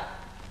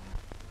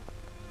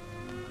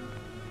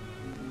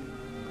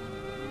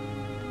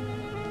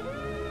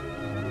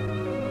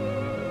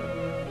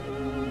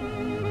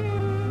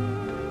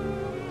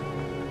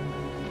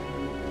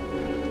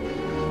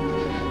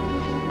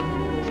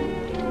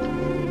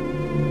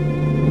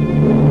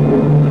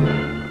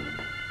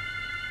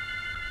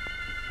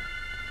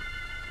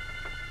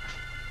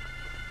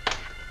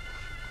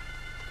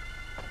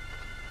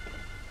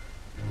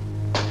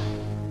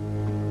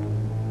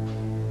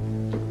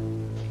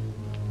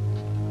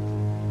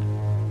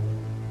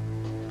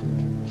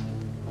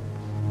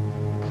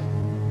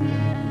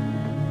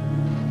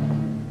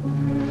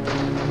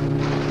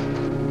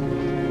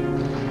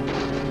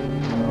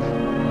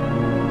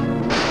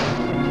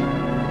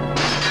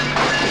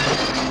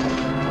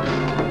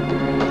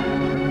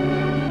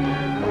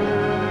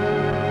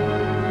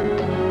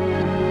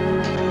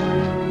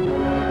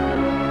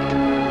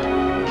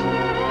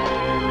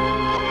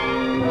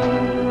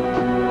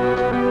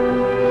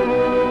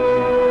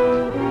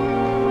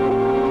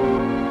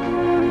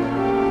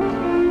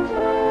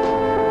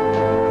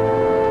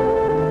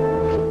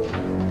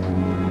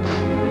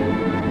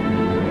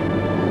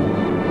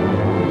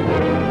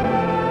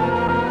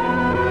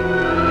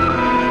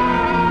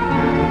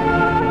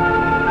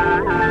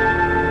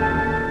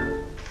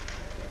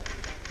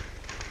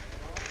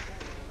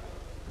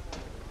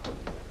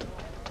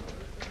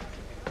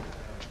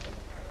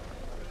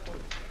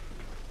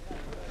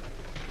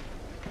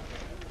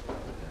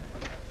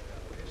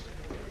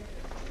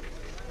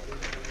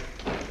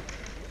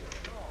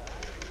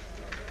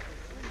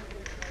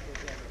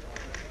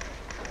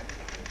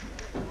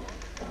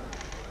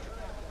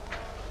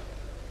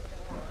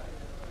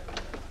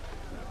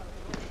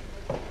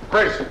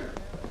 Fritz.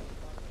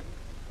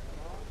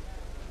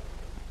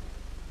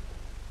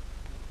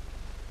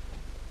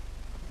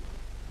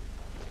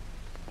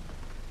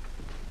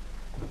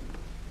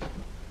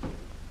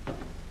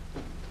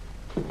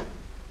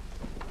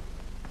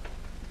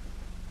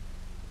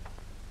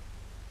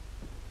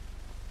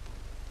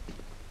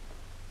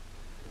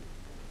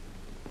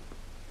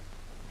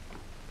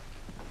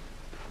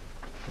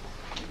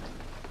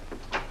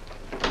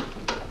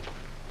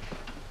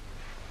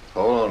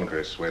 Hold on,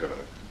 Chris. Wait a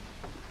minute.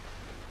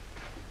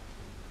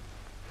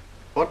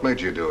 What made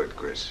you do it,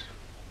 Chris?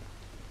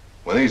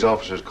 When these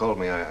officers called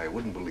me, I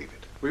wouldn't believe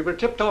it. We were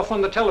tipped off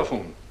on the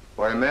telephone.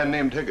 By a man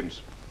named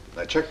Higgins.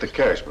 I checked the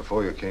cash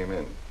before you came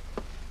in.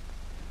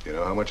 You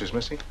know how much is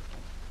missing?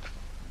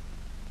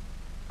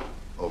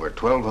 Over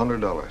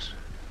 $1,200.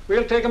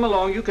 We'll take him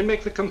along. You can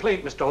make the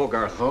complaint, Mr.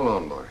 Hogarth. Hold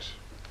on, boys.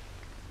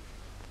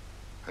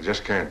 I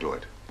just can't do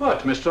it.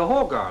 But, Mr.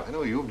 Hogarth... I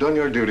know you've done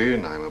your duty,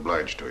 and I'm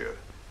obliged to you.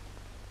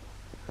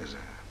 There's a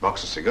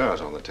box of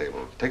cigars on the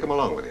table. Take them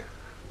along with you.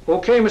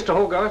 Okay, Mr.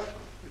 Hogarth.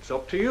 It's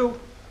up to you.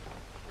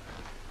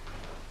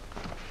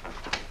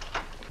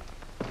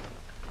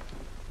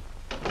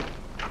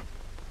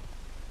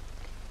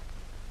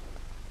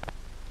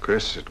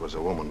 Chris, it was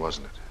a woman,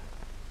 wasn't it?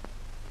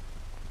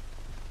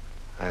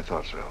 I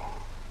thought so.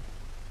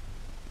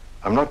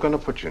 I'm not going to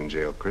put you in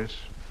jail, Chris.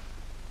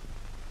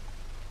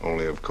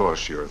 Only, of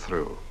course, you're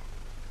through.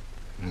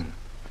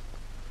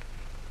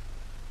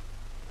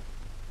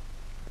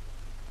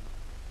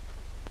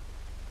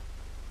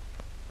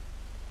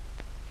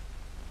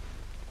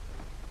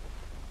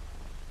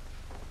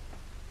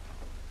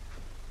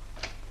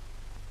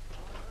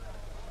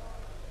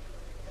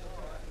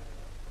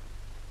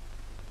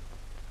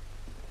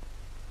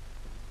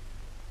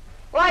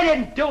 Well, I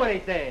didn't do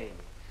anything.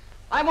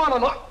 I want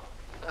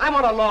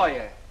a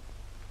lawyer.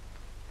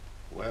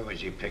 Where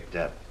was he picked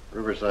up?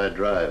 Riverside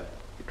Drive.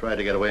 He tried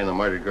to get away in the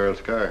murdered girl's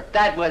car.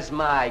 That was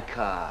my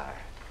car.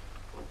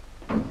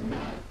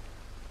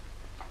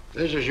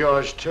 This is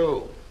yours,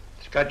 too.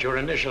 It's got your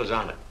initials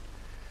on it.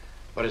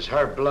 But it's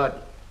her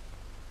blood.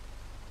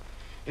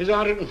 His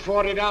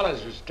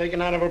 $140 was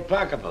taken out of her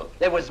pocketbook.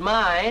 It was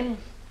mine.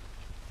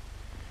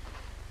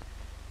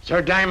 It's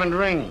her diamond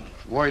ring,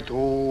 worth,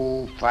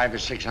 $500 or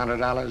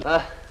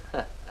 $600.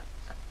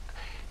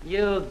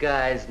 You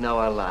guys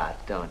know a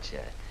lot, don't you?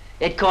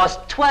 It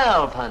cost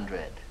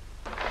 $1,200.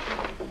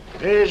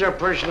 Here's her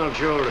personal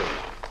jewelry.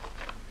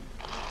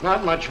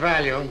 Not much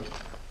value,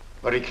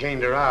 but he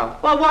cleaned her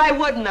out. Well, why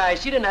wouldn't I?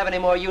 She didn't have any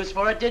more use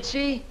for it, did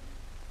she?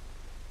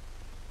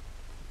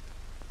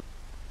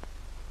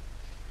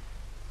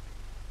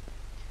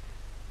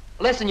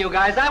 Listen, you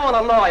guys, I want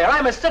a lawyer.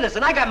 I'm a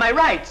citizen. I got my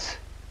rights.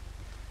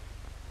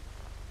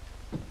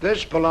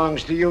 This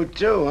belongs to you,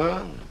 too,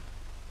 huh?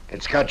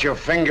 It's got your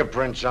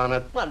fingerprints on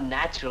it. Well,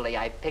 naturally,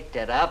 I picked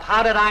it up.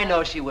 How did I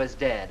know she was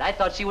dead? I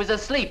thought she was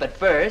asleep at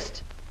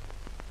first.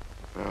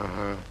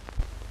 Uh-huh.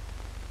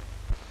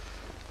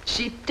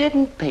 She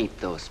didn't paint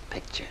those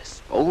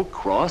pictures. Old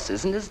Cross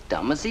isn't as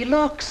dumb as he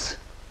looks.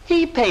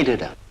 He painted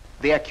them.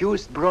 The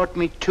accused brought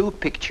me 2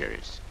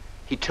 pictures.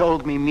 He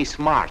told me Miss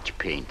March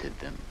painted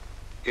them.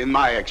 In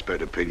my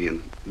expert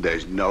opinion,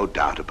 there's no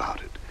doubt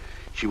about it.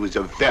 She was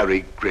a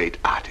very great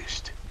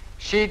artist.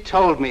 She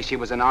told me she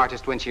was an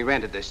artist when she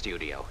rented the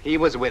studio. He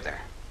was with her.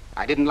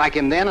 I didn't like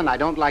him then, and I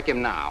don't like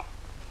him now.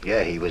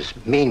 Yeah, he was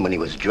mean when he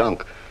was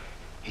drunk.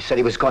 He said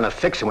he was going to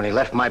fix her when he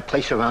left my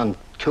place around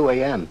 2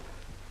 a.m.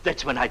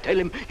 That's when I tell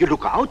him, you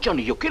look out,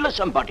 Johnny, you kill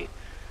somebody.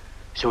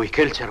 So he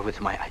kills her with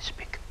my ice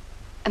pick.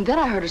 And then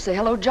I heard her say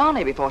hello,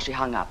 Johnny, before she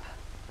hung up.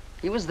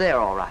 He was there,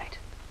 all right.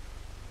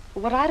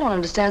 What I don't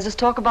understand is this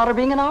talk about her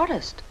being an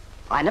artist.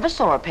 I never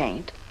saw her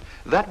paint.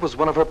 That was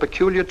one of her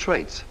peculiar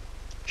traits.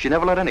 She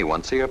never let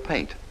anyone see her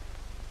paint.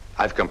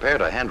 I've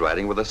compared her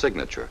handwriting with her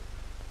signature.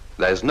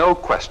 There's no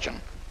question.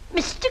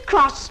 Mr.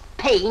 Cross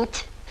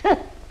paint?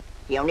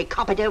 He only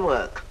copied her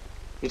work.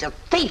 He's a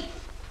thief.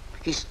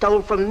 He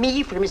stole from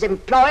me, from his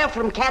employer,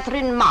 from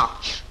Catherine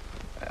March.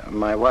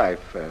 My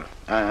wife,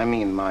 I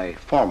mean my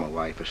former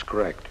wife is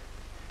correct.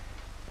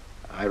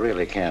 I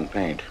really can't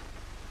paint.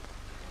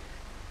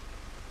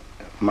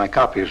 My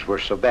copies were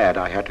so bad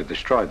I had to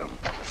destroy them.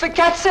 For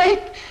God's sake,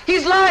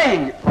 he's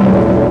lying!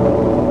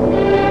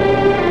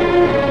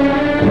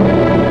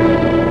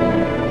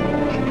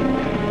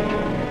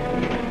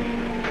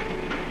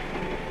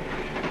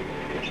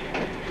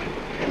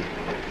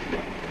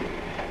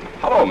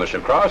 Hello,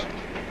 Mr. Cross.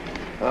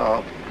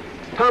 Oh.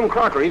 Tom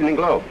Crocker, Evening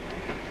Globe.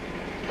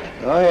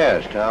 Oh,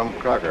 yes, Tom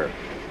Crocker.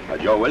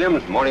 Joe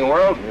Williams, Morning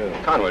World.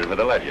 Yeah. Conway for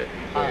the Ledger.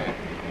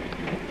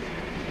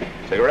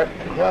 Cigarette?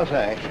 No,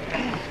 thanks.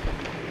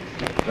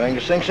 Going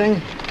to Sing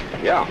Sing?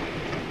 Yeah.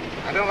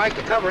 I don't like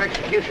to cover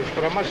executions,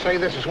 but I must say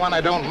this is one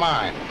I don't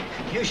mind.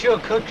 You sure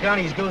cooked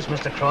Johnny's goose,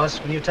 Mr.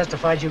 Cross, when you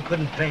testified you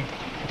couldn't paint.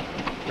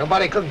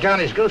 Nobody cooked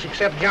Johnny's goose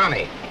except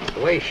Johnny.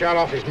 The way he shot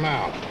off his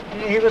mouth.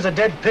 He was a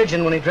dead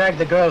pigeon when he dragged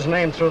the girl's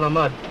name through the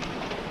mud.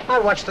 I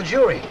watched the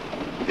jury.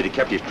 If he'd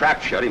kept his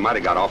trap shut, he might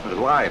have got off with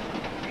his life.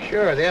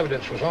 Sure, the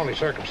evidence was only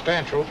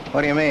circumstantial.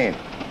 What do you mean?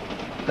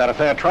 Got a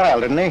fair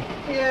trial, didn't he?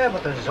 Yeah,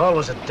 but there's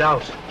always a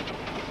doubt.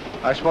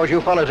 I suppose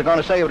you fellas are going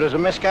to say it was a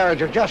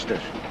miscarriage of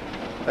justice.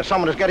 That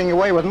someone is getting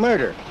away with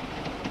murder.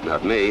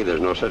 Not me.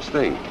 There's no such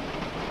thing.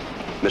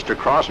 Mr.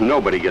 Cross,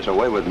 nobody gets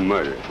away with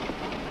murder.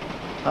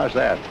 How's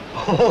that?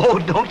 Oh,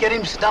 don't get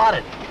him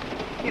started.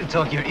 He'll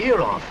talk your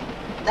ear off.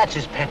 That's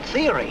his pet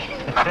theory.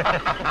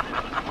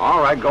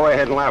 All right, go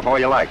ahead and laugh all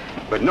you like,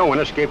 but no one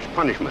escapes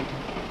punishment.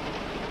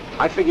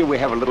 I figure we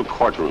have a little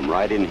courtroom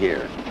right in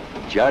here.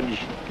 Judge,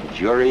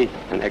 jury,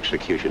 and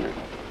executioner.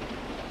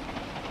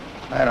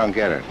 I don't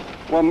get it.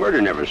 Well,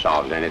 murder never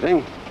solves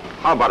anything.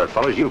 How about it,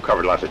 fellas? You've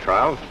covered lots of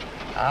trials.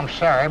 I'm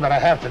sorry, but I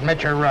have to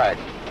admit you're right.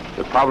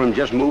 The problem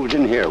just moved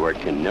in here where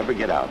it can never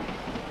get out.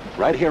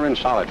 Right here in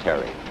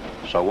solitary.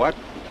 So what?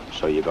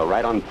 So you go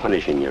right on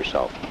punishing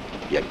yourself.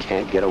 You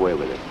can't get away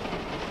with it.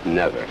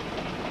 Never.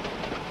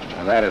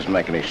 Now, that doesn't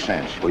make any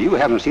sense. Well, you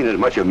haven't seen as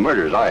much of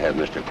murder as I have,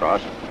 Mr.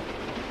 Cross.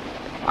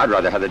 I'd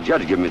rather have the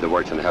judge give me the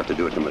work than have to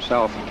do it to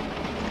myself.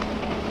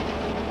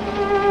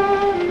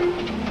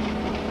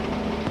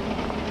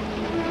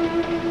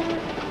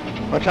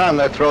 What time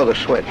they throw the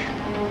switch?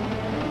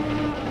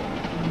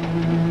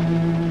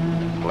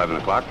 11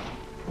 o'clock.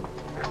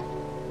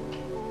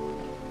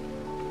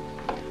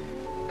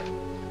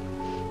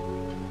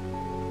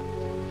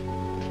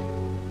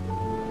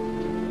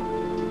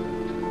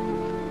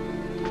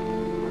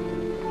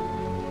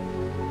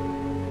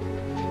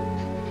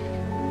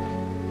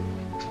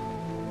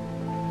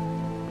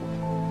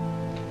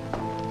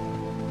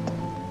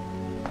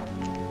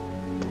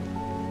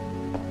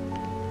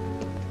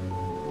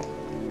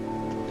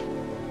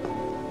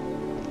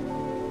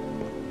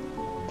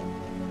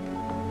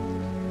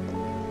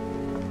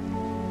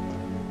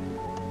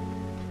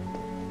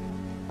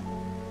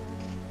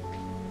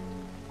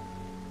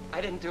 I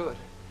didn't do it.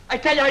 I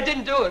tell you, I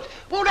didn't do it.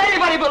 Won't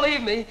anybody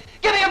believe me?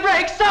 Give me a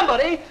break,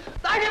 somebody.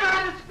 I never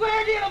had a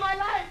square deal in my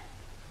life.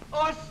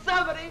 Oh,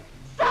 somebody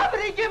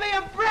give me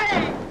a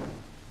break.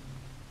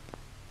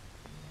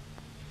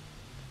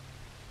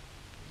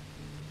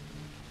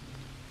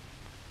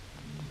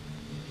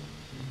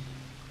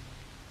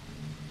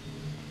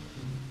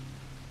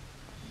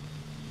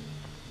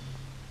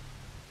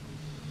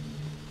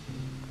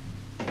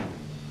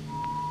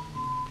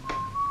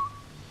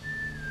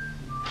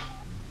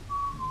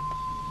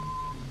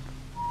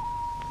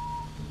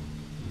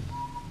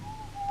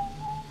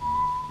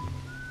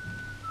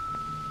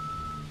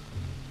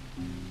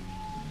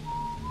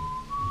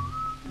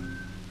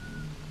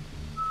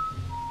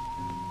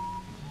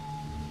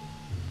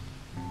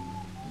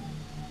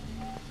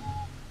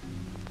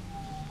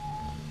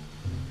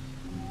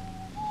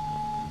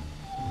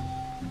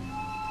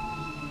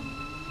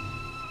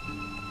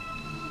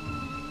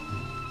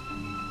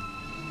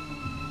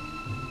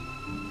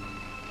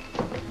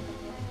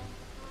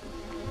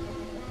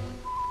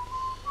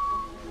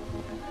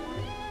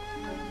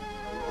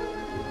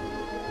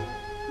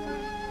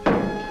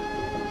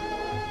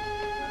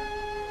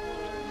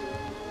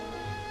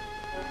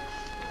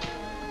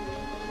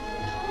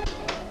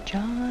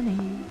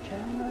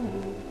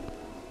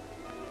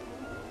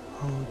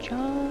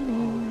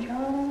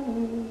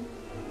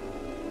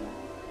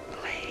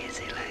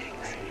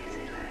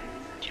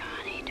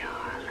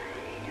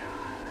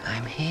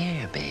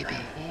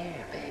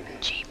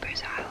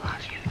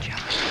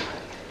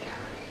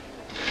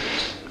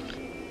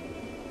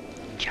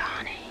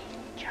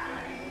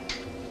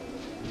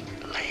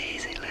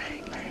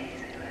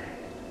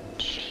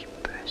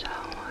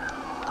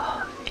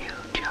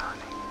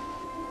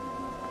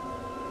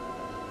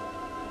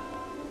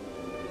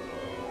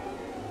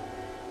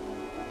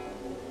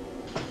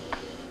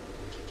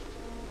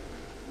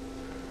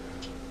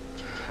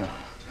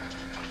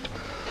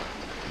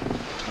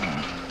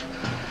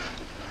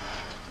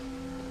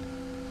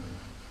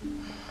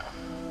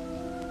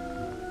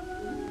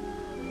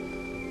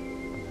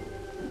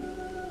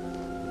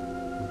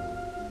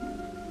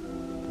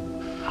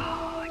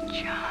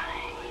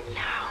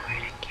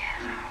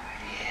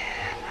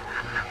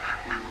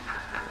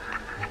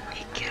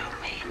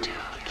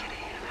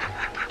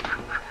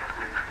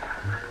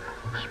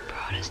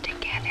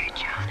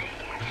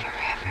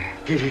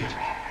 Kitty.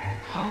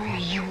 Oh,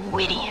 you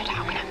idiot.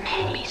 How can a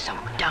man be so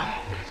dumb?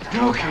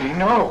 No, Kitty,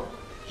 no.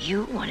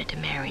 You wanted to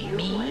marry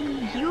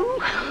me? You?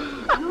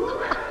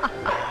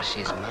 Oh,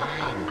 she's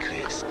mine,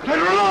 Chris. Let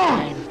her alone!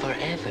 Mine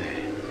forever.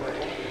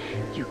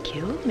 You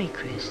killed me,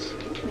 Chris.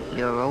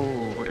 You're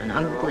old and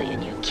ugly,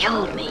 and you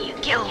killed me. You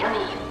killed me.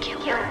 You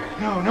killed me.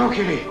 No,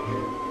 Kitty.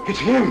 It's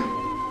him.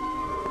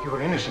 You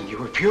were innocent. You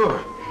were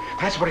pure.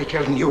 That's what he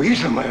killed in you.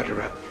 He's the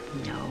murderer.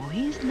 No,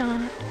 he's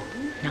not.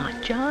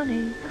 Not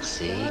Johnny.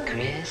 See,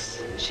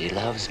 Chris? She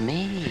loves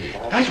me.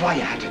 That's why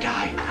you had to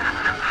die.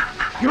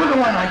 You're the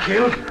one I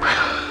killed.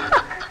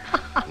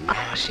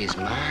 Now she's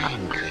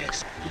mine,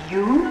 Chris.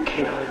 You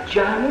killed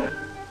Johnny?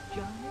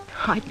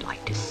 I'd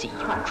like to see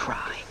you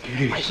try.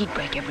 Why, he'd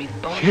break every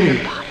bone in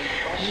your body.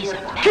 He's a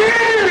man.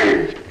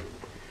 Kitty!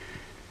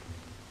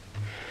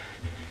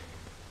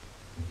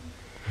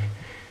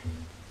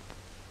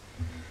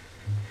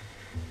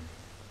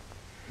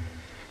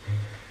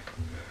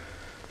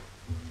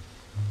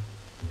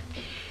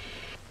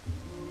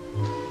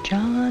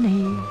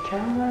 Johnny,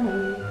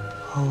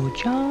 oh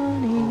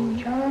Johnny,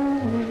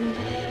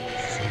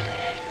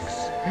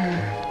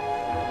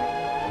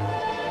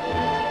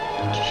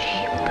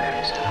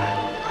 Jeepers, I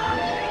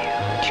love you,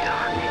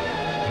 Johnny.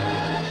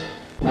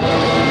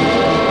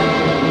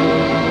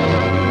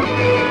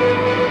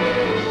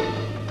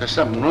 There's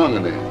something wrong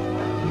in there.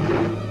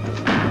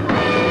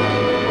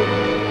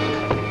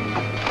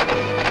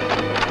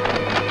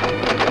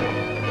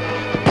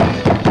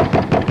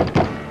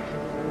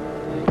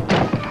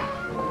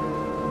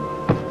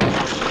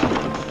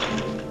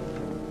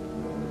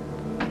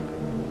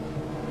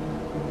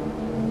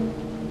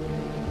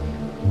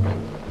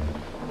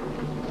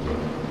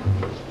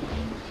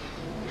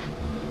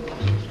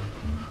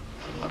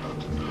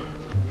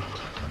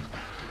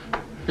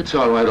 It's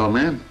all right, old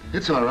man.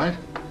 It's all right.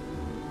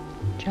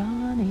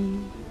 Johnny,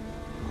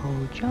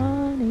 oh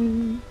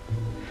Johnny,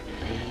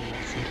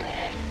 lazy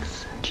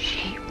legs.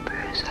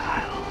 Jeepers,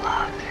 I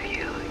love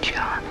you,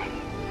 Johnny.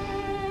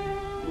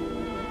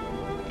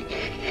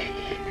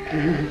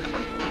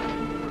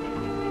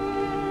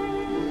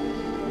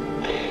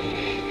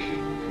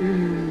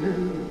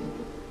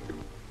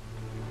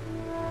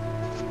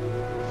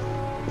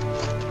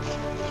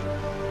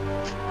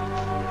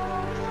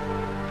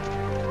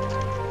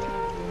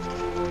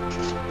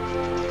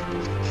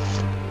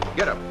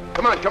 Get up.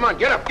 Come on, come on,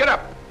 get up, get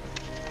up.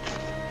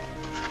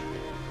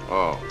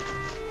 Oh,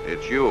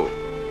 it's you.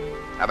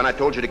 Haven't I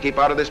told you to keep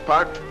out of this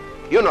park?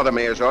 You know the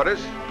mayor's orders.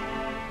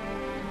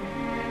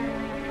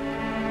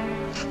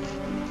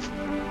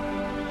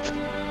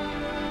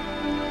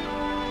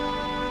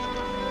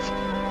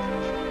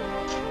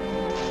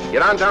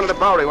 Get on down to the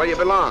Bowery where you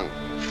belong.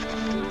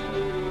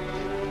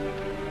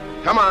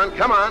 Come on,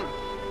 come on.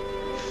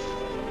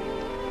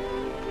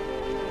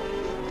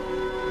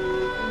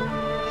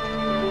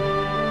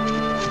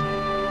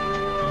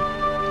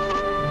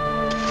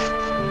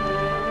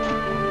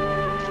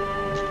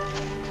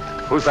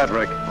 Who's that,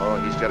 Rick? Oh,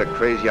 he's got a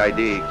crazy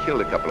idea. He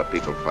killed a couple of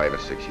people 5 or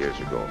 6 years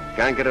ago.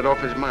 Can't get it off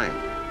his mind.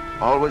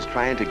 Always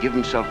trying to give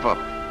himself up.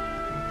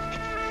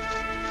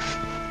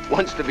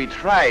 Wants to be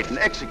tried and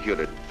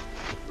executed.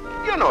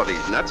 You know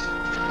these nuts.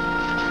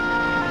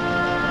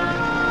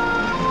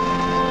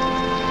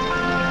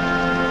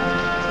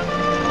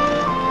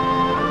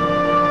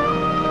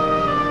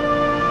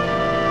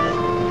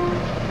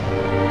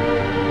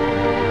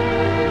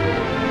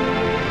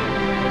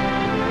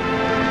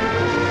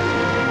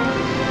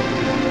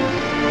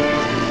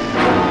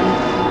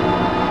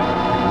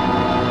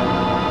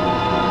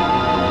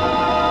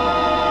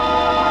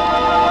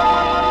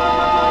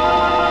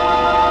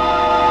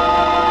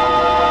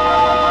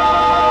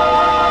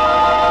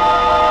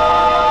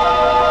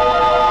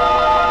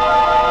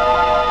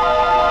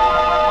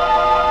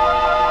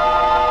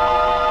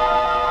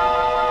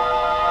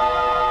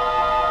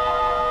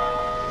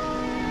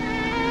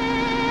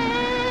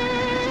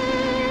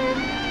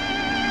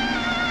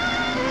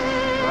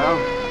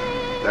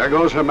 There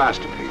goes her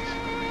masterpiece.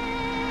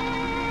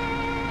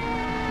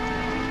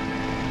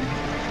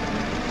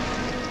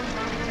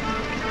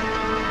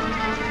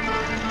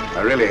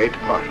 I really hate to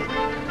part with it.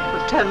 For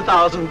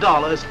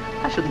 $10,000,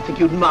 I shouldn't think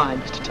you'd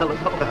mind, Mr.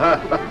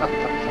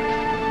 Telephone.